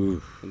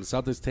 Ooh. And the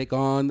Celtics take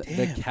on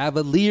the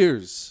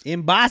Cavaliers.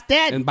 In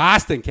Boston. In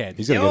Boston, kid.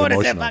 He's gonna get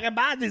emotional. Fucking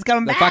Boston. He's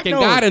coming the back, fucking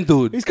Garden,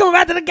 dude. He's coming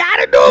back to the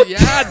Garden, dude.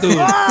 Yeah, dude.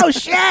 Oh,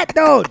 shit,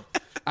 dude.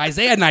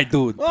 Isaiah night,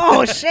 dude.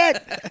 Oh, shit.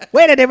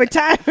 Wait, did they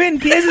retire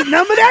his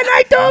number that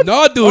night, dude?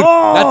 No, dude.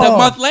 Oh. That's a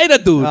month later,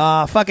 dude.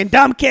 Oh, fucking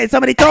dumb kid.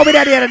 Somebody told me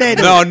that the other day,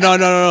 dude.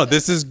 No.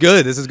 This is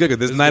good.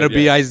 This night will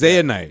be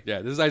Isaiah night.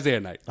 Yeah, this is Isaiah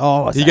night.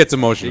 Oh, he gets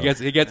emotional.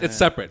 He gets it's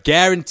separate.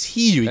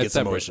 Guarantee you he It's gets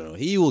separate. emotional.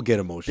 He will get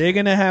emotional. They're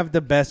going to have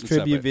the best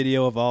tribute separate.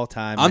 video of all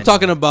time. I'm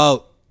talking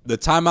about the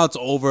timeout's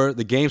over,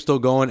 the game's still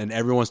going, and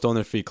everyone's still on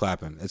their feet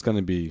clapping. It's going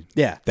to be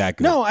that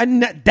good. No,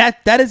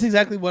 that is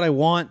exactly what I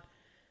want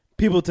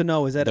people to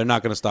know is that they're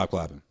not going to stop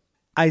clapping.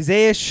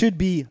 Isaiah should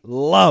be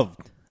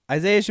loved.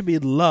 Isaiah should be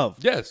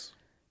loved. Yes.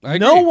 I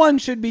No agree. one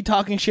should be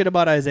talking shit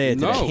about Isaiah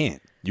today.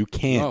 You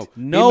can't.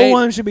 No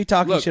one should be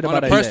talking shit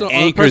about Isaiah.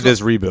 Anchor this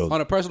rebuild. On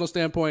a personal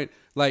standpoint,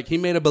 he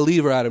made a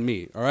believer out of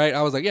me. All right,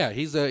 I was like, yeah,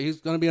 he's going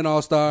to be an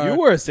all-star. You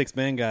were a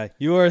 6-man guy.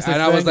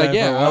 And I was like,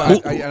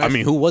 yeah.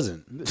 Who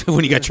wasn't?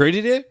 When he got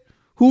traded here?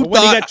 When he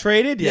got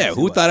traded? Yes,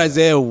 who thought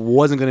Isaiah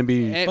wasn't going to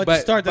be But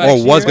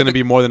was going to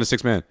be more than a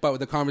 6-man? But when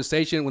the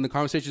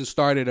conversation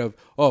started of,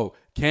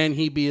 can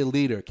he be a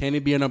leader? Can he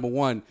be a number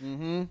one?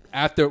 Mm-hmm.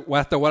 After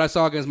what I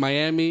saw against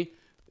Miami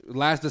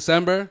last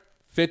December,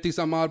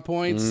 50-some odd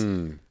points.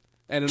 And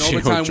an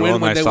overtime win.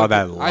 When I saw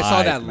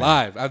that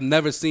live. I've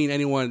never seen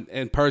anyone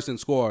in person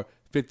score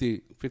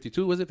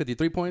 52, was it?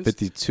 53 points?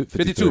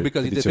 52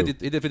 because he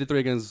did 53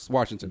 against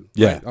Washington.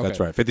 Yeah, right? Okay. That's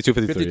right.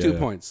 52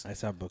 points. I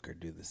saw Booker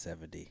do the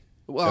 70.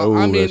 Well,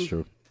 that's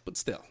true. But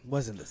still.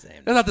 Wasn't the same.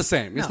 It's not the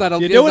same. It's not a,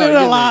 you're doing it in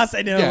a loss.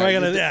 It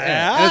wasn't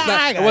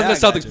a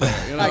Celtics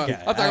player.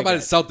 I'm talking about a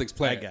Celtics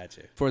player. I got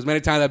you. For as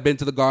many times I've been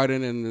to the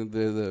Garden and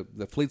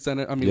the Fleet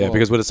Center.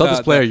 Because with a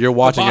Celtics player, you're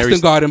watching the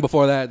Boston Garden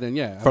before that.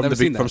 Then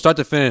from start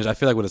to finish, I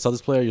feel like with a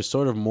Celtics player, you're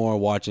sort of more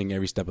watching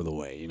every step of the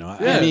way.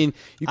 Yeah. I mean,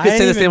 you could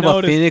say the same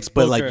about Phoenix,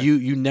 but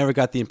you never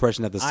got the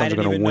impression that the Suns are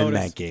going to win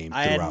that game.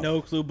 I had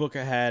no clue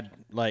Booker had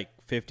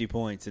 50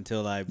 points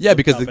until I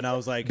and I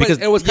was like, because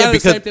it was kind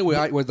of the same thing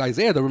with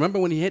Isaiah. Though, remember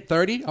when he hit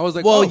 30? I was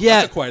like,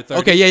 that's acquired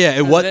 30. Okay, yeah.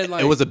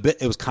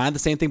 It was kind of the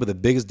same thing, but the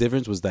biggest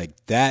difference was that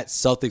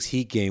Celtics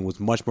Heat game was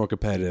much more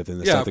competitive than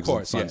the Celtics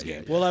and Suns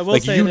game. Well, I will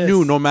say you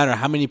knew no matter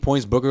how many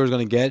points Booker was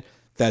going to get,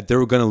 that they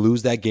were going to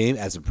lose that game.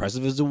 As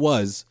impressive as it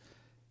was,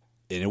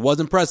 and it was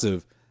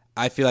impressive.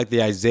 I feel like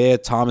the Isaiah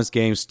Thomas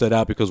game stood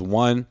out because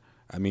one,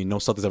 no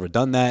Celtics ever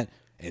done that,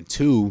 and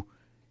two,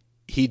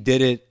 he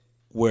did it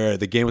where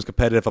the game was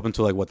competitive up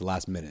until the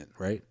last minute,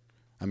 right?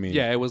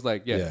 It was I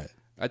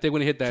think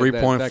when he hit that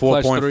 3-point,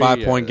 4-point,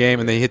 5-point game,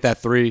 and then he hit that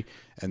 3,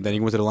 and then he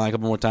went to the line a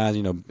couple more times,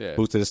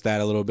 boosted his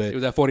stat a little bit. It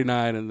was at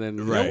 49, and then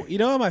You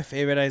know what my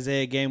favorite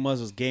Isaiah game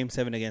was Game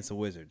 7 against the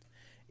Wizards.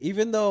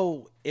 Even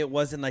though it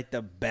wasn't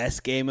the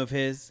best game of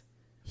his,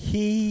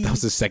 that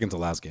was his second to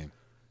last game.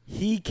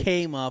 He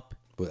came up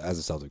as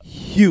a Celtic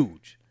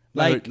huge.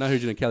 Not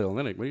Hugin and Kelly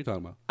Olynyk. What are you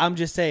talking about? I'm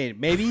just saying.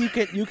 Maybe you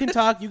can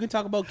talk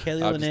about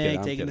Kelly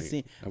Olynyk taking the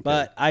scene,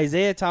 but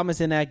Isaiah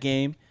Thomas in that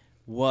game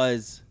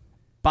was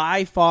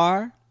by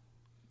far.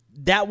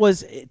 That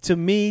was to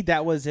me.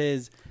 That was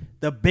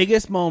the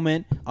biggest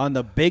moment on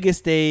the biggest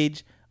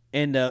stage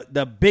in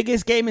the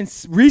biggest game in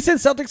recent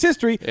Celtics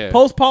history,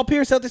 post Paul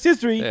Pierce Celtics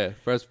history. Yeah,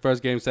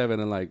 first Game 7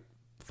 in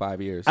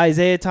 5 years.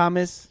 Isaiah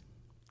Thomas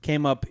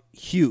came up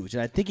huge,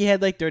 and I think he had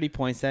 30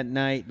 points that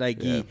night.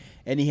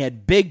 He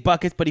had big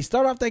buckets, but he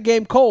started off that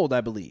game cold,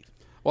 I believe.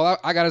 Well,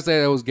 I gotta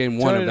say that was Game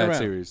 1 of that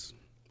series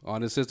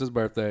on his sister's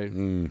birthday.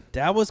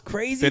 That was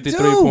crazy. 53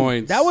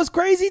 points. That was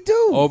crazy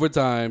too.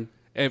 Overtime.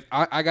 If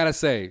I gotta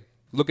say,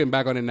 looking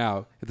back on it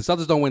now, if the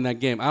Celtics don't win that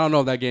game, I don't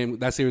know if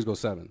that series goes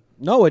 7.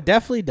 No, it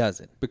definitely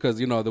doesn't. Because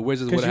the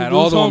Wizards would have had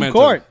all the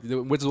momentum.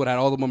 The Wizards would have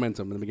had all the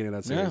momentum in the beginning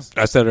of that series.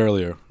 I said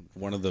earlier,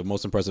 one of the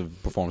most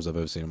impressive performances I've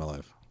ever seen in my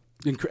life.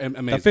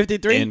 Amazing. The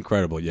 53?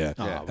 Incredible, yeah.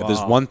 Wow. If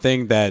there's one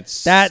thing that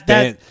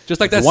just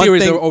like that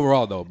series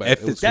overall, though. But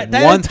if it's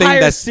one thing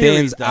that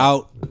stands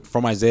out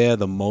from Isaiah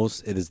the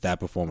most, it is that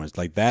performance.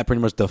 That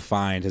pretty much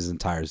defined his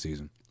entire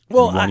season.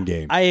 Well, one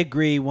game. I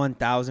agree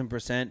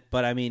 1,000%.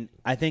 But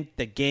I think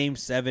the Game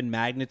 7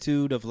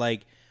 magnitude of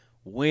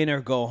win or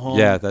go home.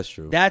 Yeah, that's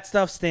true. That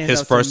stuff stands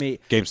His out first to me.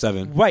 Game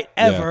 7. Right,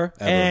 ever.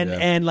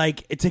 And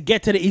like to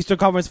get to the Eastern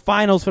Conference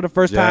Finals for the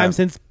first time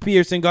since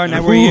Pierce and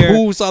Garnett were here.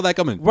 Who saw that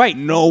coming? Right.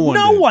 No one.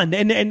 No did. one.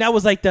 And that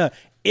was like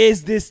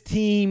is this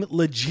team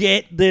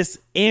legit?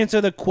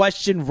 Answer the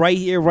question right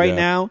here, right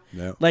now.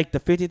 Yeah. Like the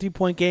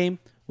 53-point game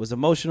was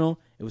emotional.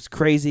 It was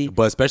crazy.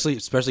 But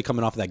especially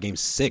coming off of that Game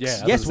 6.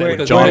 Yeah, yes, where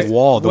John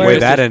Wall, the way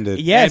that ended.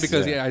 Yes,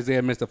 because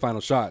Isaiah missed the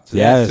final shot.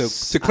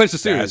 Yes, to clinch the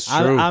series.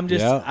 That's true.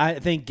 I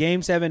think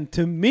Game 7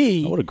 to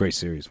me. What a great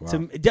series! Wow.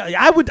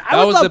 I would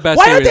was love. the best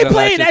Why aren't they series I've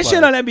playing that actually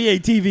shit on NBA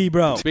TV,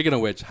 bro? Speaking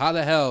of which, how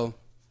the hell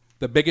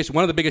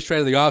one of the biggest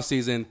trades of the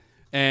offseason,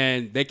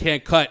 and they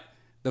can't cut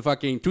the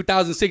fucking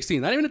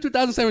 2016, not even the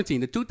 2017,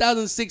 the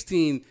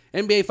 2016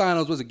 NBA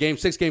Finals was a Game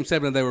 6, Game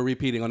 7 that they were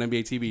repeating on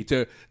NBA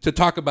TV to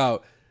talk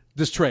about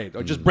this trade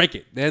or just break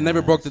it. They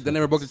never broke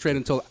the trade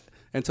until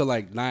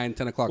like 9,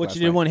 10 o'clock. What,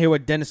 you didn't want to hear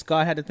what Dennis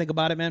Scott had to think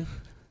about it, man?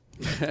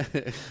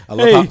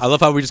 I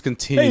love how we just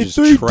continue to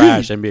 3D.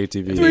 trash NBA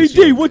TV.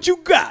 3D, what you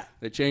got?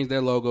 They changed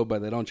their logo,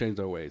 but they don't change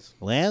their ways.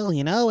 Well,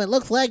 it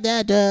looks like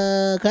that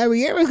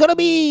Kyrie Irving's going to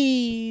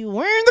be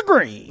wearing the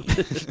green.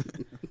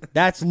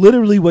 That's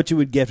literally what you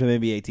would get from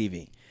NBA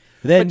TV.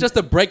 Then, but just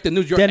to break the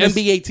news, you're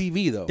NBA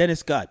TV, though. Dennis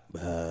Scott.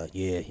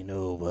 it's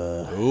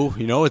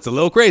a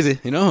little crazy.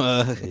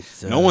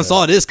 No one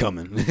saw this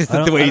coming.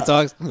 The way he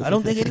talks. I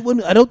don't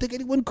think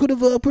anyone could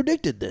have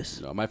predicted this.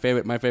 No, my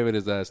favorite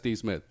is Steve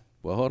Smith.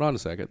 Well, hold on a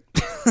second.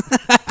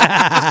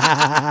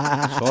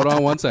 Hold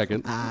on 1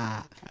 second.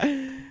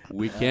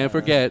 We can't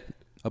forget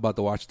about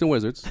the Washington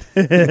Wizards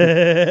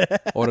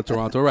or the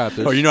Toronto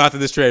Raptors. Oh, after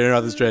this trade,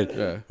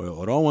 Yeah. Well,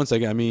 hold on 1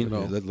 second. I mean,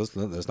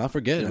 let's not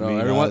forget.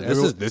 everyone,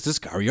 this is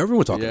Kyrie Irving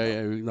we're talking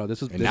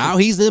about. Now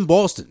he's in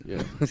Boston.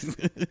 Yeah.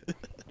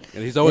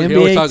 And he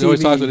always talks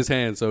with his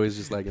hands, so he's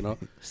just like,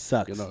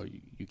 sucks.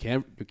 You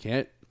can't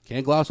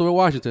gloss over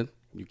Washington.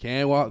 You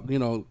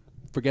can't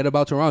forget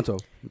about Toronto.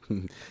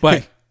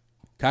 But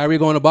Kyrie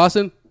going to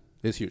Boston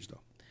is huge though.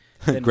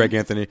 Greg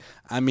Anthony.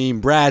 I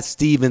mean, Brad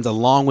Stevens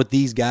along with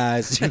these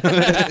guys.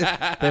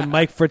 Then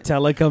Mike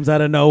Fratelli comes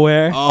out of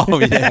nowhere. Oh,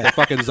 yeah. The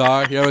fucking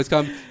czar. He always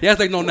comes. He has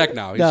like no neck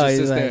now. He's just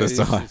sits there. The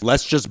czar.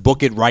 Let's just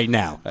book it right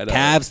now.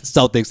 Cavs,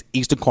 Celtics,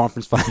 Eastern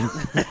Conference Final.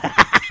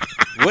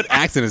 What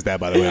accent is that,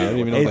 by the way? I don't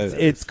even know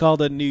it's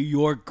called a New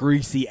York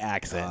greasy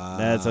accent.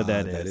 That's what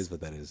that is. That is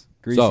what that is.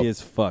 Greasy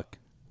as fuck.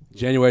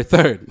 January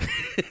 3rd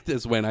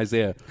is when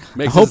Isaiah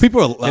makes his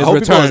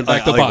return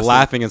back to Boston.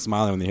 Laughing and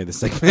smiling when they hear this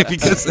segment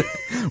because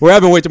we're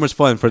having way too much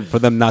fun for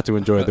them not to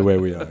enjoy it the way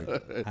we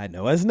are. I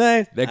know his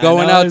name. They're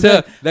going out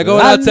to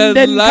London.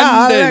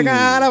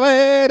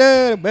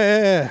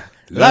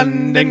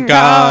 London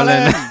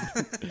calling.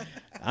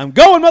 I'm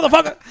going,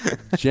 motherfucker.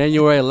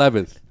 January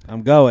 11th.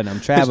 I'm going.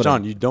 I'm traveling.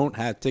 John, you don't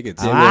have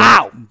tickets.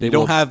 They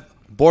don't have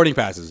boarding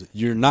passes.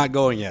 You're not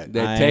going yet.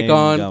 They take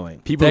on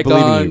people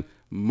believing you.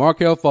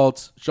 Markelle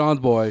Fultz, Sean's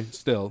boy,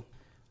 still.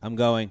 I'm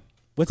going.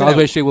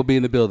 Causeway Street will be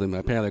in the building,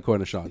 apparently,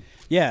 according to Sean.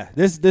 Yeah,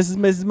 this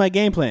is my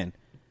game plan.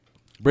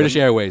 British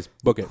Airways,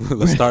 book it.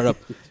 Let's start up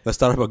a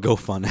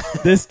GoFund.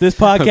 This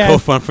podcast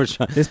GoFund for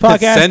Sean. This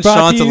podcast send brought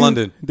Sean to to you,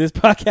 London. This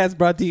podcast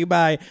brought to you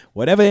by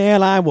whatever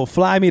airline will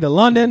fly me to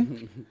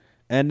London.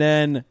 And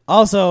then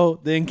also,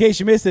 in case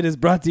you missed it, is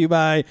brought to you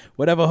by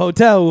whatever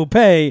hotel will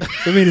pay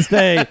for me to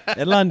stay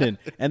in London.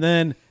 And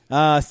then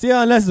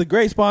CLNS is a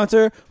great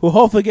sponsor who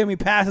hopefully get me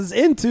passes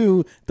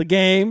into the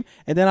game.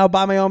 And then I'll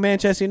buy my own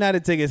Manchester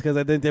United tickets because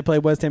I think they play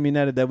West Ham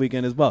United that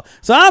weekend as well.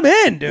 So I'm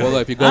in, dude. Well,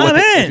 if you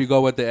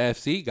go with the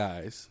FC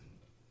guys.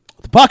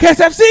 The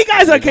Podcast FC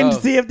guys, I can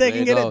see if they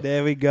can get it.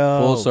 There we go.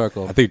 Full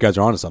circle. I think you guys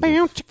are on to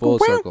something. Full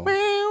circle.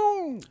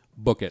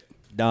 Book it.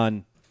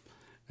 Done.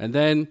 And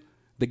then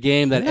the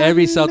game that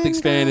every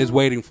Celtics fan is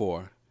waiting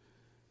for.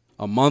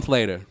 A month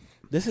later.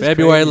 This is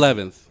February crazy.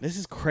 11th. This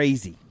is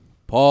crazy.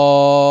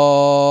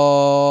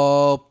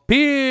 Paul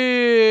Pierce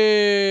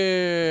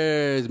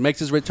makes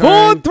his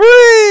return.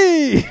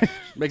 4-3.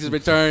 Makes his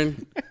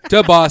return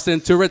to Boston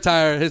to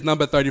retire his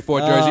number 34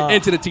 jersey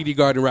into the TD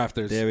Garden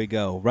rafters. There we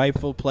go.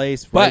 Rightful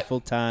place,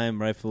 rightful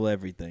time, rightful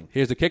everything.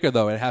 Here's the kicker,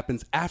 though. It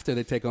happens after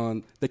they take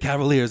on the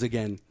Cavaliers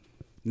again,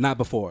 not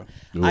before.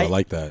 Ooh, I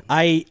like that.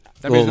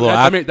 That means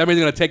they're going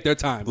to take their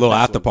time. Little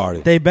after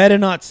party. They better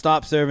not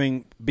stop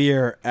serving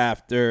beer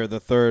after the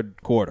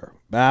third quarter.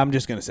 I'm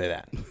just going to say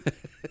that.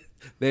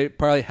 They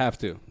probably have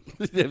to.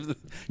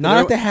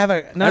 Not if they have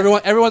a...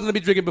 Everyone's going to be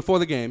drinking before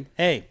the game.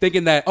 Hey.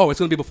 Thinking that, it's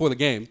going to be before the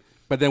game.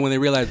 But then when they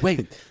realize,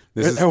 wait,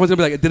 everyone's going to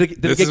be like, did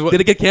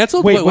it get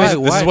canceled? Wait, this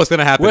is what's going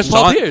to happen. Where's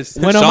Paul Pierce?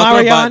 When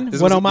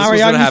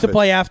Omarion used to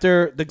play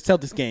after the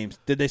Celtics games,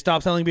 did they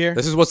stop selling beer?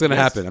 This is what's going to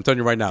happen. I'm telling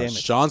you right now. Damn it.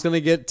 Sean's going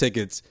to get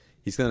tickets.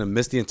 He's going to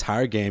miss the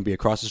entire game, be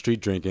across the street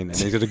drinking, and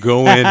he's going to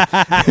go in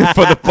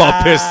for the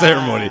Paul Pierce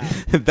ceremony.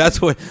 That's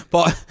what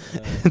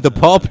the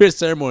Paul Pierce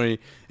ceremony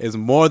is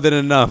more than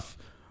enough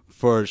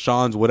for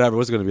Sean's whatever.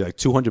 What's it going to be, like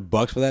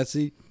 $200 for that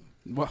seat?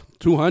 What,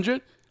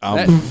 200?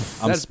 I'm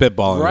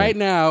spitballing right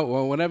now.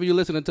 Well, whenever you're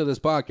listening to this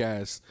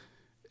podcast,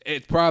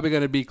 it's probably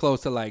going to be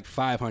close to like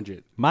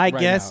 500. My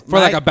guess now, for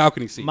like a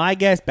balcony seat. My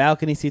guess,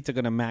 balcony seats are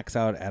going to max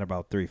out at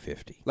about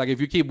 $350. Like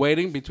if you keep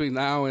waiting between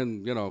now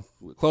and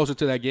closer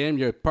to that game,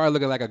 you're probably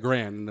looking like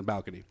 $1,000 in the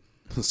balcony.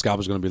 The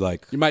scalper's going to be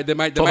like, they might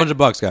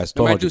 $1,200, guys.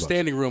 They might do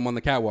standing room on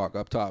the catwalk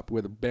up top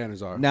where the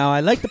banners are. Now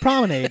I like the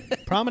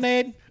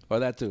promenade. Or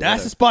that too.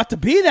 That's the spot to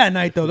be that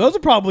night, though. Those are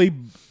probably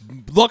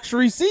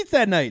luxury seats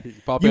that night.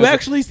 You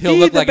actually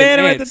see the like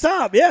banner at the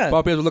top. Yeah,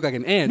 Paul Pierce will look like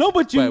an ant. No,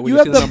 but you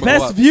have the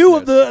best view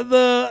of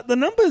the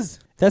numbers.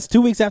 That's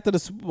 2 weeks after the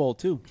Super Bowl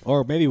too,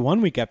 or maybe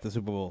 1 week after the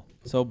Super Bowl.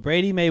 So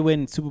Brady may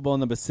win Super Bowl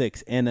number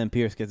 6, and then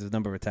Pierce gets his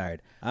number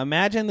retired.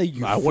 Imagine the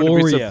euphoria. I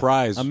wouldn't be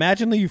surprised.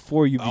 Imagine the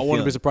euphoria. I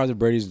wouldn't be surprised if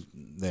Brady's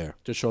there.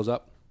 Just shows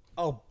up.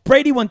 Oh,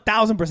 Brady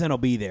 1,000% will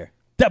be there.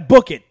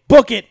 Book it.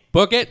 Book it.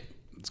 Book it.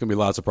 It's going to be a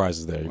lot of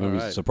surprises there. You're going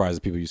to be surprised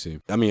at people you see.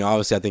 I mean,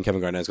 obviously, I think Kevin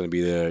Garnett's going to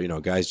be there,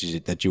 guys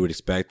that you would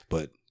expect.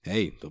 But,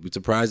 hey, don't be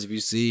surprised if you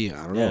see,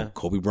 I don't know,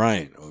 Kobe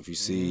Bryant. Or if you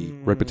see...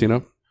 Rick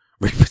Pitino.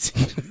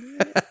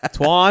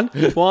 Twan's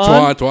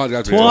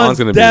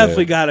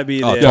definitely got to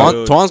be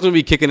there. Twan's going to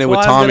be kicking it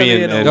with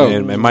Tommy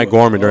and Mike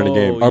Gorman during the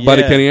game. Our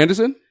buddy Kenny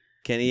Anderson?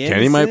 He's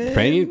going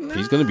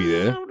to be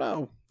there. I don't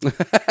know.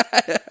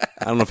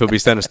 I don't know if he'll be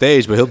center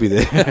stage, but he'll be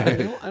there.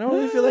 I don't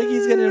really feel like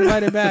he's getting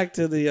invited back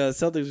to the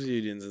Celtics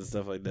reunions and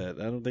stuff like that.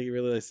 I don't think he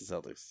really likes the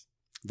Celtics.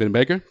 Vin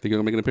Baker, think he's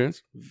gonna make an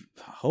appearance?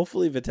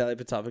 Hopefully, Vitaly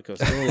Potapenko is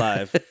still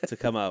alive to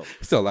come out.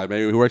 Still alive,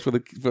 maybe he works for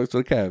the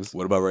Cavs.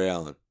 What about Ray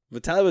Allen?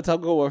 Vitaly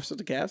Potapenko works for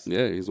the Cavs.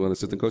 Yeah, he's one of the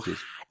assistant coaches.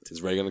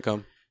 Is Ray gonna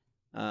come?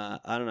 I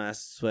don't know.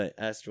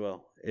 Ask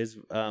Joel.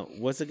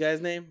 What's the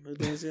guy's name?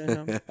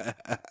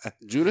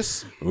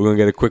 Judas. We're gonna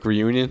get a quick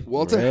reunion.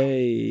 Walter.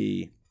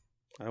 Ray.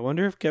 I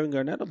wonder if Kevin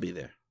Garnett will be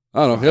there.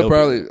 I don't know.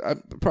 Paul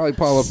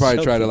will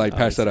probably try to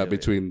patch that up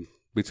between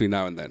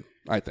now and then.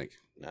 I think.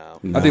 No.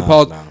 I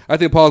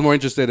think Paul's more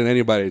interested than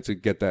anybody to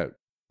get that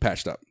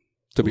patched up.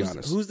 To be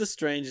honest. Who's the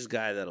strangest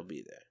guy that'll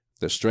be there?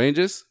 The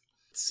strangest?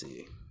 Let's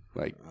see.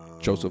 Like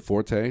Joseph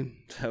Forte.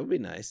 That would be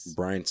nice.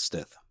 Brian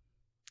Stith.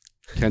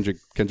 Kendrick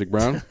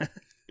Brown.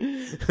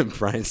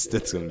 Brian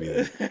Stith's gonna be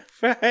there.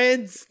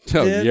 Brian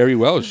Stith. Gary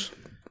Welsh.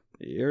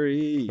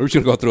 Yuri. We're just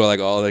gonna go through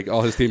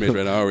all his teammates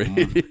right now, are we?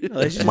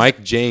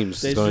 Mike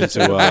James is going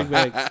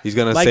to. He's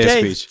gonna say a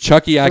speech.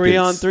 Chucky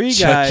Atkins.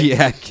 3-on-3 guy.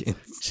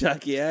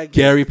 Chucky Atkins.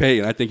 Gary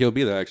Payton. I think he'll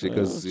be there actually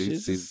because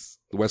he's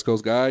the West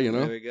Coast guy.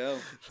 There we go.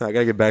 I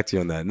gotta get back to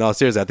you on that. No,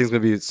 seriously, I think it's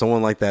gonna be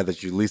someone like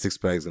that you least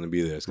expect is gonna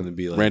be there. It's gonna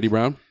be like Randy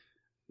Brown.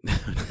 No,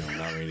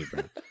 not Randy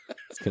Brown.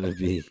 It's gonna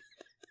be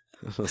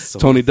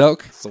Tony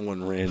Delk.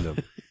 Someone random.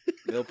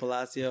 Mil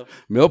Palacio,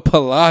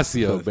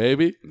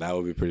 baby. That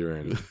would be pretty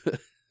random.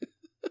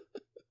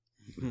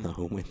 No,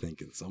 who am I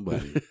thinking?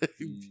 Somebody.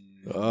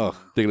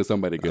 Thinking of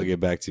somebody good. I'll get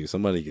back to you.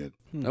 Somebody good.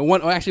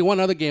 One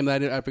other game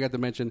that I forgot to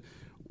mention.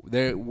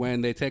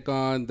 When they take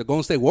on the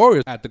Golden State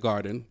Warriors at the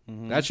Garden,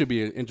 that should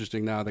be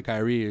interesting now that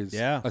Kyrie is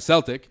a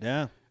Celtic.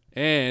 Yeah.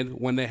 And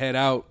when they head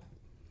out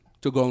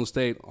to Golden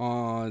State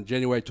on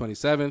January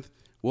 27th,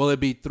 will it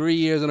be 3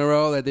 years in a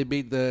row that they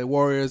beat the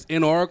Warriors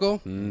in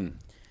Oracle?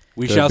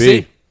 We shall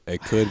see.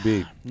 It could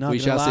be. We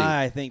shall see.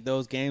 I think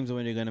those games are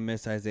when you're going to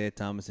miss Isaiah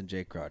Thomas and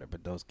Jay Crowder,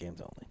 but those games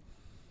only.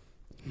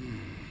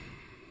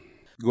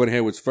 Gordon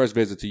Hayward's first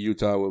visit to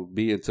Utah will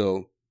be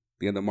until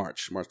the end of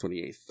March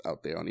 28th,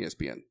 out there on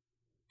ESPN.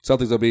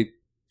 Celtics will be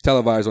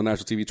televised on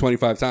national TV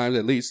 25 times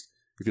at least,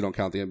 if you don't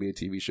count the NBA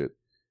TV shit.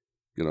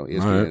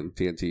 ESPN,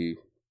 TNT,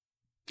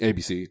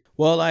 ABC.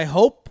 Well, I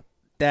hope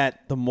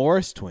that the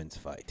Morris twins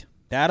fight.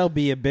 That'll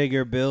be a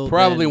bigger build.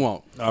 Probably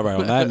won't. All right,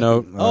 on that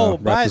note,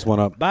 wrap this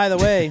one up. By the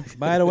way,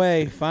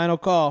 final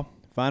call.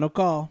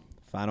 McGregor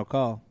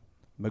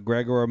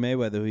or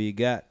Mayweather, who you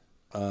got?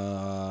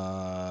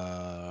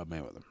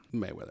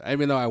 Mayweather.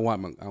 Even though I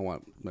want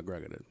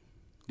McGregor to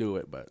do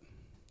it, but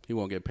he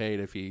won't get paid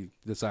if he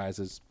decides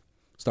to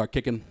start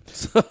kicking.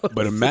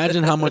 But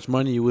imagine how much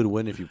money you would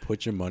win if you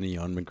put your money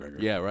on McGregor.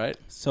 Yeah, right?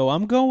 So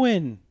I'm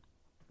going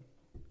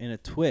in a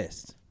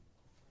twist.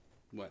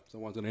 What?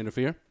 Someone's going to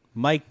interfere?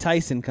 Mike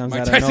Tyson comes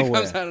out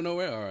of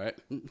nowhere? All right.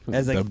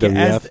 As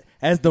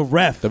the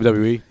ref.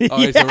 WWE? Oh,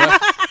 he's the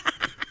ref?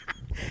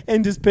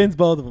 And just pins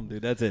both of them,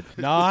 dude. That's it.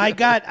 No, I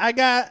got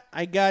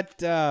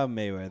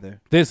Mayweather.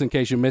 This, in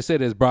case you missed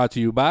it, is brought to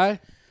you by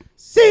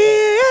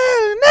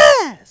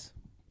CLNS.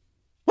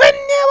 When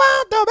you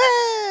want the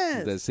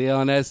best. The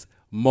CLNS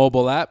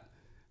mobile app.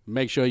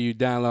 Make sure you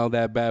download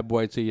that bad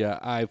boy to your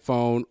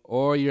iPhone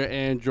or your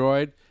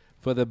Android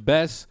for the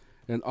best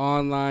in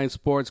online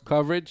sports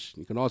coverage.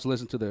 You can also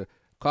listen to the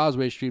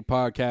Causeway Street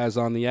podcast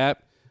on the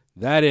app.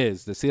 That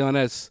is the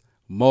CLNS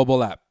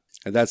mobile app.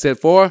 And that's it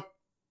for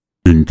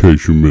In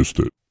Case You Missed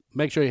It.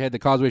 Make sure you head to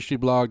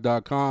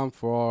CausewayStreetBlog.com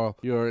for all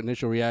your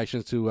initial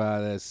reactions to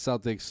the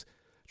Celtics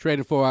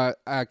trading for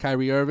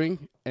Kyrie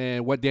Irving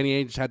and what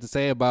Danny Ainge had to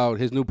say about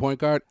his new point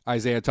guard,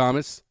 Isaiah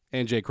Thomas,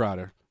 and Jay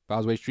Crowder.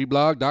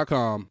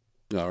 CausewayStreetBlog.com.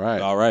 All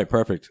right,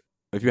 perfect.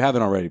 If you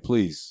haven't already,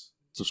 please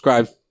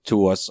subscribe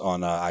to us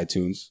on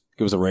iTunes.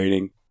 Give us a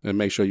rating. And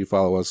make sure you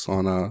follow us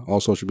on all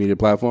social media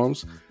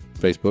platforms.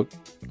 Facebook,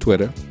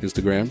 Twitter,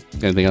 Instagram.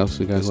 Anything else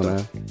you guys want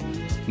to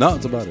add? No,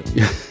 it's about it.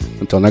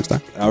 Until next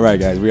time. All right,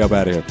 guys. We up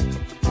out of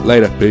here.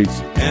 Later.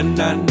 Peace. And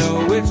I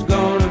know it's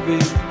gonna be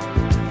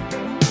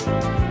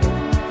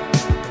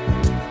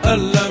a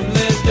love.